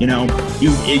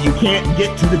 You can't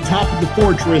get to the top of the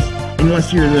fortress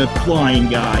unless you're the flying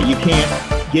guy. You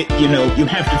can't get, you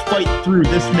have to fight through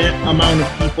this amount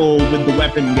of people with the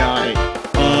weapon guy.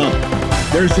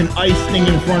 There's an ice thing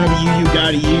in front of you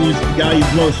gotta use the guy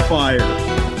who blows fire.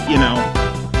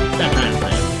 That kind of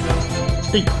thing.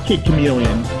 Think Kid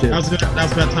Chameleon, too. That was good. That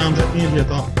was about time at the end, I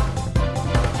thought.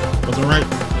 Was it right?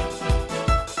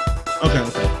 Okay.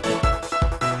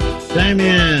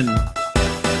 Damien,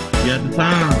 you got the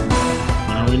time.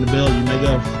 I'll ring the bell. You may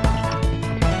go.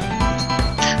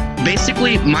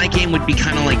 Basically, my game would be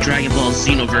kind of like Dragon Ball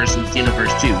Xenoverse and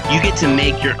Xenoverse 2. You get to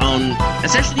make your own.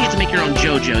 Essentially, you get to make your own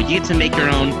JoJo. You get to make your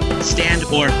own stand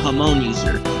or Hamon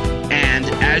user. And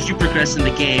as you progress in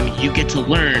the game, you get to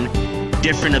learn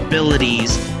different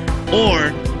abilities,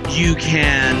 or you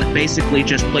can basically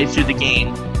just play through the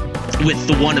game with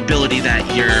the one ability that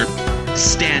your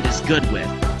stand is good with.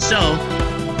 So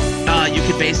you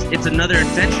could it's another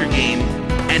adventure game,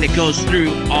 and it goes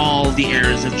through all the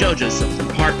eras of JoJo. So from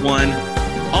part 1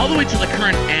 all the way to the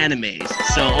current animes.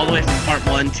 So all the way from part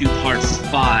 1 to part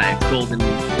 5,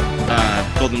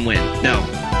 Golden Wind. No,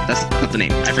 that's not the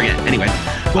name. I forget. Anyway,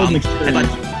 Golden Experience.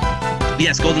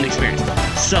 Yes, Golden Experience.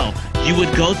 So you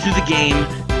would go through the game.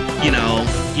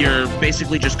 You're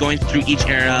basically just going through each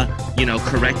era,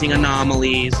 correcting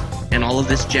anomalies and all of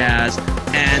this jazz,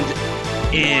 and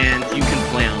you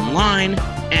can play online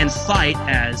and fight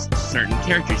as certain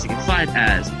characters. You can fight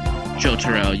as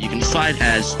Jotaro, you can fight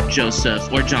as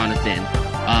Joseph or Jonathan,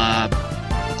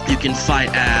 you can fight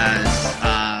as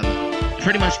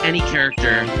pretty much any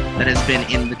character that has been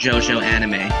in the JoJo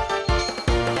anime.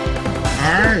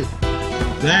 Alright,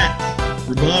 Zach,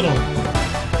 rebuttal.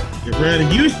 Get ready.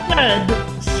 You said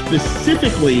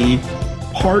specifically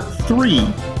part 3,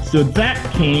 so that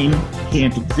can't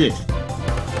exist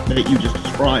that you just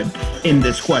described in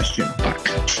this question.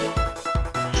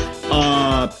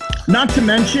 Not to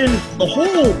mention, the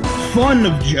whole fun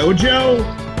of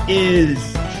JoJo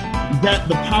is that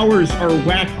the powers are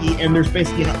wacky and there's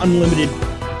basically an unlimited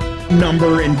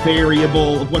number and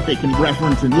variable of what they can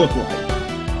reference and look like.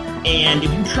 And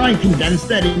if you try and condense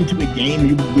that into a game,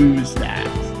 you lose that.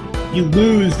 You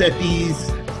lose that these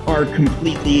are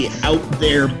completely out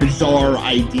there, bizarre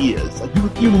ideas. Like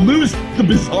you lose the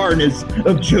bizarreness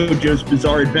of JoJo's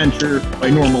Bizarre Adventure by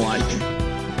normalizing.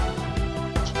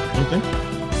 Okay.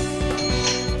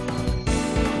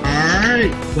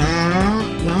 Alright,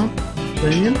 now,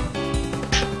 Damien.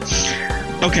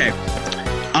 Okay.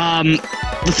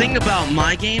 The thing about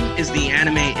my game is the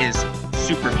anime is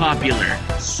super popular.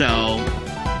 So,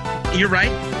 you're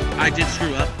right. I did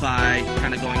screw up by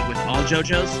kind of going with all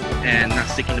JoJo's and not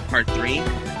sticking to part 3.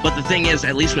 But the thing is,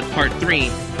 at least with part 3,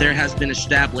 there has been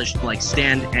established like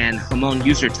stand and Hamon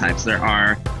user types. There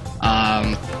are,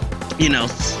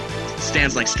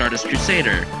 stands like Stardust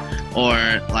Crusader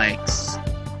or like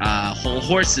Whole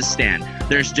Horses stand.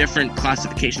 There's different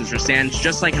classifications for stands,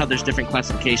 just like how there's different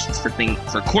classifications for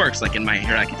quirks, like in My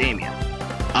Hero Academia.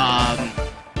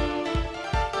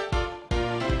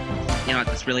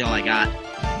 That's really all I got.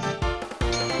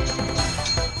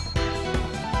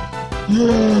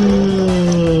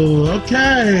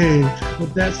 Okay.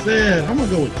 With that said, I'm gonna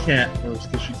go with Kat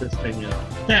first because she just came in.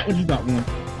 Kat, what you thought, one?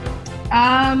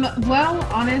 Well,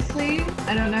 honestly,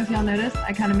 I don't know if y'all noticed,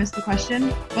 I kind of missed the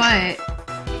question, but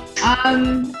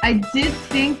I did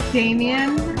think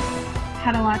Damien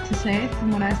had a lot to say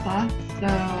from what I saw, so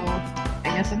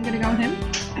I guess I'm gonna go with him.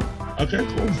 Okay,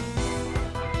 cool.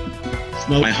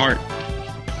 Smoke. My heart.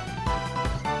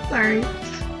 Sorry.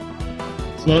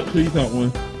 Smoke, who you thought,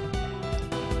 one?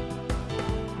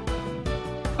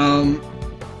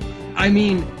 I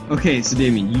mean, okay, so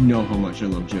Damien, you know how much I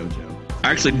love JoJo. I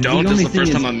actually don't. This is the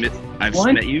first time I've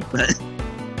met you. But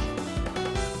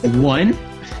one,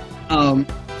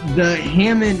 the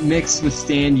Hammond mixed with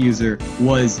stand user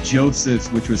was Joseph's,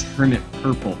 which was Hermit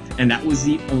Purple, and that was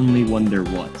the only one there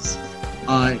was.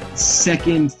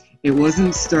 Second, it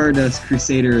wasn't Stardust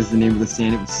Crusader as the name of the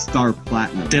stand, it was Star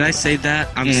Platinum. did I say that?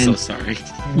 I'm so sorry.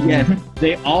 Yeah,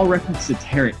 they all reference the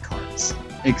tarot cards,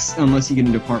 unless you get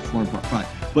into part 4 and part 5.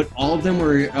 But all of them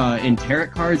were in tarot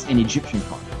cards and Egyptian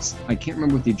cards. I can't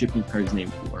remember what the Egyptian cards'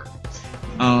 names were.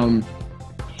 But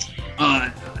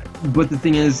the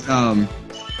thing is, I'm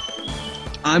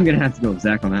gonna have to go with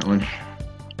Zach on that one.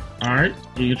 All right,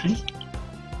 Beatrice.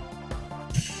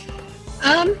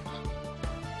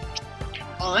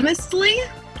 Honestly,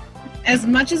 as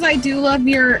much as I do love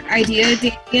your idea,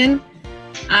 Damien,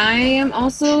 I am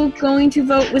also going to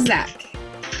vote with Zach.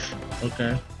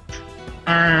 Okay.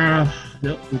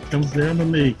 Yep, it comes down to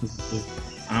me because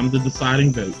I'm the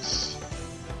deciding votes.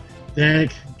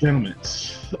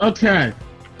 Dadgummit.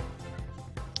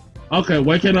 Okay,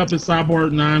 waking up at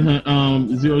Cyborg 009.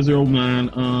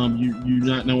 You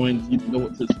not knowing, you know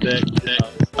what to expect.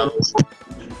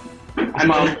 Hi,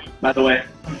 Mom, by the way.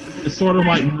 It's sort of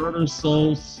like Murder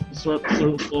Souls, sort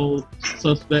of soul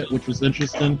suspect, which was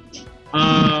interesting.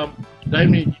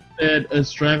 Damien, you said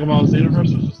as Dragon Ball Z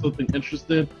universe, which is something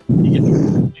interesting.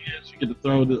 You get to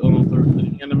throw the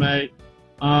anime.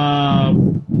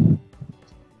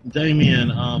 Damien,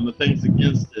 the things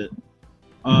against it.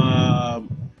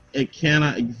 It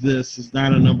cannot exist. It's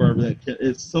not a number that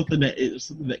it's something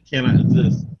that cannot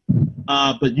exist.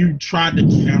 But you tried to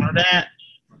counter that,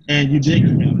 and you did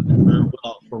counter it very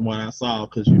well from what I saw,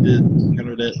 because you did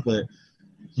counter that, but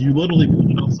you literally put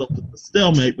yourself at the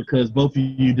stalemate because both of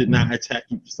you did not attack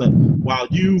yourself. While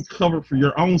you covered for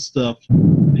your own stuff,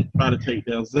 you try to take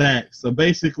down Zach. So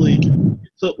basically, you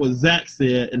took what Zach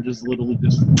said and just literally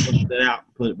just pushed it out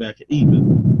and put it back at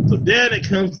even. So then it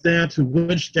comes down to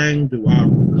which game do I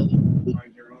really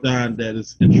find that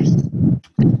is interesting.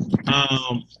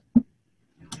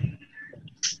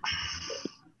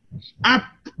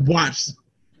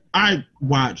 I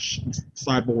watched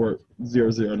Cyborg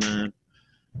 009.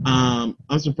 I'm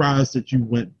surprised that you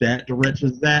went that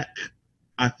direction, Zach.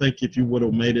 I think if you would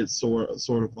have made it sort of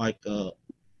like a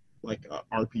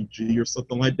RPG or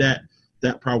something like that,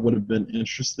 that probably would have been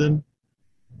interesting.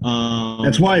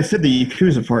 That's why I said the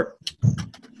Yakuza part.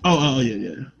 Oh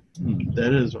yeah.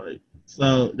 That is right.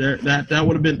 So that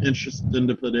would have been interesting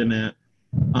to put in that.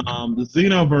 The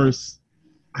Xenoverse,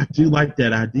 I do like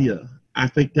that idea. I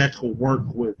think that could work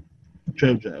with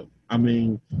JoJo. I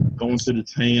mean, going to the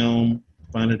town,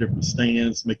 finding different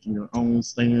stands, making your own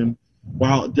stand.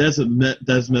 While it does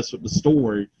mess with the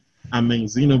story, I mean,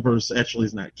 Xenoverse actually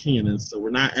is not canon, so we're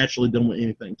not actually done with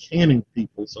anything canon,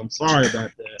 people. So I'm sorry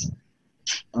about that.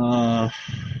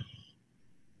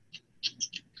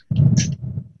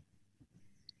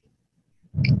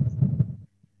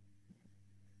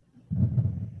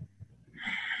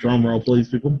 Drum roll, please,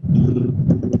 people.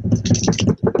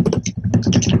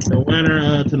 The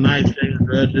winner of tonight's Game of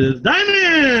Grudges,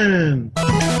 Diamond!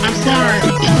 I'm sorry,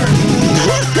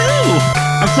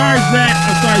 Zach.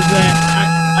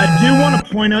 I do want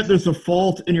to point out there's a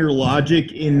fault in your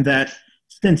logic in that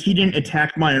since he didn't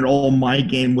attack mine at all, my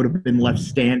game would have been left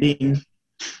standing.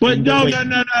 But no.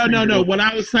 What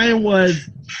I was saying was,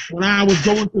 when I was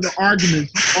going through the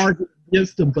arguments, you argued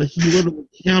against him, but he literally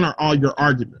countered all your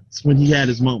arguments when he had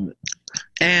his moment.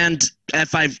 And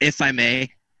if I may,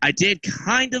 I did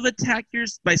kind of attack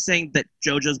yours by saying that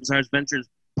JoJo's Bizarre Adventure is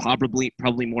probably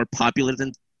more popular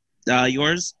than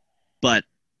yours, but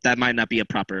that might not be a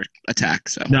proper attack.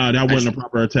 So no, that wasn't a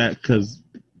proper attack because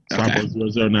Cyborg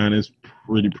 009 is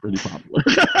pretty popular.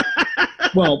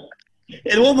 Well,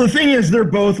 the thing is, they're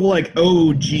both like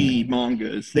OG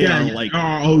mangas. They are like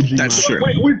OG. That's true.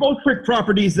 We both pick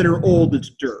properties that are old as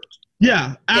dirt.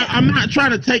 Yeah, I'm not trying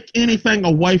to take anything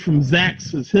away from Zach's,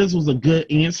 because his was a good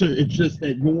answer. It's just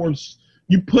that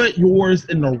you put yours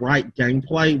in the right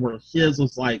gameplay, where his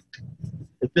was like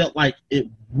it felt like it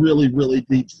really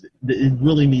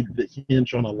needed to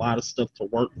hinge on a lot of stuff to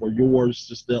work. Where yours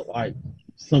just felt like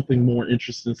something more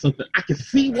interesting, something I could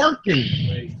see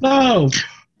working. So,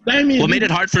 Damien, What made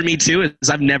it hard for me too is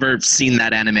I've never seen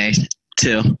that anime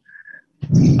too.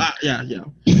 Yeah.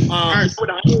 I would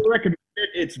highly recommend it.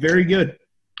 It's very good.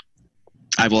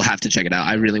 I will have to check it out.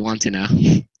 I really want to now.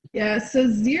 Yeah, so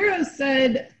Zero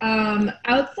said,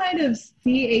 outside of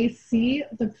CAC,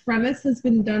 the premise has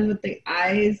been done with the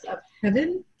Eyes of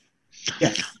Heaven.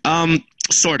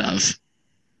 Sort of.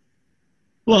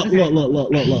 Look.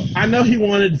 I know he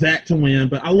wanted Zach to win,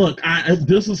 but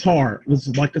this is hard. This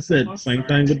is, like I said, same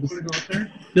thing with this.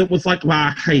 It was like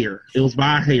by hair. It was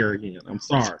by hair again. I'm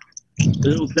sorry.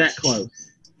 It was that close.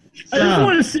 I just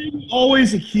want to say, you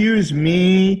always accuse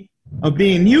me of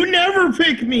being, you never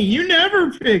pick me.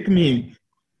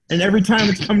 And every time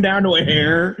it's come down to a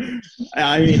hair,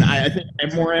 I mean, I think I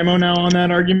have more ammo now on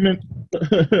that argument.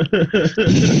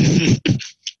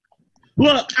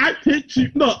 Look, I picked you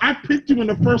in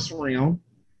the first round.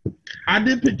 I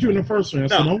did pick you in the first round.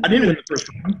 No, I didn't win the first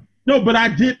round. No, but I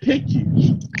did pick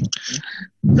you.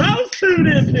 Those two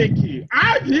didn't pick you.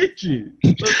 I picked you.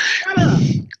 So shut up.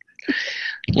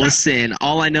 Listen,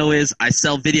 all I know is I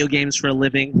sell video games for a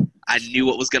living. I knew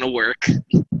what was going to work.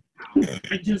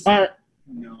 I just All right.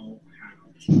 know how.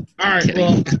 All right.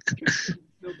 Kidding.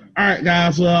 All right,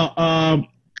 guys. Well,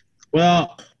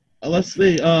 let's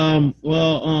see.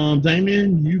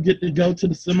 Damien, you get to go to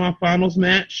the semifinals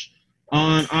match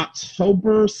on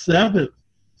October 7th.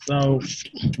 So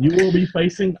you will be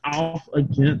facing off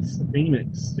against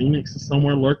Phoenix. Phoenix is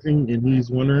somewhere lurking, and he's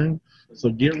wondering. So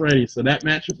get ready. So that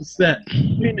matchup is set.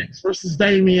 Phoenix versus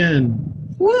Damien.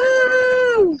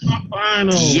 Woo!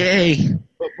 Final. Yay.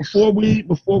 But before we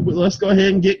let's go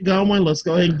ahead and get going. Let's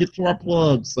go ahead and get to our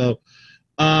plugs. So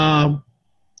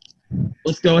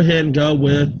let's go ahead and go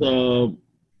with the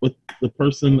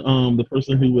person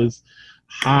who is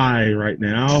high right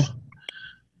now.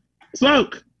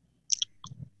 Smoke.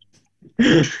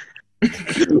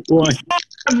 What?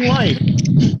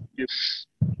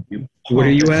 What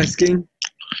are you asking?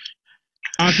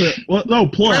 I said, well, no,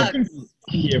 plug.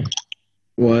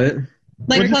 What?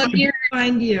 Like plug your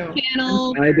Find you.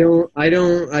 channel.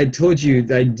 I told you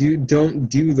I don't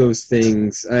do those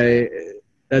things.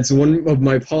 That's one of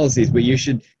my policies, but you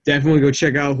should definitely go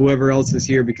check out whoever else is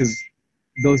here because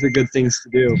those are good things to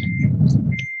do.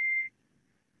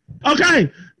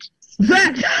 Okay.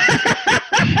 Zach.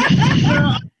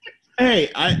 Hey,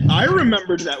 I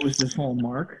remembered that was his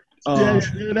hallmark. Yeah,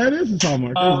 that is his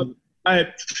hallmark.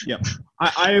 I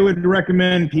would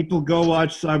recommend people go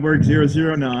watch Cyborg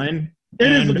 009.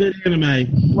 It is a good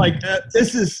anime. Like I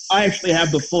actually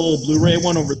have the full Blu-ray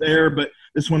one over there, but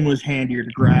this one was handier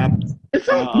to grab. It's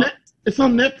on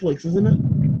Netflix, isn't it?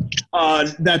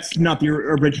 That's not the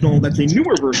original. That's a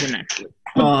newer version, actually.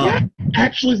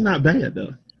 Actually, it's not bad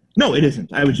though. No, it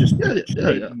isn't. I was just Yeah.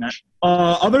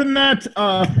 Other than that,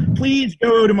 please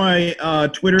go to my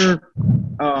Twitter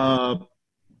at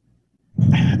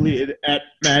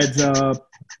Mads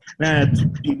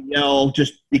PBL,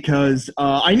 just because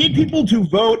I need people to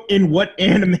vote in what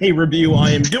anime review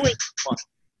I am doing.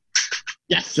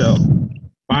 Yes. So,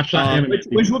 Watch that anime.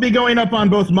 which will be going up on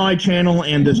both my channel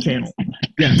and this channel.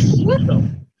 Yes. So,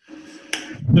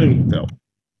 soon. So,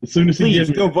 As soon as he please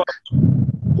gives go vote.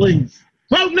 Please.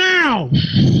 Vote now!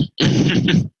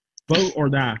 Vote or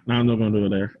die. No, I'm not going to do it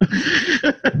there.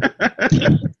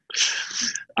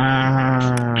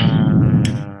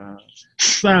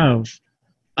 So,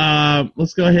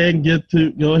 let's go ahead and give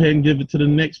it to the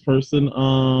next person.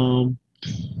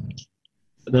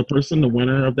 The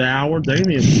winner of the hour,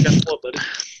 Damien.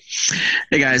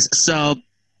 Hey guys, so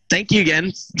thank you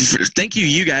again. Thank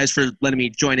you guys for letting me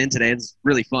join in today. It's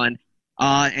really fun.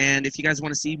 And if you guys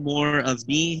want to see more of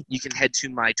me, you can head to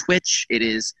my Twitch. It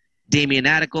is Damien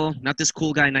Attical, not this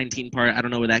cool guy 19 part. I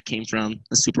don't know where that came from.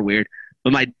 That's super weird.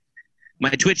 But my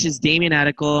Twitch is Damien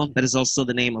Attical. That is also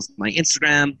the name of my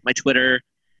Instagram, my Twitter,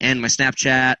 and my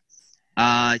Snapchat.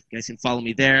 You guys can follow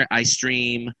me there. I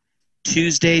stream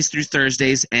Tuesdays through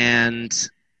Thursdays and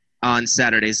on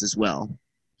Saturdays as well.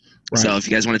 Right. So if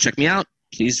you guys want to check me out,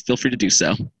 please feel free to do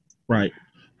so. Right.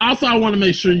 Also, I want to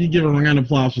make sure you give a round of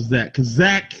applause for Zach, because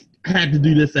Zach had to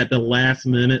do this at the last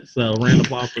minute, so round of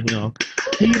applause for him.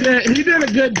 He did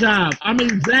a good job. I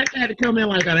mean, Zach had to come in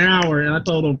like an hour, and I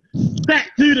told him, Zach,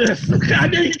 do this. I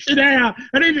need you to sit down.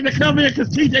 I need you to come in because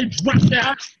TJ dropped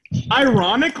out.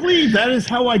 Ironically, that is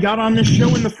how I got on this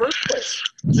show in the first place.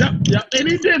 Yep, and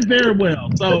he did very well.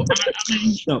 So,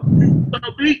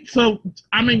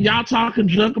 I mean, y'all talking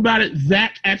junk about it.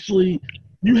 Zach actually,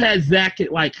 you had Zach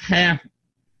at like half,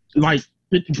 like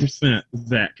 50%,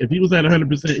 Zach. If he was at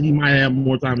 100%, he might have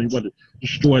more time. He would have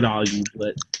destroyed all of you,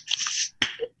 but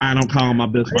I don't call him my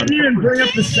best I friend. didn't even bring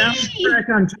up the soundtrack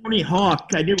on Tony Hawk.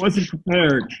 I wasn't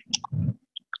prepared.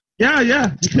 Yeah,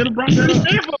 you could have brought that up.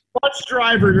 They have a bus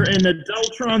driver and a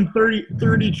Deltron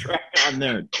 30 track on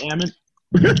there. Damn it.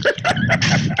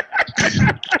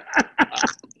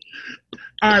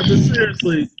 All right, but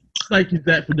seriously, thank you,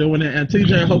 Zach, for doing it. And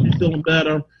TJ, I hope you're feeling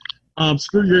better.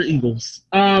 Screw your Eagles.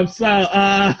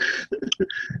 Cat.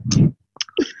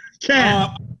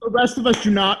 The rest of us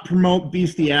do not promote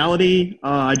bestiality.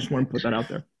 I just want to put that out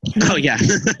there. Oh yeah.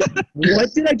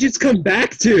 What did I just come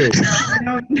back to? I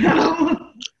don't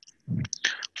know.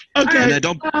 Okay. And I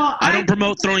don't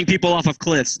promote throwing people off of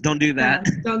cliffs. Don't do that.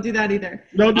 Don't do that either.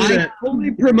 Don't do I that.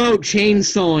 only promote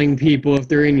chainsawing people if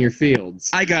they're in your fields.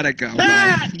 I gotta go.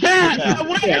 Cat.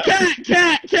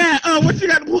 What you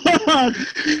got to plug?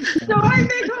 So I'm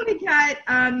They Call Me Cat.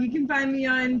 You can find me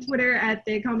on Twitter at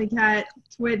They Call Me Cat.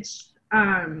 Twitch.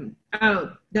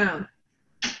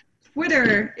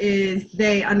 Twitter is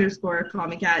they_call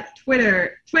me cat.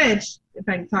 Twitch, if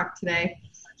I can talk today,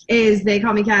 is They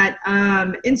Call Me Cat.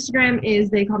 Instagram is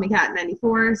They Call Me Cat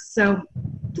 94. So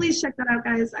please check that out,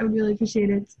 guys. I would really appreciate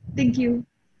it. Thank you.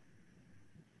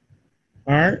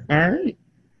 All right.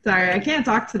 Sorry, I can't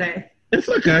talk today. It's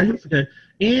okay.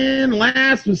 And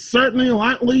last but certainly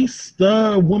not least,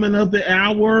 the woman of the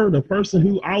hour, the person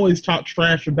who always talks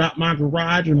trash about my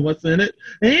garage and what's in it,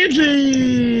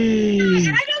 Angie.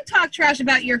 And I don't talk trash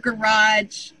about your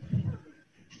garage.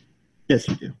 Yes,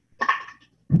 you do.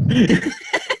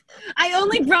 I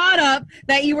only brought up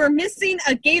that you were missing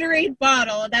a Gatorade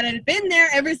bottle that had been there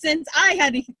ever since I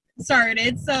had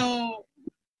started, so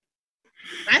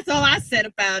that's all I said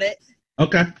about it.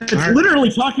 Okay. It's All right.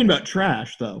 literally talking about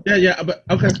trash, though. Yeah, but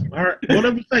okay. All right.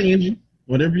 Whatever you say, Angie.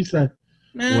 Whatever you say.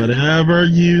 Uh, Whatever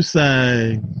you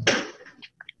say.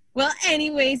 Well,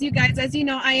 anyways, you guys, as you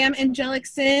know, I am Angelic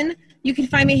Sin. You can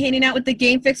find me hanging out with the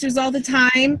Game Fixers all the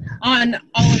time on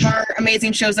all of our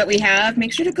amazing shows that we have.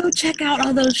 Make sure to go check out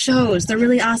all those shows. They're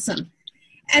really awesome.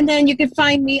 And then you can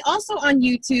find me also on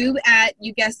YouTube at,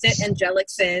 you guessed it,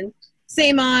 Angelic Sin.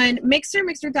 Same on Mixer,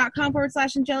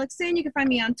 mixer.com/Angelic Sin. You can find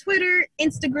me on Twitter,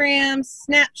 Instagram,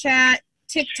 Snapchat,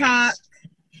 TikTok.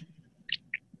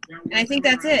 And I think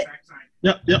that's it.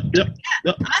 Yep.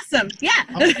 Awesome. Yeah.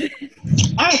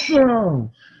 Awesome.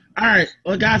 All right.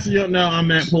 Well, guys, you don't know, I'm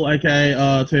Matt Poole,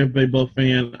 aka Tampa Bay Buck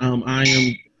fan. I'm on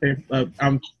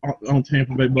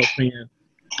Tampa Bay Buck fan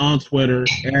on Twitter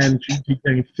and GT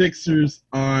Game Fixers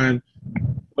on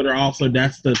Twitter. Also,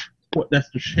 that's the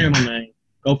channel name.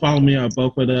 Go follow me on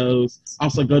both of those.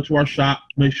 Also, go to our shop.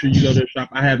 Make sure you go to the shop.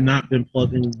 I have not been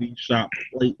plugging the shop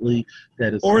lately.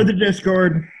 That is Or the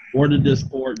Discord. Go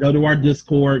to our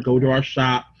Discord. Go to our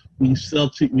shop. We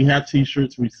sell. We have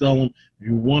T-shirts. We sell them. If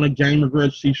you want a Gamer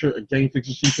Grudge T-shirt, a Game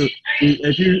Fixer T-shirt,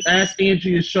 if you ask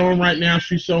Angie, is showing right now.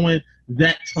 She's showing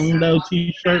that Tundo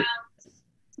T-shirt.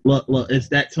 Look, it's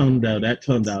that Tundo. That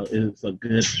Tundo is a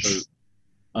good shirt.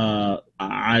 I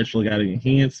actually got to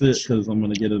enhance it because I'm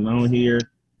gonna get it on here.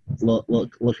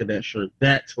 Look at that shirt.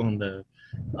 That Tundo.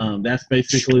 That's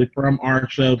basically from our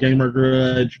show, Gamer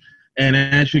Grudge. And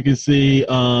as you can see,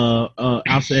 also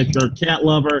if you're a cat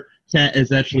lover, Cat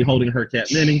is actually holding her cat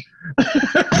Minnie.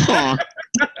 It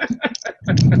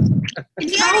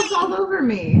falls all over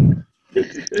me.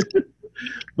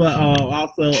 But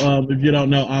also, if you don't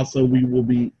know, also we will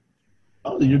be.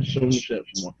 Oh, you're just showing the shit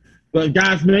more. But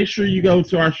guys, make sure you go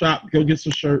to our shop. Go get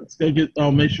some shirts. Go get.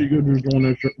 Make sure you go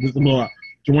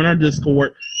join our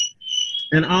Discord,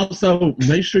 and also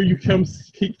make sure you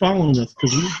keep following us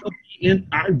because we will be in.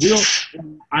 I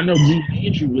know me and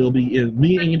Angie will be in.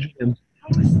 Me, Angie, and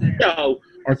Theo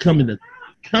are coming to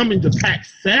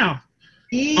PAX South.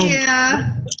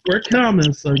 Yeah. We're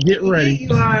coming, so get ready.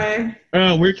 You are.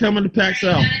 We're coming to PAX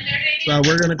South. So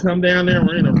we're going to come down there.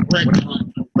 We're going to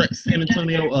wreck San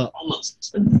Antonio up.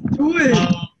 Almost. Do it.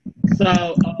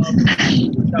 So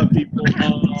people.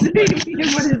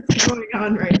 What is going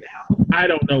on right now? I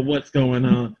don't know what's going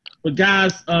on. But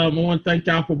guys, I want to thank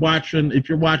y'all for watching. If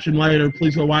you're watching later,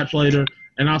 please go watch later.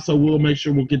 And also, we'll make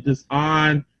sure we'll get this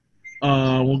on.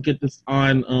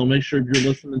 Make sure if you're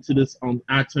listening to this on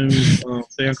iTunes,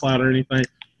 SoundCloud, or anything,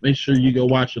 make sure you go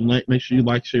watch and make sure you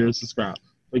like, share, and subscribe.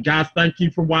 But guys, thank you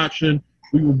for watching.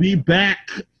 We will be back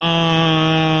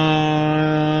October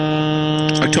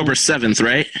 7th,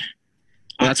 right?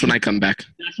 Well, that's when I come back.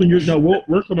 That's when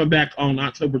we're coming back on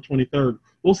October 23rd.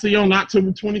 We'll see you on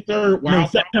October 23rd. Wow. No,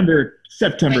 September 23rd.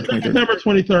 September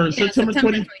 23rd. Yeah, September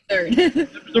 23rd.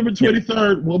 September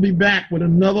 23rd, we'll be back with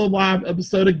another live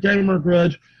episode of Gamer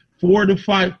Grudge. for the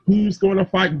fight. Who's going to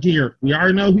fight Garrett? We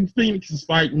already know who Phoenix is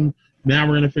fighting. Now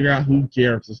we're going to figure out who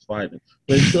Garrett is fighting.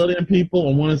 But until then, people,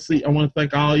 I want to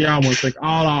thank all y'all. I want to thank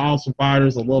all our awesome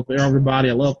fighters. I love everybody.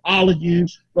 I love all of you.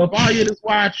 Love all you that's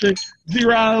watching.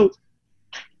 Zero.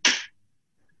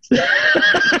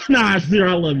 Nah,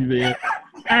 Zero, I love you, man.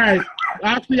 All right.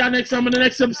 I'll see y'all next time in the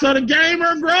next episode of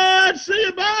Gamer Grudge. See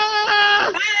you,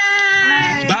 bye.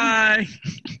 Bye. Bye.